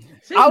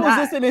 She's I was not.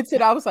 listening to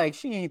that. I was like,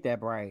 she ain't that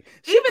bright.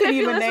 She Even couldn't if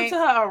you even listen name to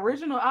her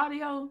original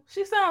audio,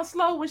 she sounds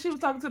slow when she was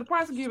talking to the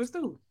prosecutors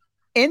too.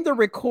 in the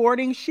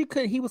recording. She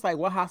could. He was like,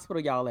 "What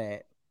hospital y'all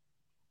at?"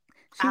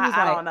 She was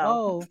I like, don't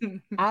know. "Oh,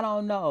 I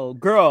don't know,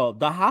 girl.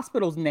 The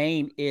hospital's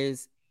name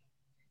is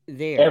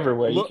there.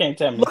 everywhere. You Look, can't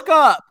tell me. look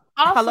up.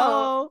 Also,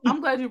 Hello."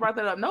 I'm glad you brought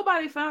that up.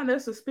 Nobody found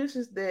it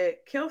suspicious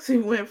that Kelsey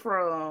went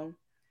from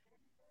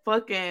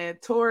fucking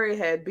Tori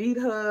had beat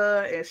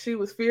her and she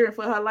was fearing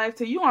for her life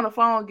to you on the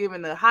phone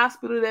giving the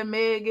hospital that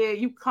Meg at.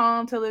 You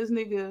calm, tell this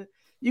nigga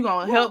you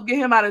gonna help get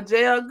him out of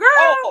jail, girl.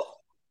 Oh,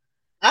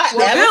 I The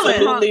villain,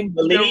 absolutely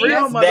the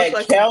real believe that motherfucking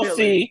villain.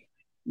 Kelsey,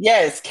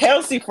 yes,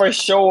 Kelsey for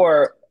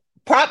sure.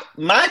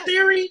 My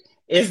theory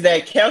is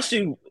that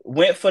Kelsey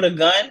went for the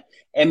gun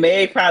and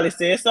Meg probably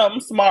said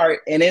something smart,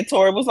 and then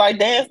Tori was like,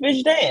 "Dance,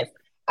 bitch, dance."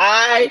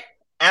 I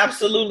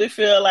absolutely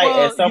feel like at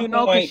Well, some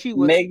because point she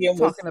was Megan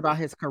was, talking about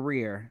his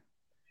career.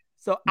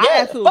 So I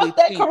yeah, absolutely fuck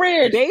that think,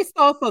 career, based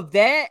off of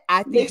that,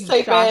 I think he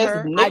mixtape shot ass her.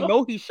 I nigga.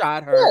 know he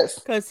shot her Yes,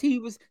 because she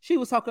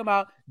was talking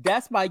about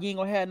that's why you ain't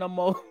gonna have no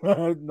more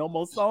no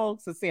more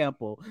songs to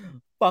sample.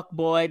 Fuck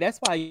boy, that's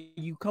why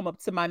you come up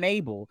to my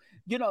navel.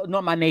 You know,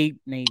 not my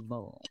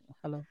navel.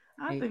 Hello.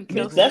 I think bitch,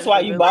 Kelsey that's is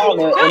why the you villain.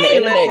 balling in the Kelsey let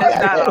internet. that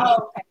shot Goddamn.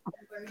 off.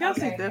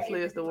 Kelsey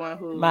definitely is the one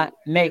who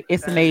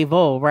It's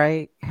navel,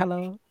 right?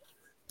 Hello.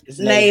 It's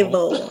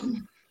naval. Navel.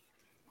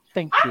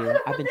 Thank you.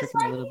 I've been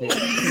drinking a little bit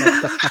too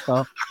much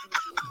Prosecco.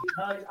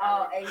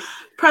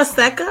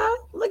 Prosecco?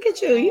 Look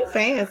at you. You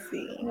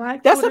fancy.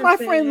 like That's what Twitter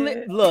my friend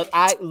said. look.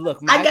 I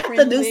My got the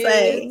friend Douce.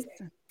 Liz.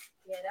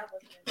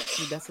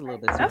 Ooh, that's a little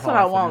bit too That's what I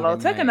hard for want, me Lo.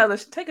 Take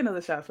tonight.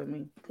 another shot for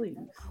me, please.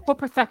 What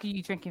Prosecco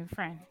you drinking,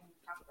 friend?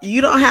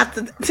 You don't have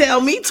to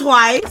tell me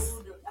twice.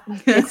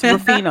 It's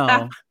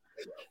Rufino.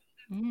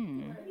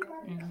 Mm.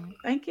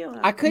 Thank you.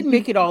 I couldn't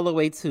make it all the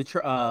way to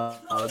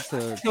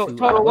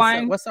Total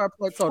Wine. what's our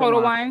place? Total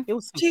Total Wine. Wine. It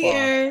was too far.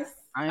 Cheers.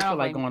 I didn't feel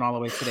like Okay. going all the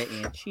way to the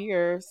end.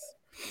 Cheers.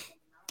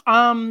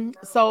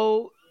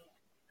 So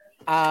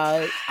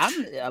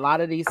I'm a lot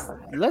of these.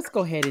 Let's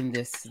go ahead and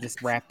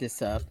just wrap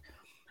this up.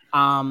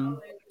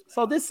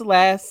 So this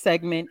last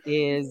segment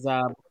is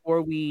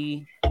before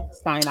we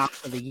sign off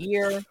for the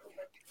year.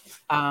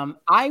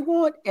 I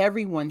want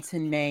everyone to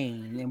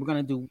name, and we're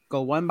gonna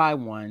go one by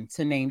one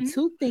to name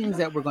 2 things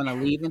that we're gonna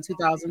leave in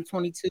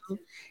 2022,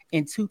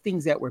 and 2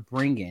 things that we're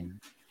bringing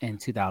in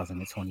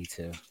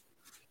 2022.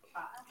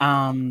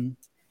 Um,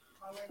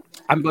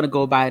 I'm gonna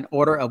go by an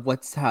order of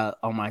what's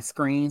on my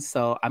screen.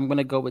 So I'm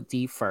gonna go with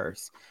D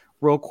first,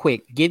 real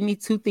quick. Give me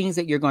 2 things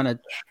that you're gonna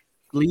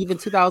leave in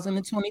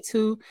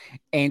 2022,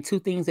 and 2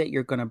 things that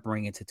you're gonna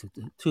bring into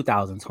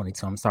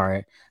 2022. I'm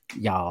sorry,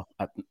 y'all.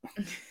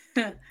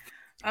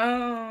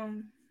 I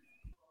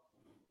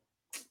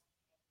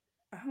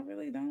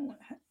really don't.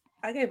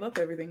 I gave up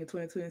everything in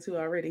 2022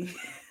 already,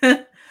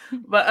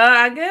 but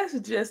I guess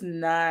just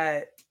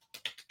not.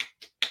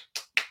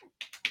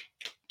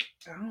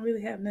 I don't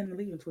really have nothing to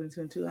leave in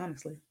 2022,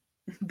 honestly.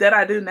 That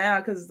I do now,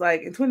 because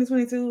like in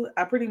 2022,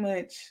 I pretty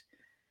much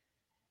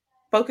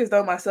focused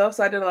on myself,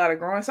 so I did a lot of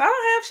growing. So I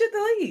don't have shit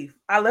to leave.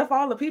 I left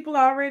all the people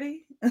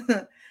already.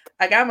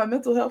 I got my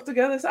mental health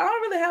together, so I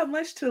don't really have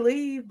much to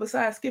leave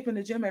besides skipping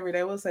the gym every day.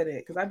 I will say that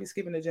because I be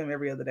skipping the gym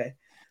every other day.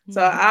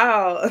 So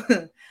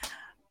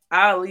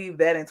I'll leave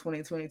that in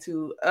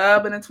 2022.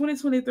 But in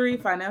 2023,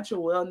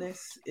 financial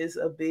wellness is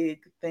a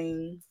big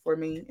thing for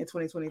me in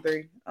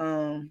 2023.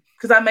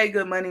 Because I make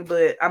good money,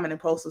 but I'm an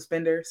impulsive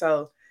spender,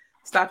 so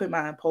stopping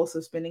my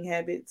impulsive spending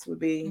habits would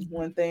be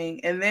one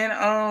thing. And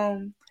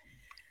then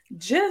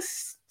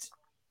just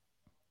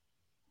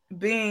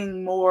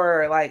being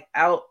more like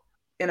out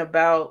and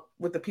about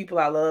with the people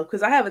I love,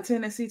 because I have a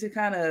tendency to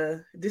kind of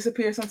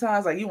disappear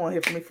sometimes. Like you won't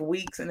hear from me for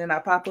weeks and then I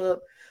pop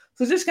up.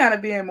 So just kind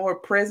of being more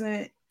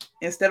present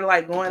instead of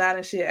like going out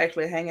and shit,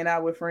 actually hanging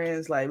out with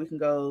friends. Like we can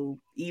go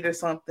eat or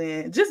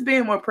something. Just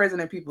being more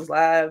present in people's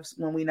lives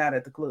when we're not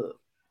at the club.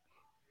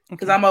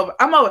 Because I'm over.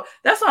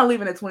 That's why I'm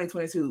leaving in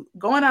 2022.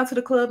 Going out to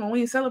the club and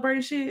we ain't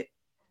celebrating shit.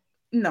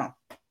 No,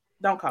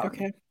 don't call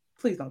me.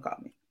 Please don't call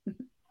me.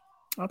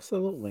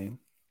 Absolutely.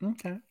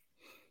 Okay.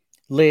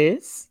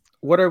 Liz,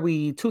 what are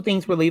 2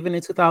 things we're leaving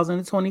in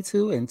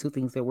 2022 and 2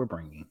 things that we're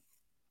bringing?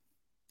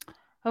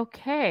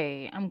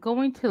 Okay, I'm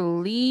going to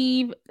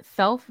leave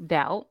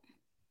self-doubt.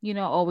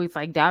 Always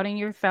like doubting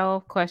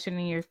yourself,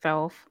 questioning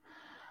yourself.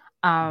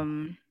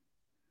 And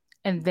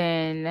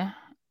then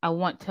I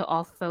want to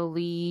also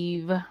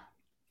leave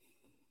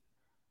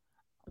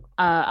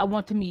I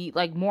want to be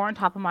like more on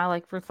top of my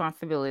like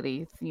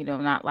responsibilities,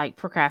 not like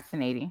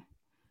procrastinating.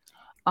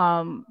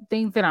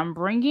 Things that I'm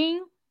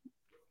bringing.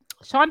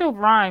 Shonda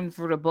Rhimes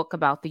wrote a book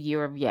about the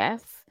year of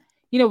yes.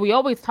 We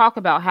always talk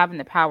about having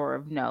the power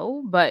of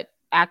no, but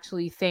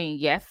actually saying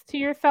yes to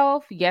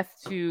yourself, yes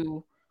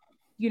to,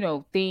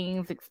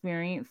 things,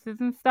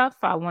 experiences and stuff.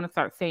 So I want to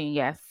start saying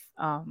yes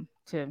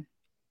to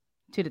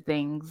the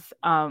things.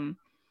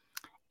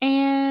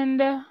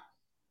 And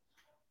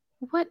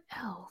what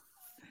else?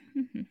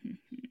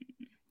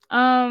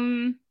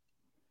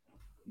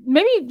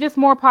 maybe just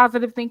more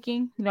positive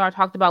thinking. I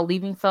talked about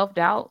leaving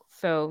self-doubt.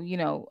 So,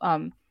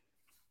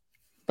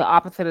 the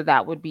opposite of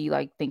that would be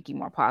like thinking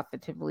more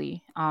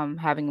positively,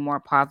 having a more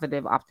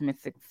positive,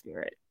 optimistic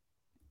spirit.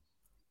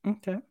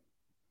 Okay.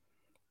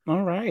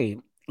 All right.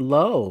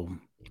 Low.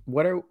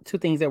 What are two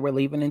things that we're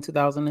leaving in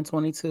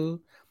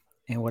 2022?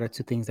 And what are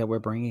two things that we're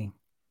bringing?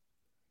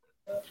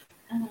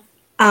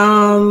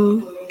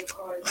 Um,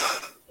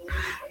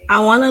 I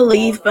want to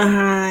leave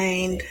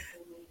behind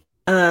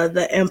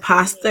the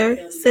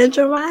imposter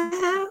syndrome I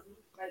have.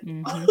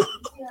 Mm-hmm.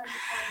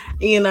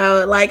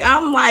 Like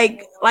I'm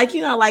like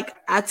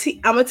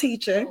I'm a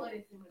teacher,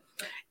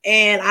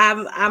 and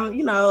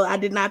I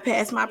did not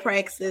pass my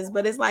praxis,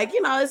 but it's like,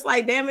 it's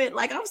like, damn it,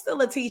 like I'm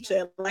still a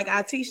teacher. Like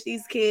I teach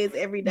these kids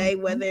every day,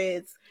 whether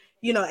it's,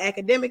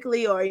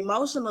 academically or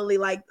emotionally.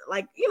 Like,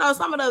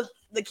 some of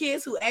the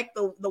kids who act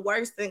the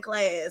worst in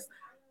class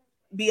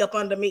be up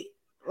under me,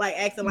 like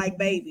acting like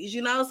babies,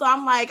 So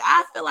I'm like,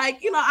 I feel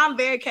like, I'm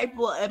very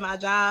capable at my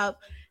job,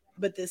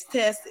 but this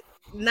test,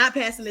 not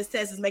passing this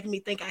test is making me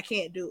think I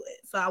can't do it.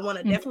 So I want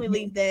to definitely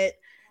leave that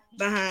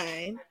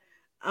behind.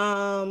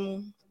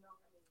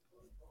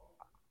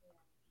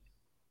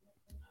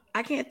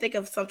 I can't think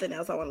of something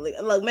else I want to leave.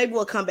 Look, maybe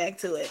we'll come back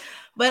to it.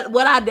 But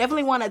what I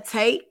definitely want to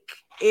take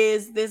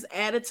is this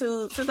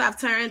attitude. Since I've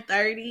turned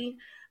 30,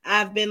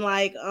 I've been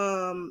like,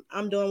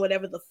 I'm doing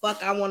whatever the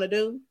fuck I want to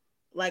do.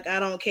 Like, I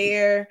don't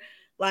care,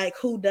 like,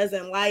 who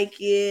doesn't like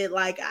it.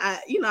 Like,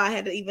 I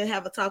had to even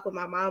have a talk with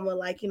my mama.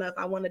 Like, if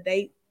I want to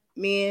date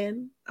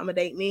men, I'm gonna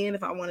date men.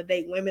 If I want to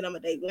date women, I'm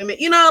gonna date women.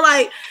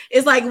 Like,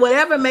 it's like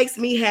whatever makes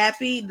me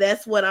happy,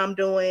 that's what I'm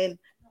doing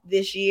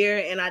this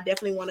year, and I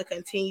definitely want to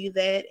continue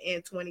that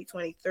in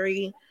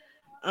 2023.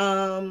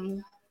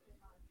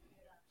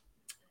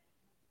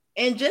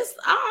 And just,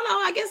 I don't know,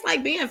 I guess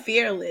like being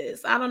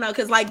fearless. I don't know,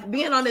 because like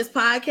being on this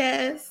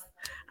podcast,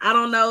 I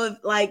don't know if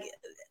like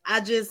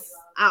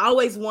I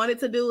always wanted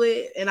to do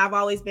it, and I've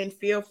always been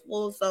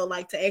fearful. So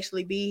like to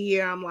actually be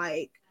here, I'm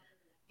like,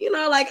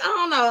 like I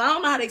don't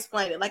know how to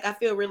explain it. Like I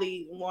feel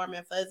really warm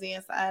and fuzzy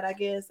inside, I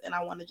guess, and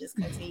I want to just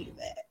continue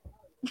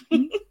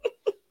that.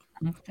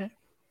 Okay.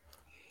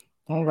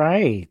 All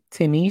right.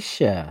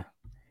 Tanisha,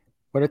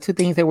 what are two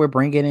things that we're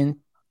bringing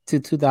into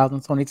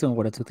 2022, and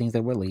what are two things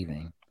that we're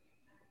leaving?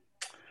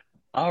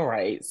 All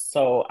right,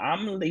 so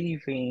I'm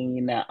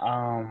leaving.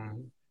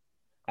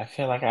 I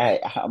feel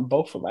like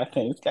both of my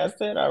things got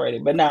said already,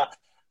 but now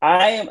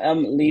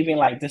am leaving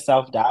like the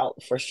self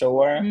doubt for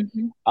sure.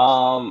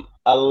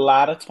 A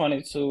lot of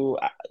 22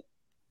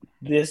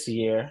 this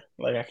year,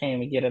 like I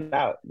can't even get it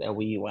out. That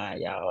we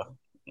wine, y'all.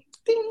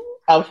 Ding.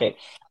 Okay,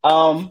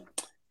 a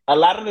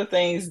lot of the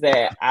things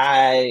that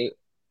I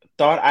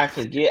thought I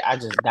could get, I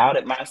just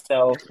doubted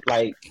myself.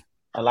 Like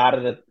a lot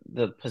of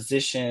the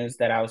positions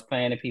that I was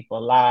playing in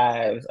people's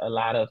lives, a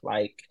lot of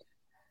like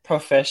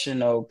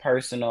professional,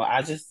 personal,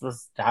 I just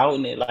was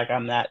doubting it. Like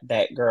I'm not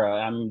that girl.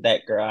 I'm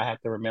that girl. I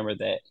have to remember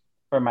that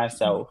for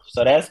myself.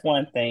 So that's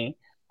one thing.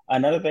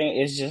 Another thing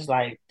is just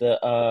like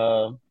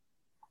the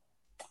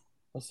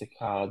what's it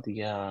called? I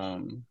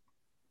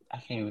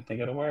can't even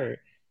think of the word.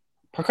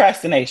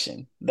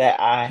 Procrastination that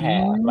I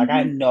have. Like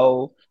I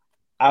know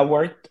I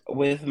worked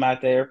with my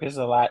therapist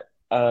a lot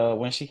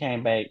when she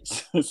came back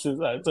since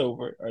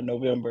October or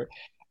November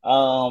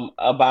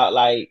about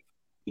like,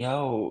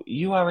 yo,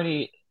 you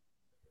already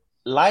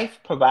life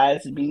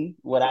provides me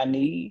what I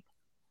need,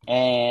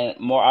 and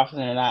more often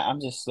than not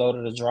I'm just slow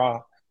to the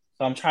draw.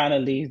 So I'm trying to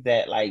leave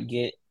that, like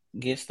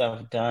get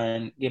stuff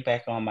done, get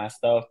back on my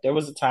stuff. There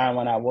was a time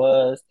when I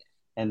was,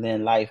 and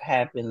then life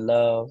happened,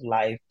 love,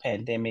 life,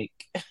 pandemic,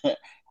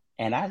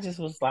 and I just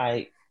was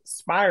like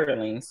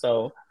spiraling.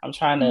 So I'm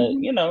trying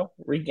to,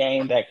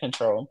 regain that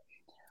control.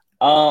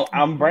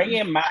 I'm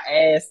bringing my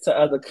ass to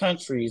other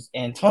countries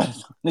in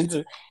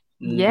 2022.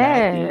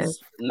 Yes.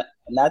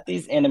 Not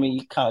these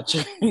enemy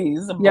countries,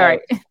 but right.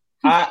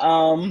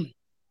 I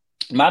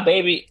my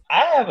baby,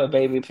 I have a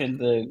baby finna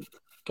to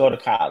go to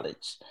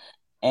college,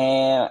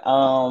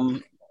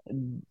 and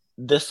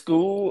the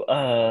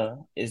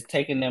school is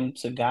taking them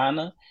to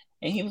Ghana,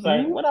 and he was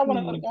like, "What I want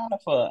to go to Ghana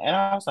for?" And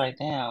I was like,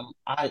 "Damn,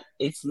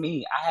 it's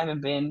me. I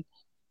haven't been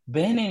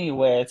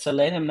anywhere to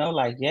let him know,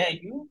 like, yeah,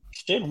 you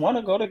should want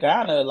to go to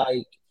Ghana.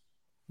 Like,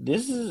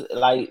 this is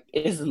like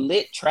it's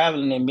lit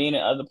traveling and being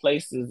in other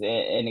places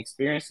and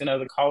experiencing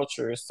other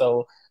cultures.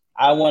 So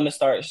I want to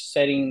start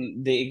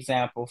setting the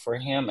example for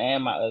him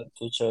and my other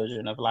two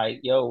children of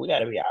like, yo, we got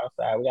to be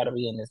outside. We got to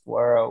be in this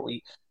world.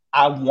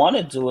 I want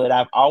to do it.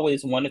 I've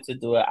always wanted to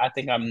do it. I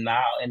think I'm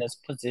now in this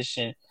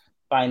position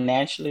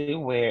financially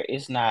where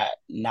it's not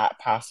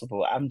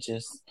possible. I'm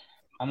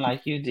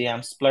like you, D.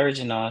 I'm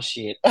splurging on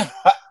shit that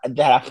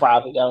I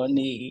probably don't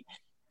need.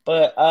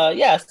 But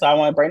yeah, so I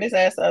want to bring this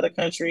ass to other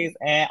countries,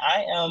 and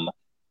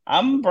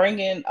I'm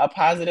bringing a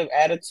positive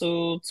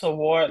attitude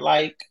toward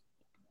like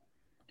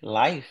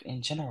life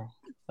in general.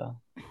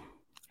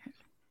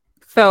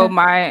 So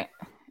my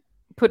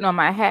putting on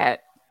my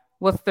hat.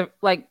 What's the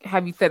like?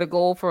 Have you set a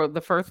goal for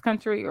the first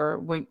country, or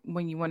when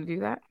you want to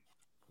do that?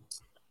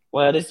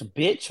 Well, this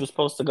bitch was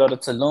supposed to go to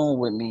Tulum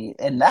with me,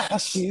 and now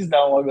she's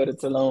don't want to go to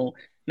Tulum.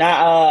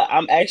 Now,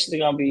 I'm actually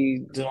gonna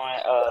be doing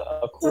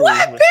a cruise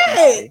What with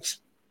somebody. bitch?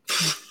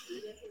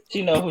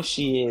 She know who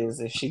she is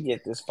if she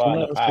get this She far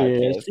in the knows she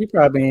is. podcast. She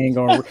probably ain't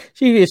gonna.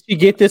 She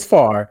get this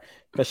far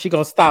because she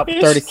gonna stop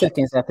 30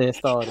 seconds after it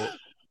started.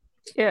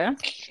 Yeah.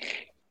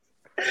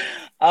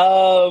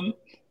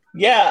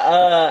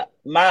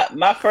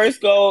 My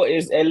first goal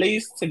is at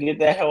least to get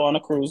that hell on a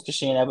cruise because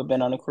she ain't ever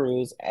been on a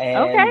cruise,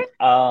 and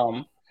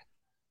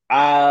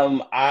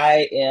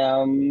I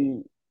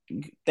am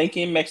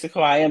thinking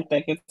Mexico. I am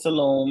thinking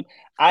Tulum.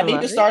 I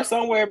need to start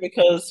somewhere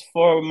because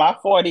for my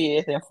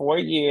 40th in 4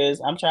 years,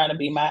 I'm trying to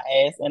be my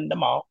ass in the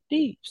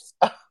Maldives.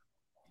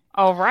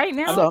 All right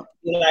now. I'm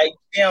like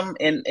him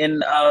in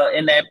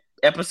that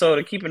episode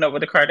of Keeping Up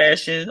with the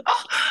Kardashians.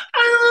 Oh,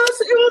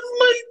 it was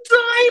my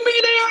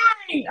diamond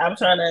earring. I'm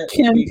trying to.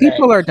 Kim,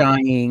 people are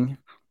dying.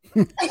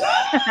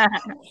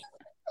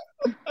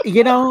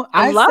 You know,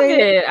 I love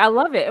it. I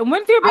love it. And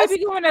when's your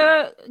baby going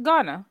to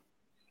Ghana?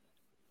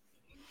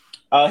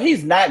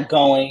 He's not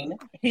going.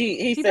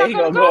 He said he's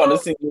gonna go on the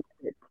single.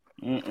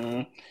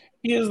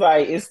 He was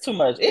like, it's too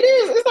much. It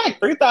is. It's like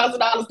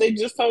 $3,000. They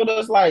just told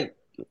us like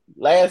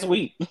last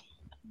week.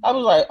 I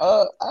was like,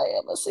 I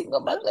am a single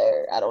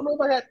mother. I don't know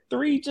if I got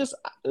 3 just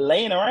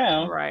laying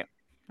around. Right.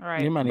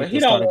 You might need to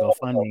start a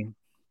GoFundMe.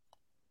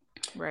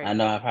 Right. I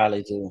know I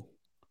probably do.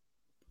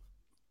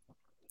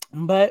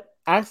 But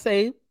I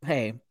say,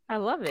 hey, I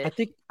love it.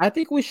 I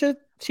think we should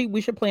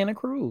plan a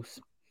cruise.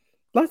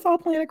 Let's all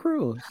plan a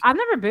cruise. I've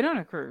never been on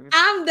a cruise.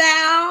 I'm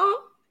down.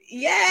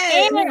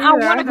 Yes. And I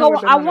want to go.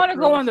 I want to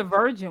go on the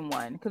Virgin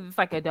one because it's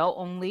like adult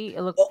only.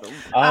 It looks.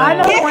 I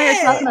know what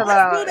you're talking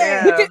about.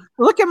 Yeah.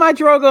 Look at my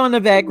Drogo in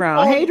the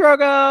background. Hey,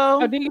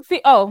 Drogo. Oh, do you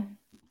see? Oh,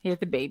 here's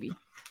the baby.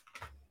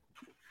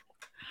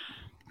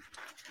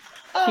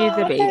 Here's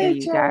the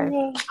baby, you guys.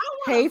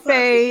 Hey,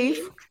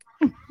 Faith.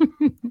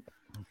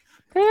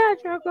 Hey,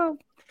 Drogo.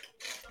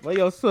 Where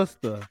your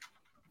sister?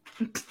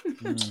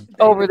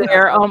 Over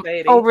there,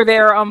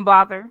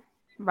 unbothered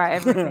by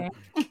everything.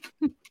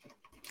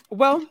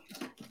 Well,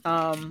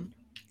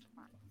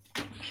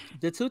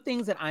 the 2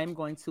 things that I'm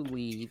going to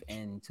leave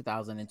in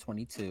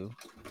 2022,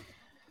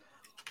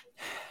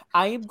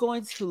 I am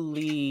going to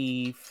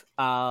leave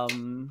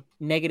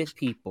negative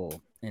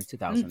people in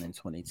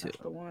 2022. That's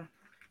the one.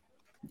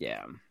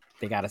 Yeah,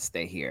 they got to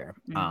stay here.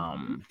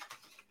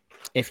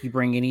 If you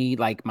bring any,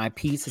 like, my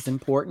peace is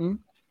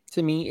important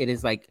to me. It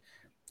is like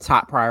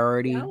top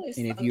priority. And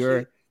if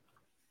you're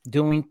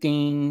doing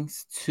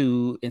things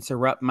to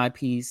interrupt my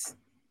peace,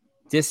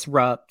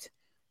 disrupt,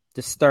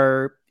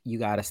 disturb, you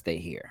got to stay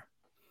here.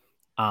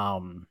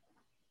 And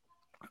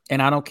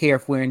I don't care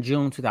if we're in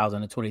June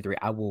 2023,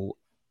 I will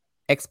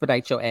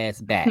expedite your ass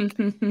back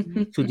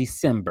to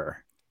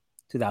December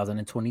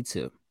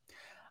 2022.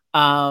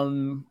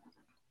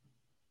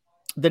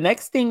 The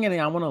next thing that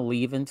I want to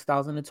leave in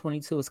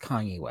 2022 is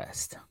Kanye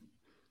West.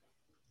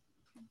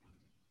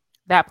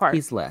 That part.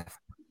 He's left.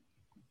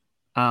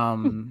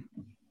 As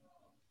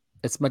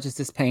much as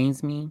this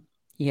pains me,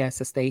 he has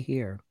to stay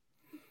here.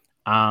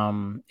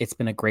 It's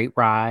been a great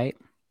ride.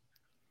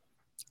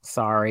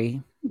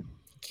 Sorry,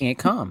 can't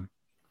come.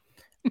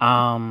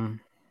 No,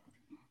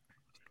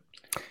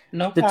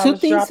 the 2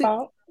 things.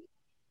 I'm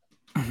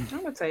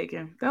gonna take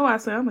him. That's why I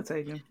say I'm gonna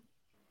take him.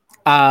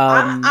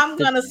 I'm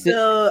gonna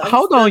still.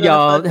 Hold on,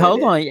 y'all.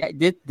 Hold on.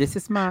 This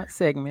is my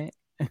segment.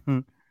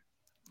 Hold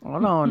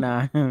on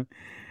now.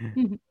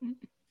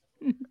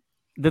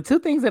 The 2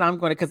 things that I'm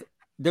going to, because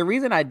the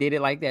reason I did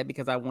it like that,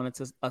 because I wanted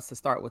us to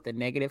start with the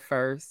negative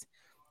first,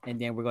 and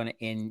then we're going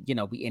to end,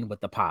 we end with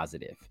the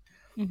positive.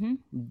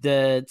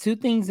 The 2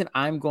 things that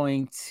I'm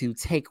going to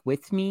take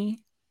with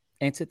me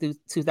into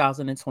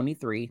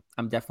 2023,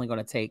 I'm definitely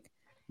going to take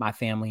my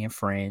family and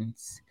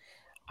friends.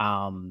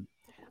 I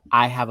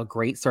have a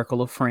great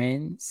circle of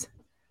friends,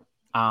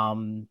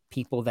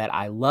 people that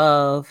I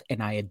love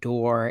and I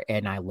adore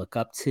and I look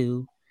up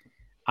to.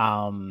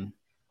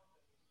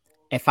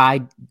 If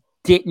I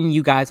didn't,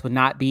 you guys would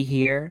not be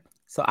here.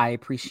 So I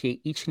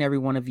appreciate each and every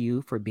one of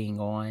you for being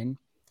on.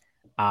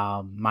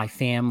 My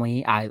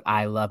family,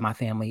 I love my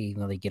family,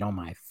 even though they get on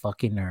my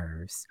fucking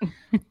nerves.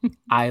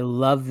 I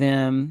love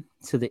them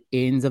to the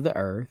ends of the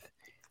earth.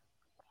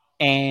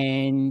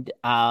 And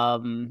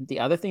the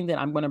other thing that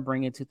I'm going to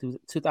bring into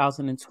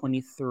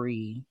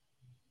 2023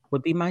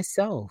 would be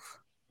myself.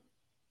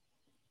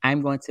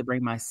 I'm going to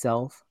bring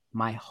myself,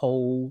 my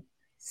whole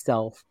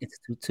self,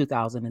 into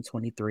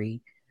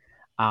 2023.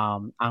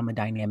 I'm a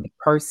dynamic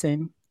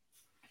person.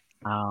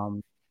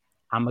 I'm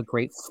a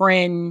great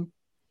friend,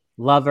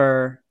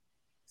 lover,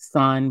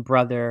 son,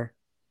 brother.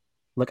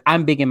 Look,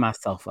 I'm bigging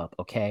myself up,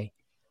 okay?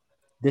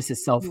 This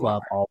is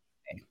self-love all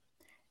the way.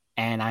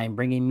 And I'm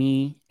bringing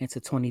me into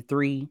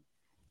 23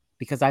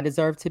 because I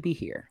deserve to be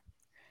here.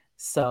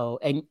 So,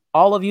 and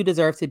all of you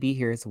deserve to be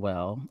here as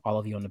well. All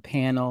of you on the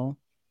panel,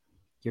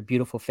 your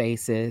beautiful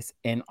faces,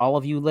 and all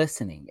of you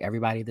listening.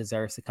 Everybody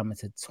deserves to come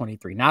into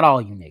 23. Not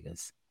all you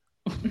niggas.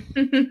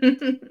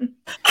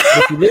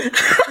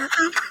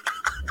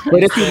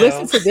 But if you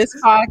listen to this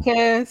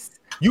podcast,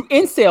 you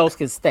incels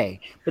can stay.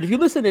 But if you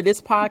listen to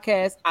this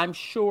podcast, I'm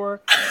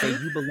sure that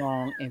you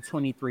belong in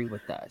 23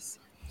 with us.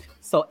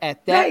 So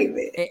at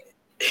that,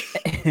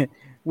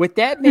 with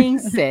that being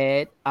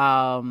said,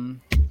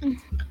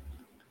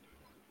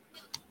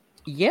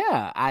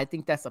 yeah, I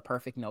think that's a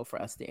perfect note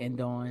for us to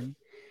end on.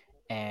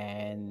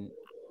 And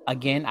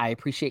again, I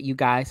appreciate you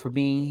guys for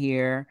being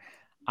here.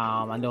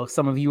 I know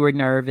some of you were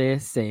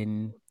nervous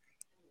and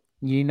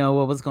you know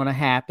what was going to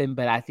happen,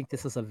 but I think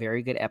this was a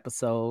very good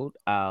episode.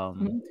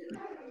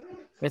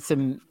 With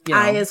some,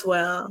 I as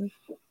well.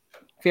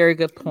 Very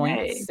good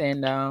points. Hey.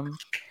 And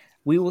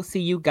we will see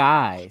you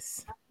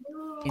guys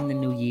in the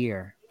new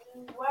year.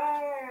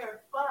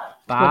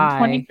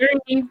 Bye.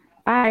 2023.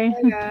 Bye.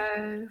 Bye,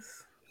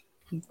 guys.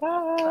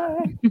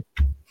 Bye.